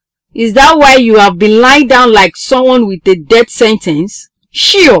 Omodenshie, is that why you have been lying down like someone with a death sentence?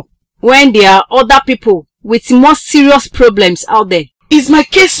 Sure, when there are other people with more serious problems out there. Is my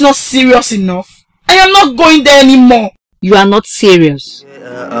case not serious enough? I am not going there anymore. You are not serious.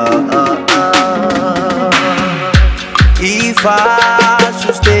 If I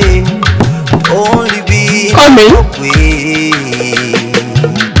should stay, only be away.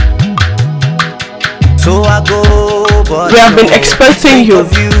 So I go, but we have been expecting you.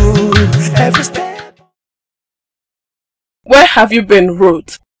 Where have you been,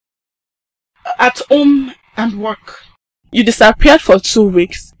 Ruth? At home and work. You disappeared for 2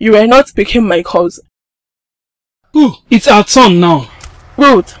 weeks. You were not picking my calls. Ooh, it's our turn now.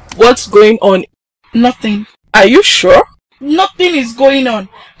 Ruth, what's going on? Nothing. Are you sure? Nothing is going on.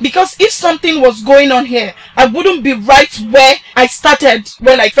 Because if something was going on here, I wouldn't be right where I started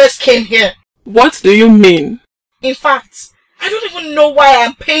when I first came here. What do you mean? In fact, I don't even know why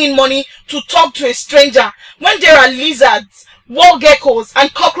I'm paying money to talk to a stranger when there are lizards, wall geckos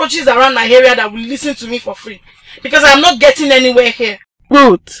and cockroaches around my area that will listen to me for free. Because I'm not getting anywhere here.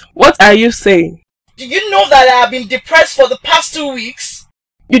 Ruth, what are you saying? Do you know that I have been depressed for the past 2 weeks?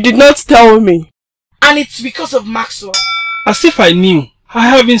 You did not tell me. And it's because of Maxwell. As if I knew. I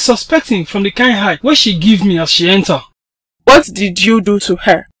have been suspecting from the kind high where she gave me as she entered. What did you do to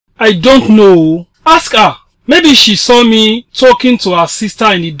her? I don't know. Ask her. Maybe she saw me talking to her sister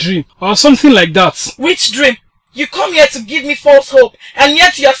in a dream or something like that. Which dream? You come here to give me false hope and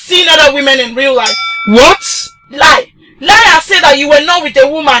yet you're seeing other women in real life. What? Lie! Lie and say that you were not with a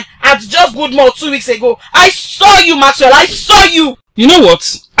woman at Just Good More 2 weeks ago. I saw you, Maxwell. I saw you. You know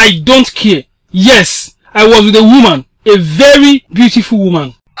what? I don't care. Yes, I was with a woman. A very beautiful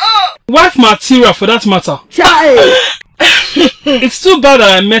woman. Wife material for that matter. It's too bad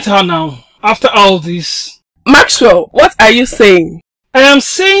that I met her now. After all this. Maxwell, what are you saying? I am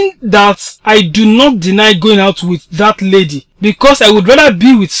saying that I do not deny going out with that lady. Because I would rather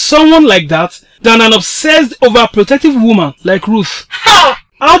be with someone like that than an obsessed, overprotective woman like Ruth. Ha!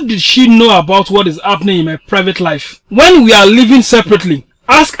 How did she know about what is happening in my private life? When we are living separately,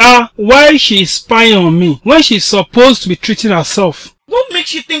 ask her why she is spying on me when she is supposed to be treating herself. What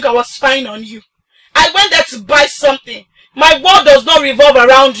makes you think I was spying on you? I went there to buy something. My world does not revolve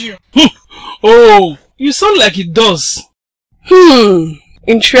around you. Oh, you sound like it does.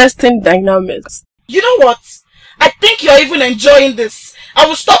 Interesting dynamics. You know what? I think you're even enjoying this. I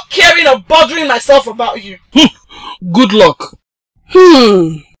will stop caring or bothering myself about you. Good luck.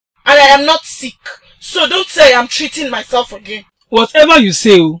 And I am not sick, so don't say I'm treating myself again. Whatever you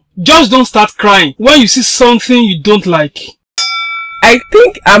say, just don't start crying when you see something you don't like. I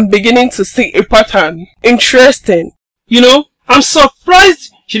think I'm beginning to see a pattern. Interesting. You know, I'm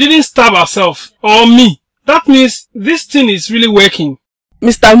surprised she didn't stab herself or me. That means this thing is really working.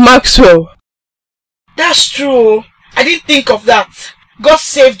 Mr. Maxwell. That's true. I didn't think of that. God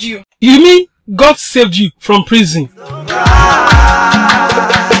saved you. You mean God saved you from prison?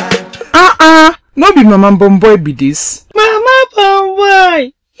 No be Mama Bomboy be this. Mama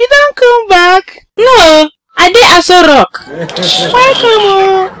Bomboy, you don't come back? No, I did Aso Rock.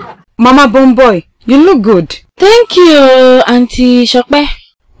 Welcome. Mama Bomboy, you look good. Thank you, Auntie Shokbe.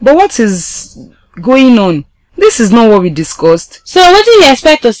 But what is going on? This is not what we discussed. So what do you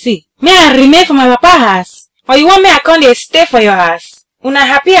expect to see? May I remain for my papa house? Or you want me to come there stay for your house? Una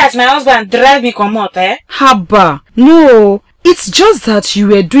happy as my husband drive me come out, eh? Haba, no. It's just that you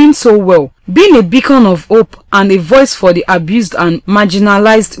were doing so well, being a beacon of hope and a voice for the abused and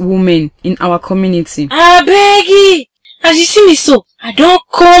marginalized women in our community. I beg you, as you see me so, I don't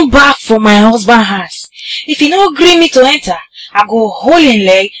come back for my husband's house. If he no gree me to enter, I go hold him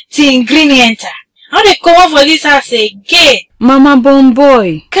leg till he gree me enter. How they come out for this house again? Mama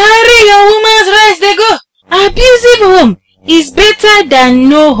Bomboy, carry your woman's rights, they go. Abusive home is better than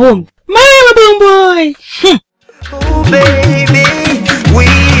no home. Mama Bomboy. Oh baby, we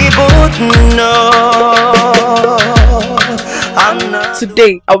both know.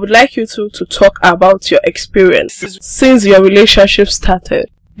 Today, I would like you two to talk about your experiences since your relationship started.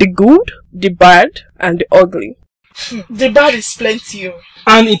 The good, the bad, and the ugly. The bad is plenty.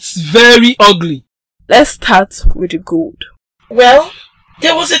 And it's very ugly. Let's start with the good. Well,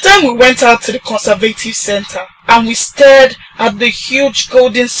 there was a time we went out to the conservative center and we stared at the huge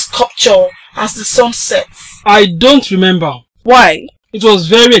golden sculpture as the sun sets. I don't remember. Why? It was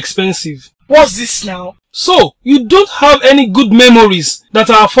very expensive. What's this now? So, you don't have any good memories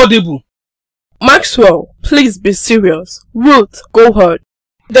that are affordable? Maxwell, please be serious. Ruth, go ahead.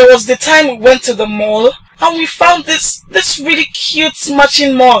 There was the time we went to the mall and we found this really cute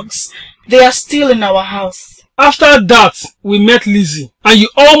matching mugs. They are still in our house. After that, we met Lizzie and you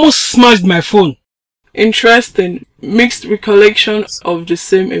almost smashed my phone. Interesting. Mixed recollections of the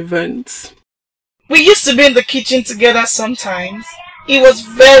same events. We used to be in the kitchen together sometimes. It was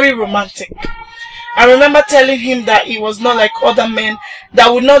very romantic. I remember telling him that he was not like other men that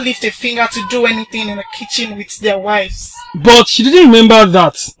would not lift a finger to do anything in the kitchen with their wives. But she didn't remember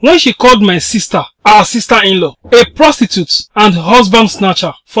that when she called my sister, our sister-in-law, a prostitute and husband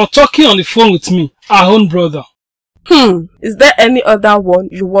snatcher for talking on the phone with me, our own brother. Is there any other one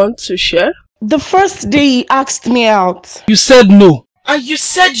you want to share? The first day he asked me out. You said no. And you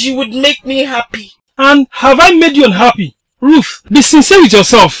said you would make me happy. And have I made you unhappy? Ruth, be sincere with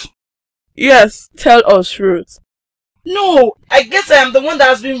yourself. Yes, tell us, Ruth. No, I guess I am the one that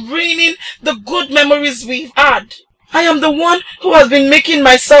has been ruining the good memories we've had. I am the one who has been making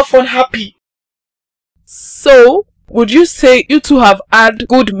myself unhappy. So, would you say you two have had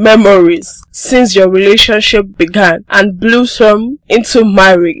good memories since your relationship began and blossomed into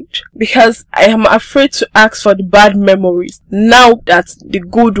marriage? Because I am afraid to ask for the bad memories now that the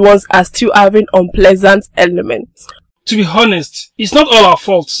good ones are still having unpleasant elements. To be honest, it's not all our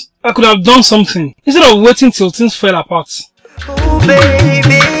fault. I could have done something instead of waiting till things fell apart. Oh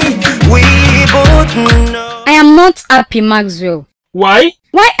baby, we both know. I am not happy, Maxwell. Why?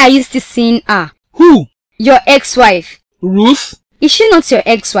 Why are you still seeing her? Who? Your ex-wife. Ruth? Is she not your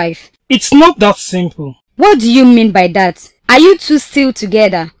ex-wife? It's not that simple. What do you mean by that? Are you two still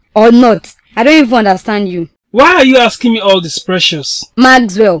together or not? I don't even understand you. Why are you asking me all this, Precious?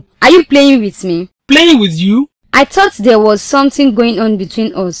 Maxwell, are you playing with me? Playing with you? I thought there was something going on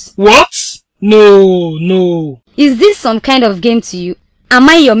between us. What? No. Is this some kind of game to you? Am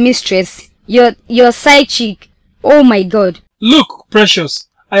I your mistress? Your side chick? Oh my god. Look, Precious,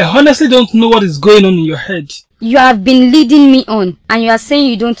 I honestly don't know what is going on in your head. You have been leading me on and you are saying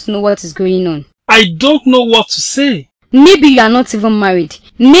you don't know what is going on. I don't know what to say. Maybe you are not even married.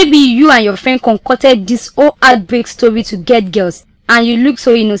 Maybe you and your friend concocted this whole heartbreak story to get girls and you look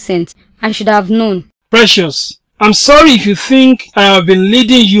so innocent. I should have known. Precious, I'm sorry if you think I have been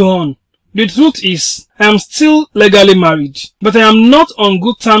leading you on. The truth is, I am still legally married, but I am not on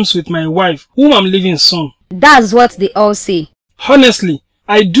good terms with my wife, whom I'm leaving soon. That's what they all say. Honestly,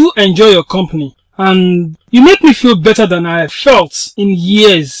 I do enjoy your company, and you make me feel better than I have felt in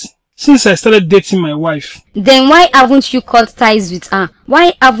years since I started dating my wife. Then why haven't you cut ties with her?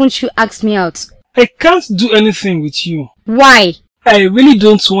 Why haven't you asked me out? I can't do anything with you. Why? I really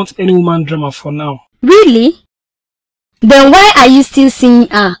don't want any woman drama for now. Really? Then why are you still seeing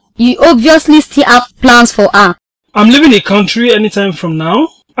her? You obviously still have plans for her. I'm leaving the country anytime from now,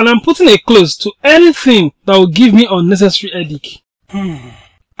 and I'm putting a close to anything that will give me unnecessary headache.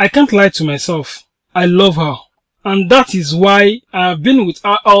 I can't lie to myself. I love her. And that is why I have been with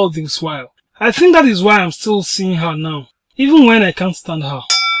her all this while. I think that is why I'm still seeing her now, even when I can't stand her.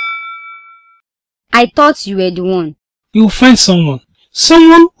 I thought you were the one. You'll find someone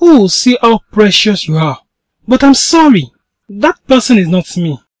who will see how precious you are. But I'm sorry, that person is not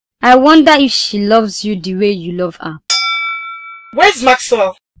me. I wonder if she loves you the way you love her. Where's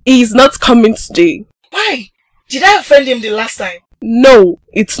Maxwell? He is not coming today. Why? Did I offend him the last time? No,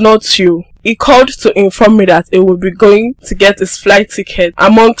 it's not you. He called to inform me that he will be going to get his flight ticket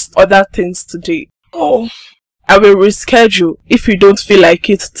amongst other things today. Oh. I will reschedule if you don't feel like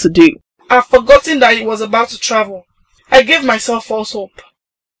it today. I've forgotten that he was about to travel. I gave myself false hope.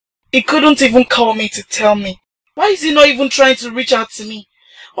 He couldn't even call me to tell me. Why is he not even trying to reach out to me?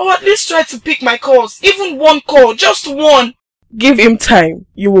 Or at least try to pick my calls. Even one call, just one. Give him time.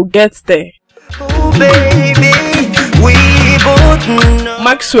 You will get there. Oh baby, we both know.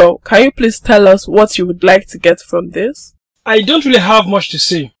 Maxwell, can you please tell us what you would like to get from this? I don't really have much to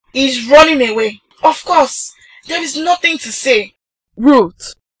say. He's running away. Of course. There is nothing to say.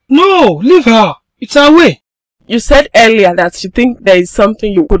 Ruth. No, leave her. It's her way. You said earlier that you think there is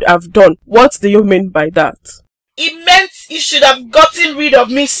something you could have done. What do you mean by that? It meant he should have gotten rid of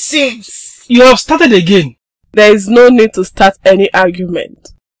me since. You have started again. There is no need to start any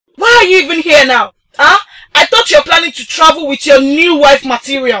argument. Why are you even here now? Huh? I thought you were planning to travel with your new wife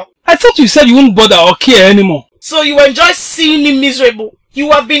material. I thought you said you wouldn't bother or care anymore. So you enjoy seeing me miserable.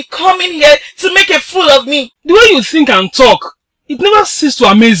 You have been coming here to make a fool of me. The way you think and talk, it never ceases to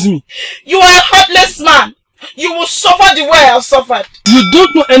amaze me. You are a heartless man. You will suffer the way I have suffered. You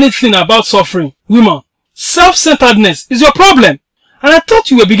don't know anything about suffering, woman. Self-centeredness is your problem. And I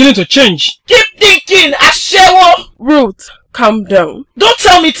thought you were beginning to change. Keep thinking, Ashewo. Ruth, calm down. Don't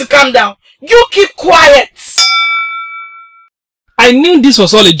tell me to calm down. You keep quiet. I knew this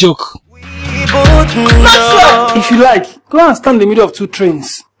was all a joke. Maxwell! If you like, go and stand in the middle of two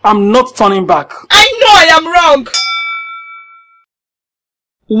trains. I'm not turning back. I know I am wrong.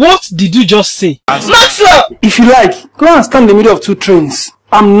 What did you just say? Maxwell! If you like, go and stand in the middle of two trains.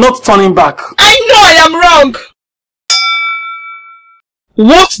 I'm not turning back. I know I am wrong.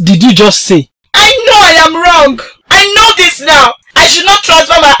 What did you just say? I know I am wrong. I know this now. I should not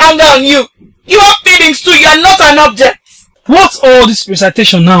transfer my anger on you. You have feelings too. You are not an object. What's all this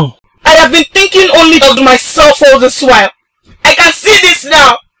recitation now? I have been thinking only of myself all this while. I can see this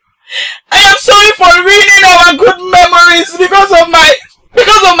now. I am sorry for ruining our good memories because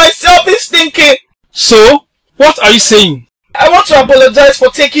of my selfish thinking. So, what are you saying? I want to apologize for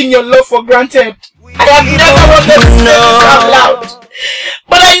taking your love for granted. I have never wanted to say this out loud.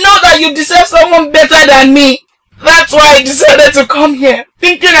 But I know that you deserve someone better than me. That's why I decided to come here,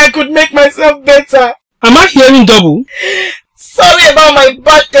 thinking I could make myself better. Am I hearing double? Sorry about my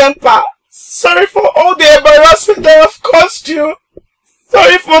bad temper. Sorry for all the embarrassment I have caused you.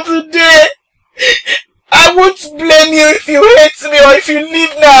 Sorry for today. I won't blame you if you hate me or if you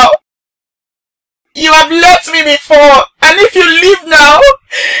leave now. You have left me before, and if you leave now,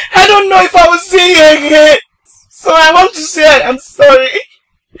 I don't know if I will see you again. So I want to say I am sorry.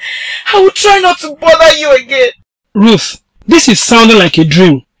 I will try not to bother you again. Ruth, this is sounding like a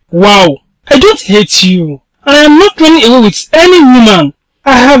dream. Wow, I don't hate you. And I am not running away with any woman.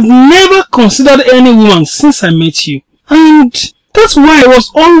 I have never considered any woman since I met you. And that's why I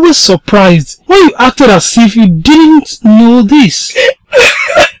was always surprised when you acted as if you didn't know this.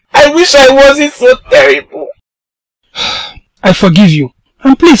 I wish I wasn't so terrible. I forgive you.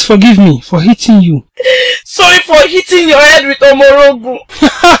 And please forgive me for hitting you. Sorry for hitting your head with Omorogu.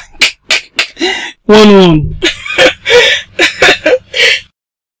 1-1.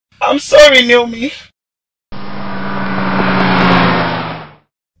 I'm sorry, Naomi.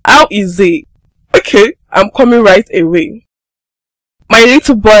 How is it? Okay, I'm coming right away. My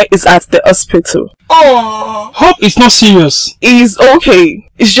little boy is at the hospital. Aww. Hope it's not serious. He is okay.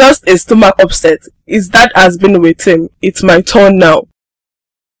 It's just a stomach upset. His dad has been with him. It's my turn now.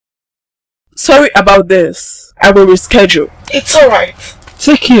 Sorry about this. I will reschedule. It's alright.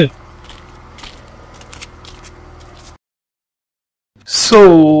 Take care.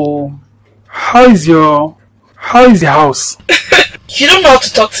 So, how is the house? You don't know how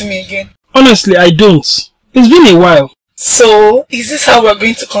to talk to me again. Honestly, I don't. It's been a while. So, is this how we're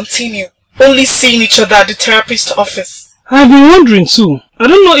going to continue? Only seeing each other at the therapist's office? I've been wondering too. I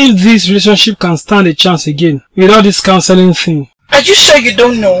don't know if this relationship can stand a chance again without this counseling thing. Are you sure you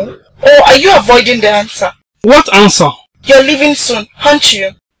don't know? Or are you avoiding the answer? What answer? You're leaving soon, aren't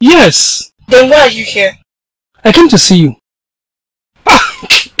you? Yes. Then why are you here? I came to see you.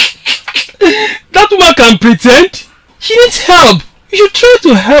 That woman can pretend. She needs help. You should try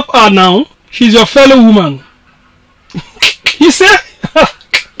to help her now. She's your fellow woman. You said?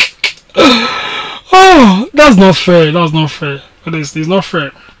 Oh, that's not fair. That's not fair. Honestly, it's not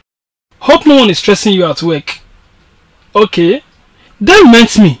fair. Hope no one is stressing you at work. Okay. That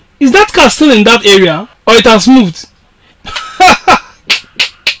reminds me. Is that car still in that area? Or it has moved?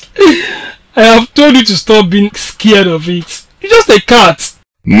 I have told you to stop being scared of it. It's just a cat.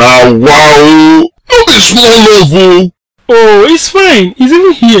 Now, wow. Not a small level. Oh, it's fine. It's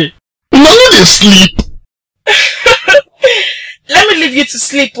even here. Now let it sleep. Let me leave you to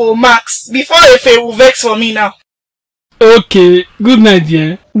sleep, oh Max, before Efe will vex for me now. Okay, good night,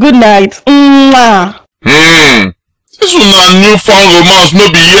 dear. Good night. Mwah. This one a newfound romance,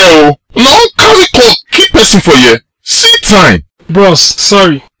 no be here. Now carry call, keep person for you. See time. Bros,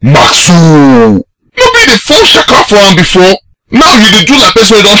 sorry. Maxu, you be the phone shaka for him before. Now you dey do like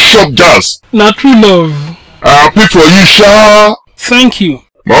person wey don shop jazz. Na true love. I happy for you, Sha. Thank you.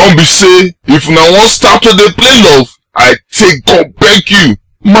 My own be say, if una wan start to dey play love, I take God beg you.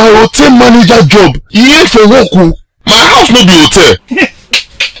 My hotel manager job, e ain't for work o. My house no be hotel.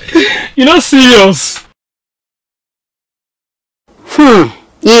 You're not serious.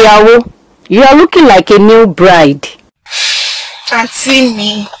 Ìyàwó, you are looking like a new bride. Auntie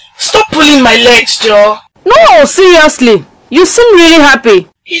me, stop pulling my legs, Joe. No, seriously. You seem really happy.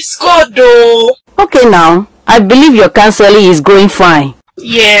 It's good though. Okay now, I believe your counseling is going fine.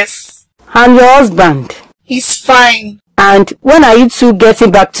 Yes. And your husband? He's fine. And when are you two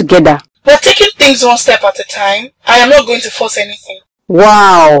getting back together? We're taking things one step at a time. I am not going to force anything.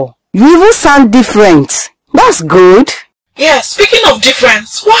 Wow, you even sound different. That's good. Yeah, speaking of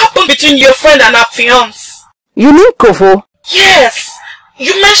difference, what happened between your friend and her fiance? You mean Kofo? Yes,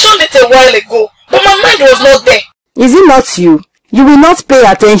 you mentioned it a while ago, but my mind was not there. Is it not you? You will not pay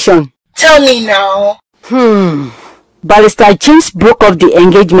attention. Tell me now. Barrister James broke off the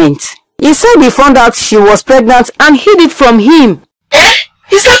engagement. He said he found out she was pregnant and hid it from him. Eh?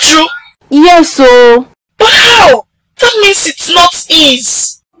 Is that true? Yes, so... But how? That means it's not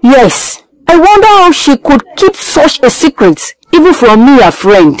his. Yes. I wonder how she could keep such a secret, even from me, a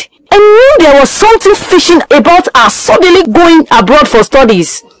friend. I knew there was something fishy about her suddenly going abroad for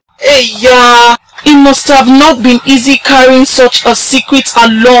studies. Hey, yeah. It must have not been easy carrying such a secret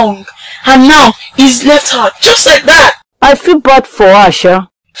along. And now, he's left her just like that. I feel bad for her, Sha.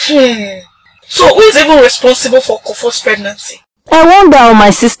 So who is even responsible for Kofo's pregnancy? I wonder,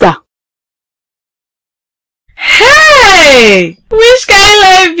 my sister. Hey! Which kind of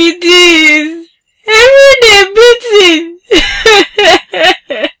life be this? Everyday beating.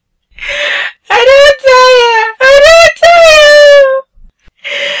 I don't tire.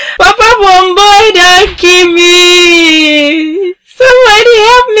 Papa Bomboy don't kill me. Somebody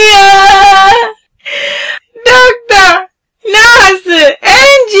help me. Doctor, nurse,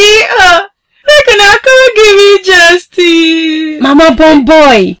 NGO. They can come give me justice. Mama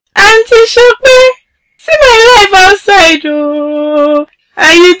Bomboy. Auntie Shokpe. See my life outside, oh.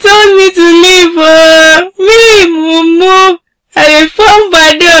 And you told me to leave, me, Mumu, and a phone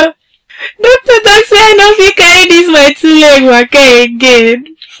bado. Doctor don't say I know if you carry this my 2 leg waka again.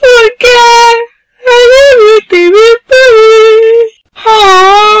 Okay, I love you, baby.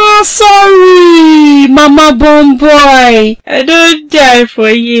 Oh, sorry, Mama Bomboy. I don't die for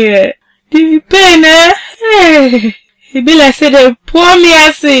you. The pain, eh? Hey, it be like say they pour me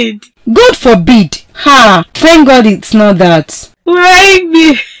acid. God forbid. Thank God it's not that. Why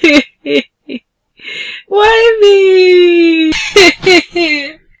me? Why me?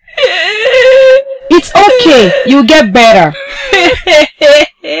 It's okay. You'll get better.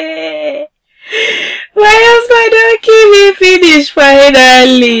 My husband don't kill me finish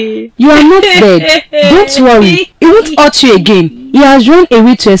finally. You are not dead. Don't worry. It won't hurt you again. He has run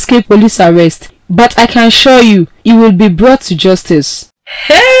away to escape police arrest. But I can assure you, he will be brought to justice.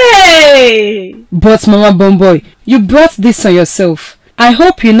 Hey! But Mama Bomboy, you brought this on yourself. I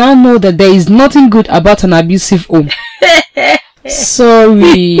hope you now know that there is nothing good about an abusive home.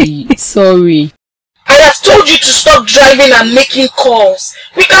 Sorry. I have told you to stop driving and making calls.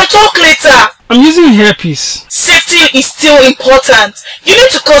 We can talk later. I'm using hairpiece. Safety is still important. You need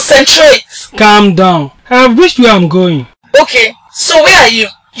to concentrate. Calm down. I have reached where I'm going. Okay, so where are you?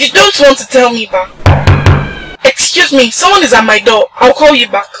 You don't want to tell me back. Excuse me, someone is at my door. I'll call you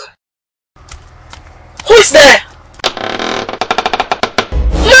back. Who is there?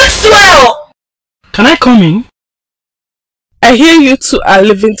 Maxwell! Can I come in? I hear you two are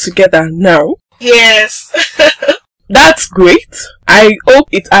living together now. Yes. That's great. I hope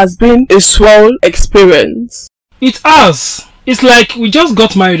it has been a swell experience. It has. It's like we just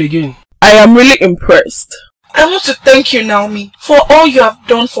got married again. I am really impressed. I want to thank you, Naomi, for all you have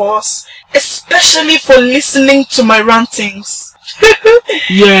done for us, especially for listening to my rantings.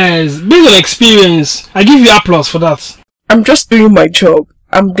 Yes, based on experience, I give you applause for that. I'm just doing my job.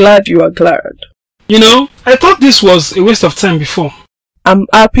 I'm glad you are glad. You know, I thought this was a waste of time before. I'm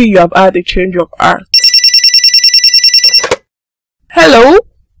happy you have had a change of heart. Hello?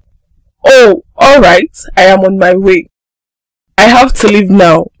 Oh, alright. I am on my way. I have to leave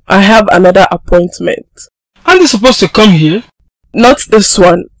now. I have another appointment. Aren't they supposed to come here? Not this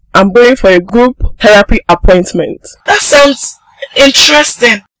one. I'm going for a group therapy appointment. That sounds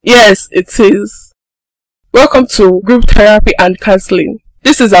interesting. Yes, it is. Welcome to group therapy and counseling.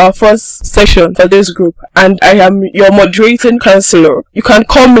 This is our first session for this group and I am your moderating counselor. You can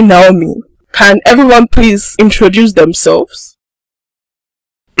call me Naomi. Can everyone please introduce themselves?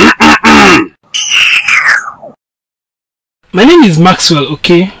 My name is Maxwell,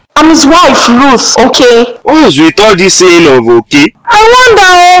 okay? I'm his wife, Ruth, okay? What's with all this saying of okay? I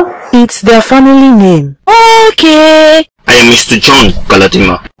wonder. It's their family name. Okay. I am Mr. John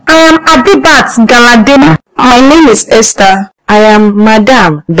Galadima. I am Adibat Galadima. My name is Esther. I am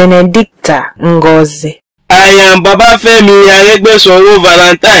Madame Benedicta Ngozi. I am Baba Femi Aregbesowo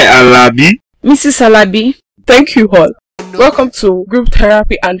Valentine Alabi. Mrs. Alabi. Thank you all. Welcome to group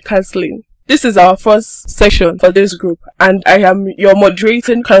therapy and counseling. This is our first session for this group and I am your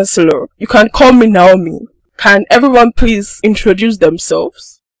moderating counselor. You can call me Naomi. Can everyone please introduce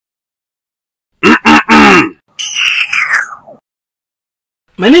themselves?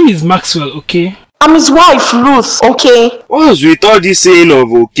 My name is Maxwell, okay? I'm his wife, Ruth, okay? What's with all this saying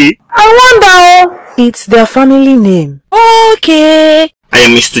of okay? I wonder. It's their family name. Okay. I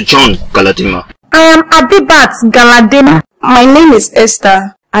am Mr. John Galadima. I am Adibat Galadima. My name is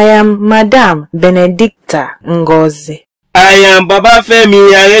Esther. I am Madame Benedicta Ngozi. I am Baba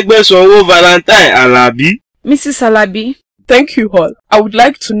Femi Aregbesowo Valentine Alabi. Mrs. Alabi. Thank you all. I would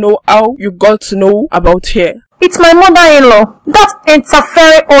like to know how you got to know about here. It's my mother-in-law. That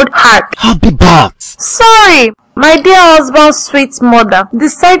interfering old heart. Happy birthday. Sorry. My dear husband's sweet mother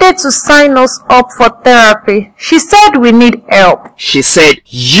decided to sign us up for therapy. She said we need help. She said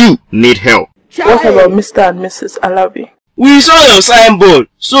you need help. What about Mr. and Mrs. Alabi? We saw your signboard,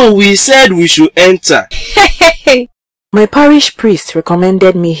 so we said we should enter. My parish priest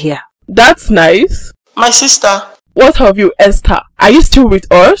recommended me here. That's nice. My sister. What of you, Esther? Are you still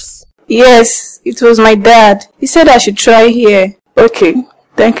with us? Yes, it was my dad. He said I should try here. Okay,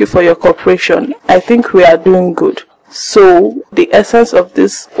 thank you for your cooperation. I think we are doing good. So, the essence of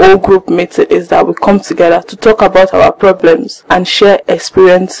this whole group meeting is that we come together to talk about our problems and share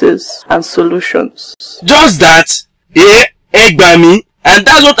experiences and solutions. Just that? Yeah, Egbami, and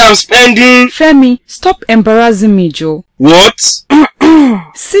that's what I'm spending. Femi, stop embarrassing me, Joe. What?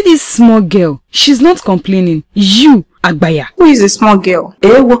 See this small girl. She's not complaining. You, Agbaya. Who is a small girl?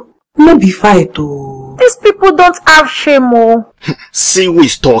 Ewo, no be fight oh. These people don't have shame, oh. See who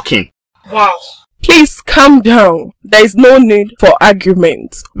is talking. Wow. Please calm down. There is no need for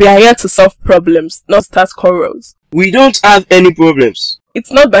argument. We are here to solve problems, not start quarrels. We don't have any problems.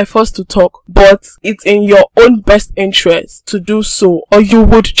 It's not by force to talk, but it's in your own best interest to do so, or you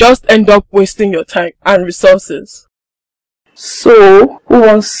would just end up wasting your time and resources. So, who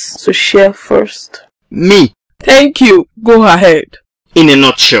wants to share first? Me. Thank you. Go ahead. In a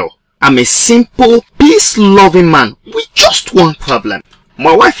nutshell, I'm a simple, peace-loving man with just one problem.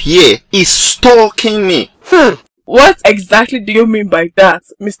 My wife here is stalking me. What exactly do you mean by that,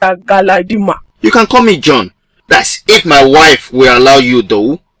 Mr. Galadima? You can call me John. That's if my wife will allow you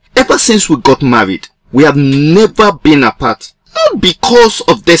though. Ever since we got married, we have never been apart. Not because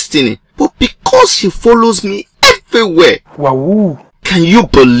of destiny, but because she follows me everywhere. Wow. Can you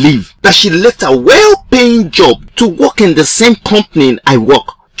believe that she left a well-paying job to work in the same company I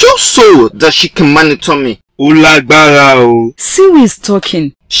work, just so that she can monitor me? See who is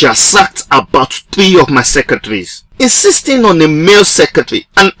talking. She has sacked about 3 of my secretaries, insisting on a male secretary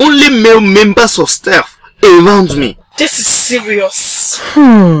and only male members of staff around me. This is serious.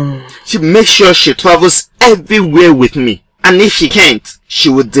 She makes sure she travels everywhere with me, and if she can't, she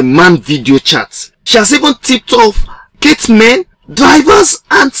will demand video chats. She has even tipped off gate men, drivers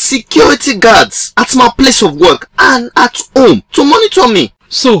and security guards at my place of work and at home to monitor me.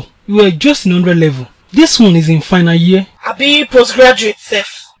 So, you were just in 100 level. This one is in final year. Abi postgraduate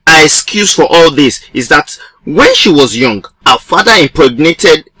self. Her excuse for all this is that when she was young, her father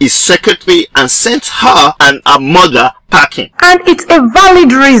impregnated his secretary and sent her and her mother packing. And it's a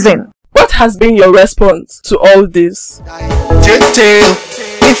valid reason. What has been your response to all this?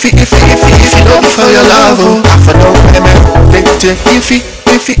 If you don't for your love,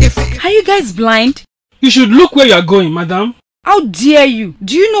 Are you guys blind? You should look where you are going, madam. How dare you?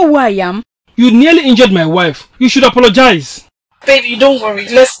 Do you know who I am? You nearly injured my wife. You should apologize. Baby, don't worry.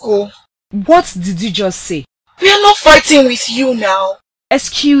 Let's go. What did you just say? We are not fighting with you now.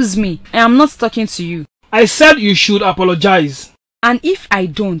 Excuse me. I am not talking to you. I said you should apologize. And if I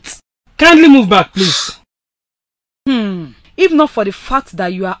don't? Kindly move back, please. If not for the fact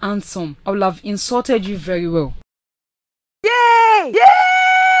that you are handsome, I would have insulted you very well. Yay!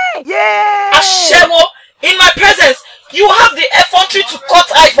 Yay! Yay! Ashewo, in my presence, you have the effrontery to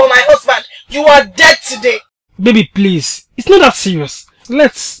cut eye for my husband. You are dead today. Baby, please. It's not that serious.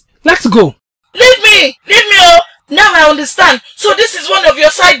 Let's go. Leave me, oh. Now I understand. So this is one of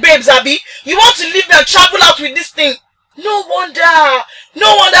your side babes, Abby. You want to leave me and travel out with this thing. No wonder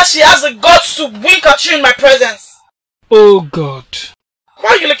she has the guts to wink at you in my presence. Oh God. Why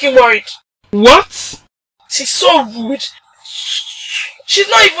are you looking worried? What? She's so rude. She's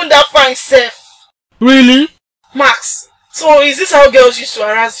not even that fine, Seth. Really? Max, so is this how girls used to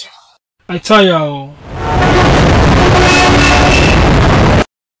harass you? I tell you.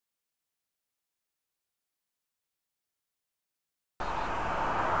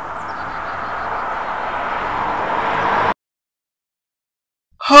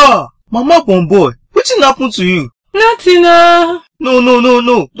 Ha! Mama Bomboy, wetin happen to you? Nothing. No.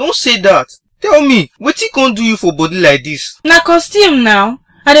 Don't say that. Tell me, wetin can't do you for body like this? Na costume now.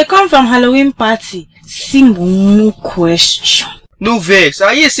 I dey come from Halloween party. Simple question. No vex.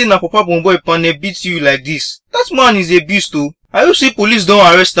 I hear say na Papa Bomboy panel beat you like this. That man is a beast though. I hope say police don't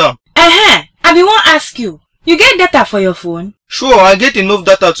arrest him. I be wan ask you. You get data for your phone? Sure, I get enough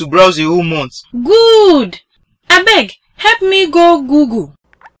data to browse a whole month. Good. Abeg, help me go Google.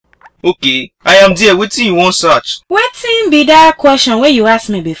 Okay, I am there. Wetin you wan search? Wetin be that question where you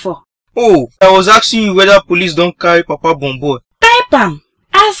asked me before? Oh, I was asking you whether police don't carry Papa Bomboy. Type am.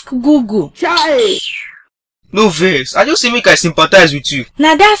 Ask Google. Chai. No vex. I just say make I sympathize with you.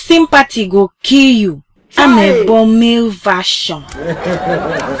 Now that sympathy go kill you. I'm a bomb male version.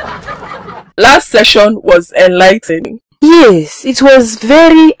 Last session was enlightening. Yes, it was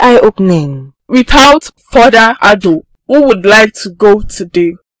very eye-opening. Without further ado, who would like to go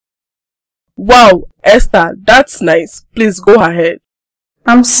today? Wow, Esther, that's nice. Please go ahead.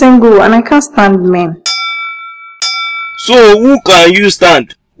 I'm single and I can't stand men. So who can you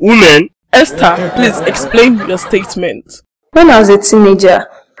stand? Women? Esther, please explain your statement. When I was a teenager,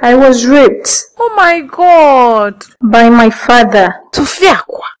 I was raped. Oh my God. By my father.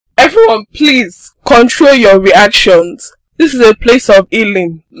 Tufiakwa. Everyone, please control your reactions. This is a place of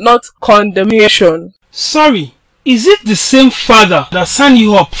healing, not condemnation. Sorry, is it the same father that signed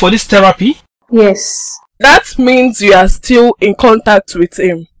you up for this therapy? Yes. That means you are still in contact with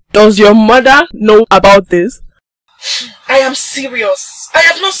him. Does your mother know about this? I am serious. I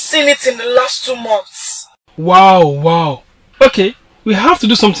have not seen it in the last 2 months. Wow. Okay, we have to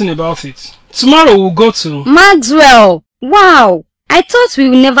do something about it. Tomorrow we'll go to... Maxwell! Wow! I thought we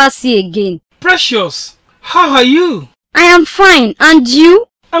will never see again. Precious, how are you? I am fine, and you?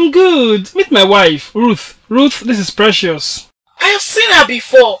 I'm good. Meet my wife, Ruth. Ruth, this is Precious. I have seen her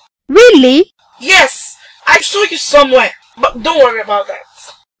before. Really? Yes, I saw you somewhere, but don't worry about that.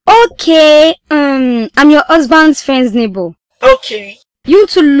 Okay, I'm your husband's friend's neighbor. Okay. You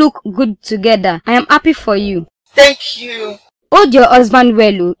two look good together. I am happy for you. Thank you. Hold your husband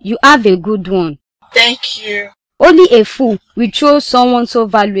well, you have a good one. Thank you. Only a fool will throw someone so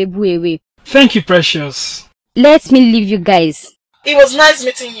valuable away. Thank you, Precious. Let me leave you guys. It was nice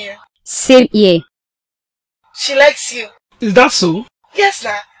meeting you. Same here. She likes you. Is that so? Yes,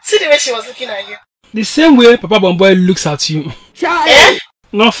 nah. See the way she was looking at you. The same way Papa Bomboy looks at you. Eh?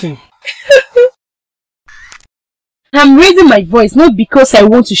 Nothing. I'm raising my voice not because I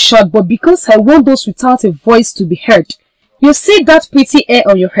want to shout, but because I want those without a voice to be heard. You see that pretty hair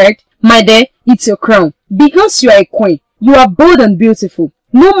on your head? My dear, it's your crown. Because you are a queen, you are bold and beautiful.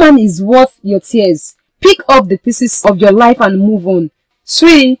 No man is worth your tears. Pick up the pieces of your life and move on.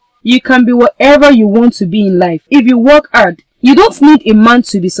 Sweetie, you can be whatever you want to be in life. If you work hard, you don't need a man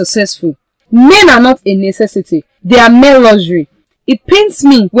to be successful. Men are not a necessity. They are mere luxury. It pains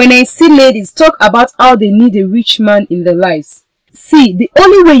me when I see ladies talk about how they need a rich man in their lives. See, the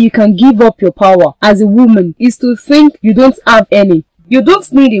only way you can give up your power as a woman is to think you don't have any. You don't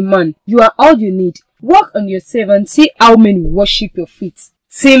need a man. You are all you need. Work on yourself and see how many worship your feet.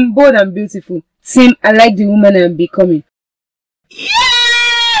 Team bold and beautiful. Team I like the woman I am becoming.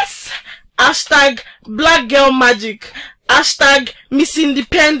 Yes! Hashtag Black Girl Magic. Hashtag Miss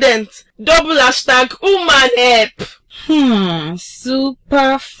Independent. Double hashtag Woman Help.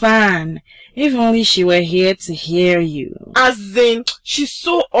 Super fan. If only she were here to hear you. As in, she's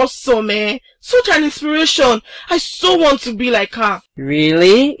so awesome, eh? Such an inspiration. I so want to be like her.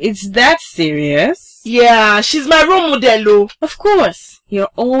 Really? It's that serious? Yeah, she's my role model, oh. Of course. You're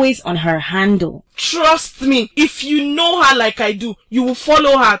always on her handle. Trust me, if you know her like I do, you will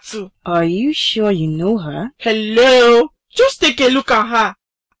follow her too. Are you sure you know her? Hello? Just take a look at her.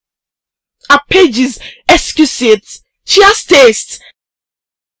 Her page is exquisite. She has taste.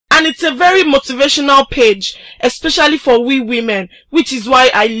 And it's a very motivational page, especially for we women, which is why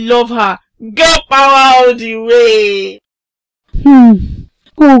I love her. Girl power all the way.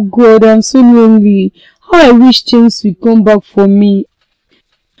 Oh God, I'm so lonely. How I wish James would come back for me.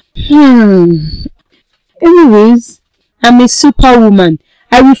 Anyways, I'm a superwoman.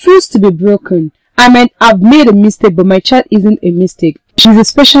 I refuse to be broken. I might have made a mistake, but my child isn't a mistake. She's a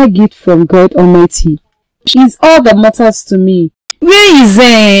special gift from God Almighty. She's all that matters to me. Where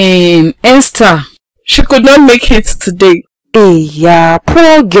is Esther? She could not make it today. Yeah,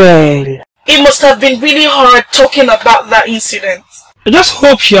 poor girl. It must have been really hard talking about that incident. I just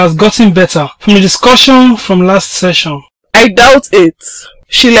hope she has gotten better from the discussion from last session. I doubt it.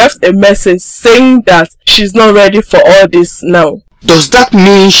 She left a message saying that she's not ready for all this now. Does that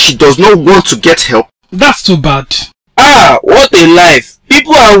mean she does not want to get help? That's too bad. Ah, what a life.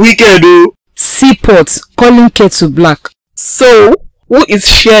 People are wicked, oh. Seaport, calling kettle black. So, who is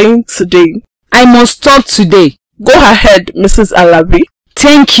sharing today? I must talk today. Go ahead, Mrs. Alabi.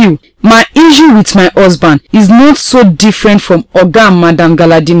 Thank you. My issue with my husband is not so different from Oga and Madam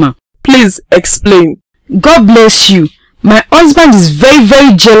Galadima. Please explain. God bless you. My husband is very,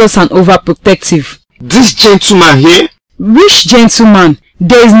 very jealous and overprotective. This gentleman here? Which gentleman?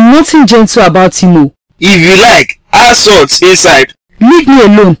 There is nothing gentle about him. If you like, add salt inside. Leave me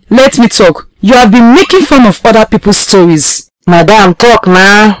alone. Let me talk. You have been making fun of other people's stories. Madam, talk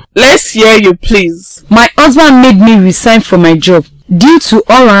now. Let's hear you, please. My husband made me resign from my job due to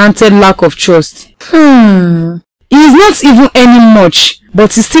all-warranted lack of trust. He is not even earning much,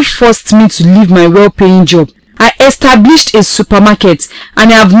 but he still forced me to leave my well-paying job. I established a supermarket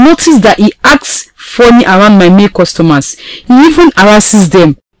and I have noticed that he acts funny around my male customers. He even harasses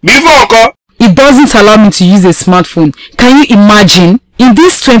them. Before, he doesn't allow me to use a smartphone. Can you imagine? In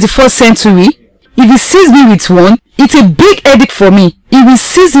this 21st century, if he sees me with one, it's a big headache for me. He will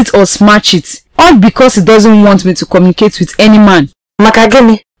seize it or smash it. All because he doesn't want me to communicate with any man.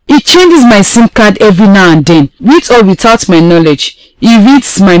 Makagemi. He changes my SIM card every now and then, with or without my knowledge. He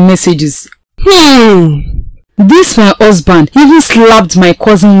reads my messages. This my husband even slapped my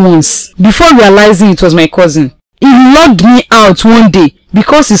cousin once, before realizing it was my cousin. He locked me out one day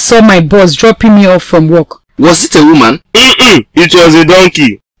because he saw my boss dropping me off from work. Was it a woman? It was a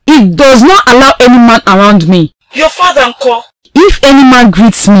donkey. He does not allow any man around me. Your father, uncle. If any man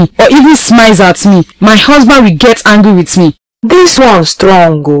greets me or even smiles at me, my husband will get angry with me. This one's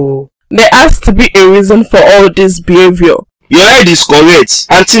strong, oh. There has to be a reason for all this behavior. Your head is correct,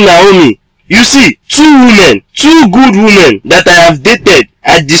 Auntie Naomi. You see, two good women that I have dated,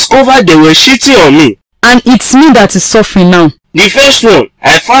 I discovered they were cheating on me. And it's me that is suffering now. The first one,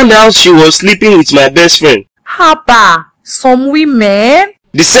 I found out she was sleeping with my best friend. Haba, some women.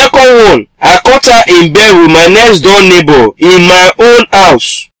 The second one, I caught her in bed with my next door neighbor in my own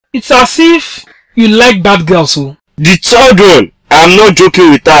house. It's as if you like bad girls, oh. The third one, I'm not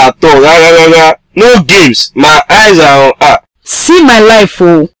joking with her at all. No games, my eyes are on her. See my life,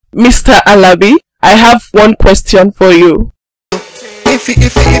 oh. Mr. Alabi, I have one question for you. If you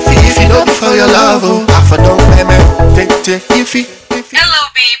don't for your love, oh, I don't Hello,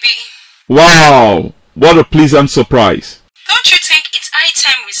 baby. Wow, what a pleasant surprise. Don't you think it's high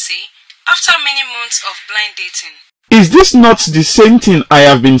time we see, after many months of blind dating? Is this not the same thing I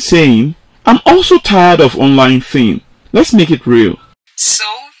have been saying? I'm also tired of online thing. Let's make it real. So,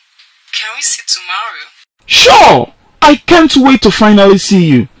 can we see tomorrow? Sure! I can't wait to finally see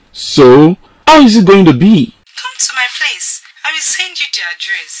you. So, how is it going to be? Come to my place. I will send you the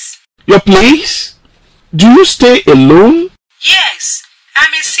address. Your place? Do you stay alone? Yes,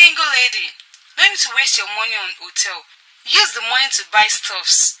 I'm a single lady. No need to waste your money on hotel. Use the money to buy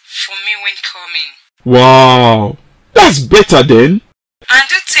stuffs for me when coming. Wow, that's better then. And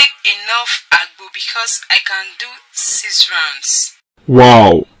do take enough agbo because I can do 6 rounds.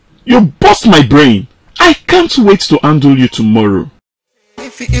 Wow, you bust my brain. I can't wait to handle you tomorrow.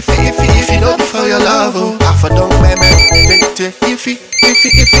 If you don't for your love, oh, I don't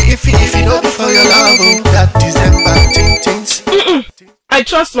if you don't for your love, oh, that December things. I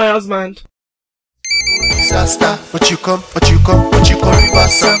trust my husband. Disaster, but you come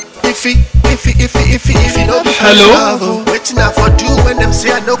reverse. If you don't be Hello? waiting for do when them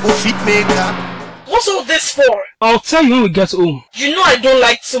say I no go fit make up. What's all this for? I'll tell you when we get home. You know I don't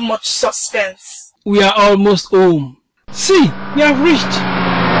like too much suspense. We are almost home. See, we have reached.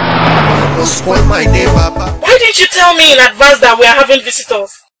 Don't spoil my day, Papa. Why didn't you tell me in advance that we are having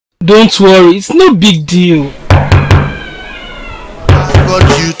visitors? Don't worry, it's no big deal. I got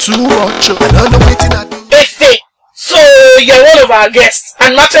you too much. I don't know waiting I do. Efe, so you're one of our guests,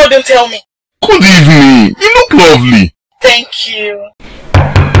 and Mattel didn't tell me. Good evening. You look lovely. Thank you.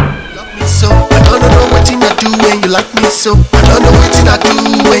 Love me so. I don't know what I do when you like me so. I don't know what I do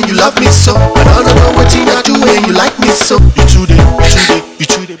when you love me so. I don't know what I do when you like me so. You today.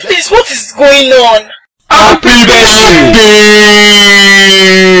 Please, what is going on? Happy birthday!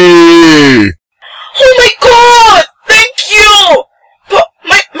 Oh my God! Thank you! But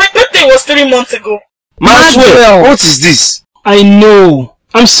my birthday was 3 months ago. Maxwell, what is this? I know.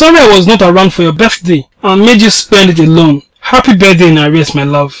 I'm sorry I was not around for your birthday and made you spend it alone. Happy birthday in arrears, my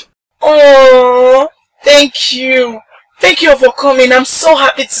love. Oh, thank you. Thank you for coming. I'm so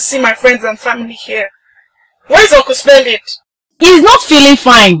happy to see my friends and family here. Where's Uncle Splendid? He's not feeling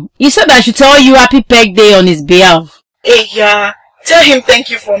fine. He said I should tell you happy birthday on his behalf. Hey, yeah. Tell him thank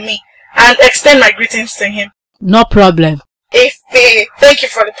you for me and extend my greetings to him. No problem. Hey, thank you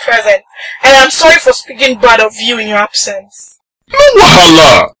for the present. And I'm sorry for speaking bad of you in your absence. No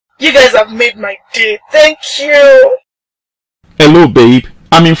wahala. You guys have made my day. Thank you. Hello, babe.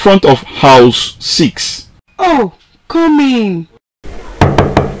 I'm in front of house 6. Oh, come in.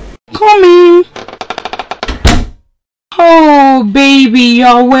 Come in. Oh, baby,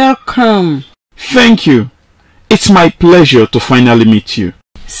 you're welcome. Thank you. It's my pleasure to finally meet you.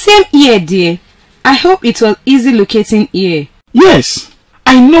 Same here, dear. I hope it was easy locating here. Yes,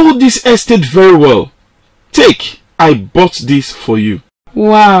 I know this estate very well. Take, I bought this for you.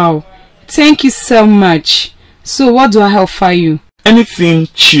 Wow, thank you so much. So what do I offer you? Anything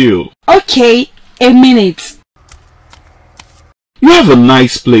chill. Okay, a minute. You have a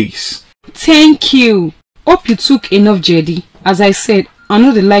nice place. Thank you. Hope you took enough Jedi. As I said, I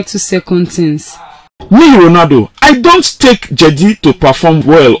know they like to second things. Me, Ronaldo, I don't take Jedi to perform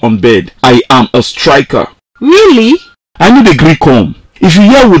well on bed. I am a striker. Really? I know the Greek come. If you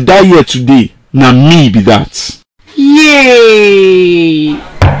hear we die here today, na me be that. Yay!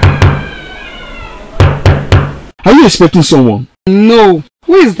 Are you expecting someone? No.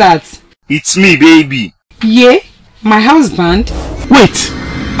 Who is that? It's me, baby. Yeah? My husband? Wait,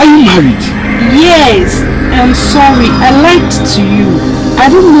 are you married? Yes. I'm sorry, I lied to you. I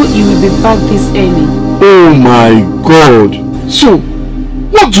didn't know you would be back this early. Oh my God. So,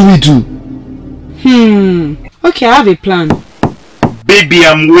 what do we do? Okay, I have a plan. Baby,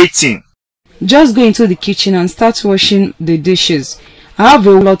 I'm waiting. Just go into the kitchen and start washing the dishes. I have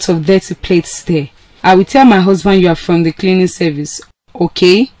a lot of dirty plates there. I will tell my husband you are from the cleaning service.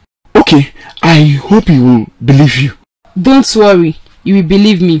 Okay? Okay, I hope he will believe you. Don't worry, you will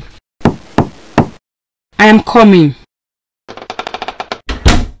believe me. I am coming.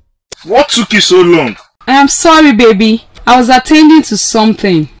 What took you so long? I am sorry, baby. I was attending to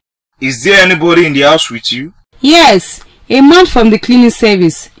something. Is there anybody in the house with you? Yes, a man from the cleaning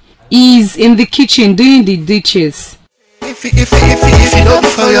service. He is in the kitchen doing the dishes. If you don't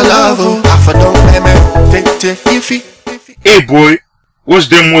for your love, I for don't Hey boy, watch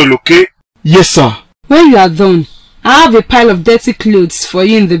them well, okay? Yes, sir. When you are done, I have a pile of dirty clothes for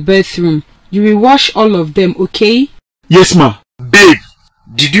you in the bathroom. You will wash all of them, okay? Yes, ma. Babe,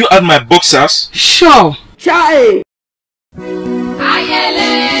 did you add my boxers? Sure. Chai!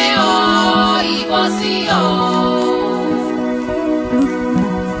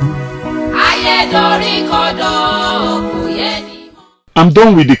 I'm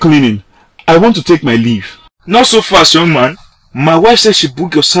done with the cleaning. I want to take my leave. Not so fast, young man. My wife said she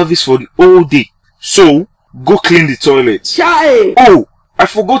booked your service for the whole day. So, go clean the toilet. Chai! Oh, I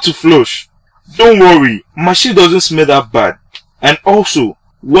forgot to flush. Don't worry, my shit doesn't smell that bad. And also,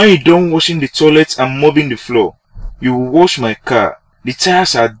 when you're done washing the toilet and mopping the floor, you will wash my car. The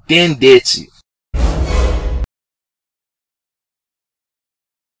tires are damn dirty.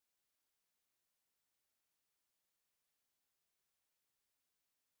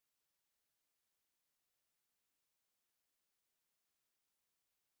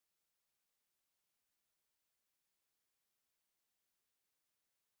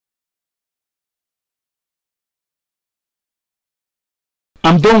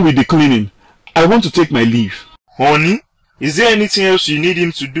 I'm done with the cleaning. I want to take my leave. Honey, is there anything else you need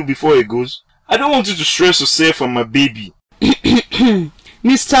him to do before he goes? I don't want you to stress yourself on my baby.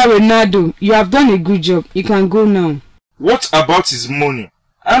 Mr. Ronaldo, you have done a good job. You can go now. What about his money?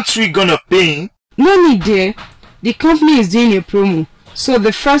 Aren't we gonna pay him? No need there. The company is doing a promo, so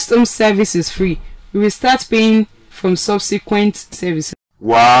the first home service is free. We will start paying from subsequent services.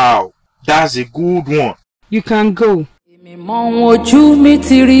 Wow, that's a good one. You can go. Hey,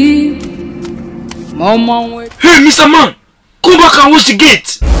 Mr. Man, come back and watch the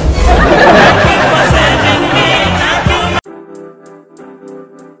gate.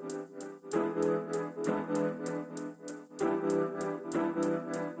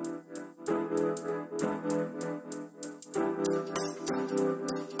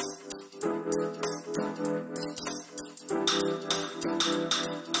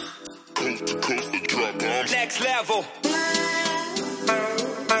 Next level.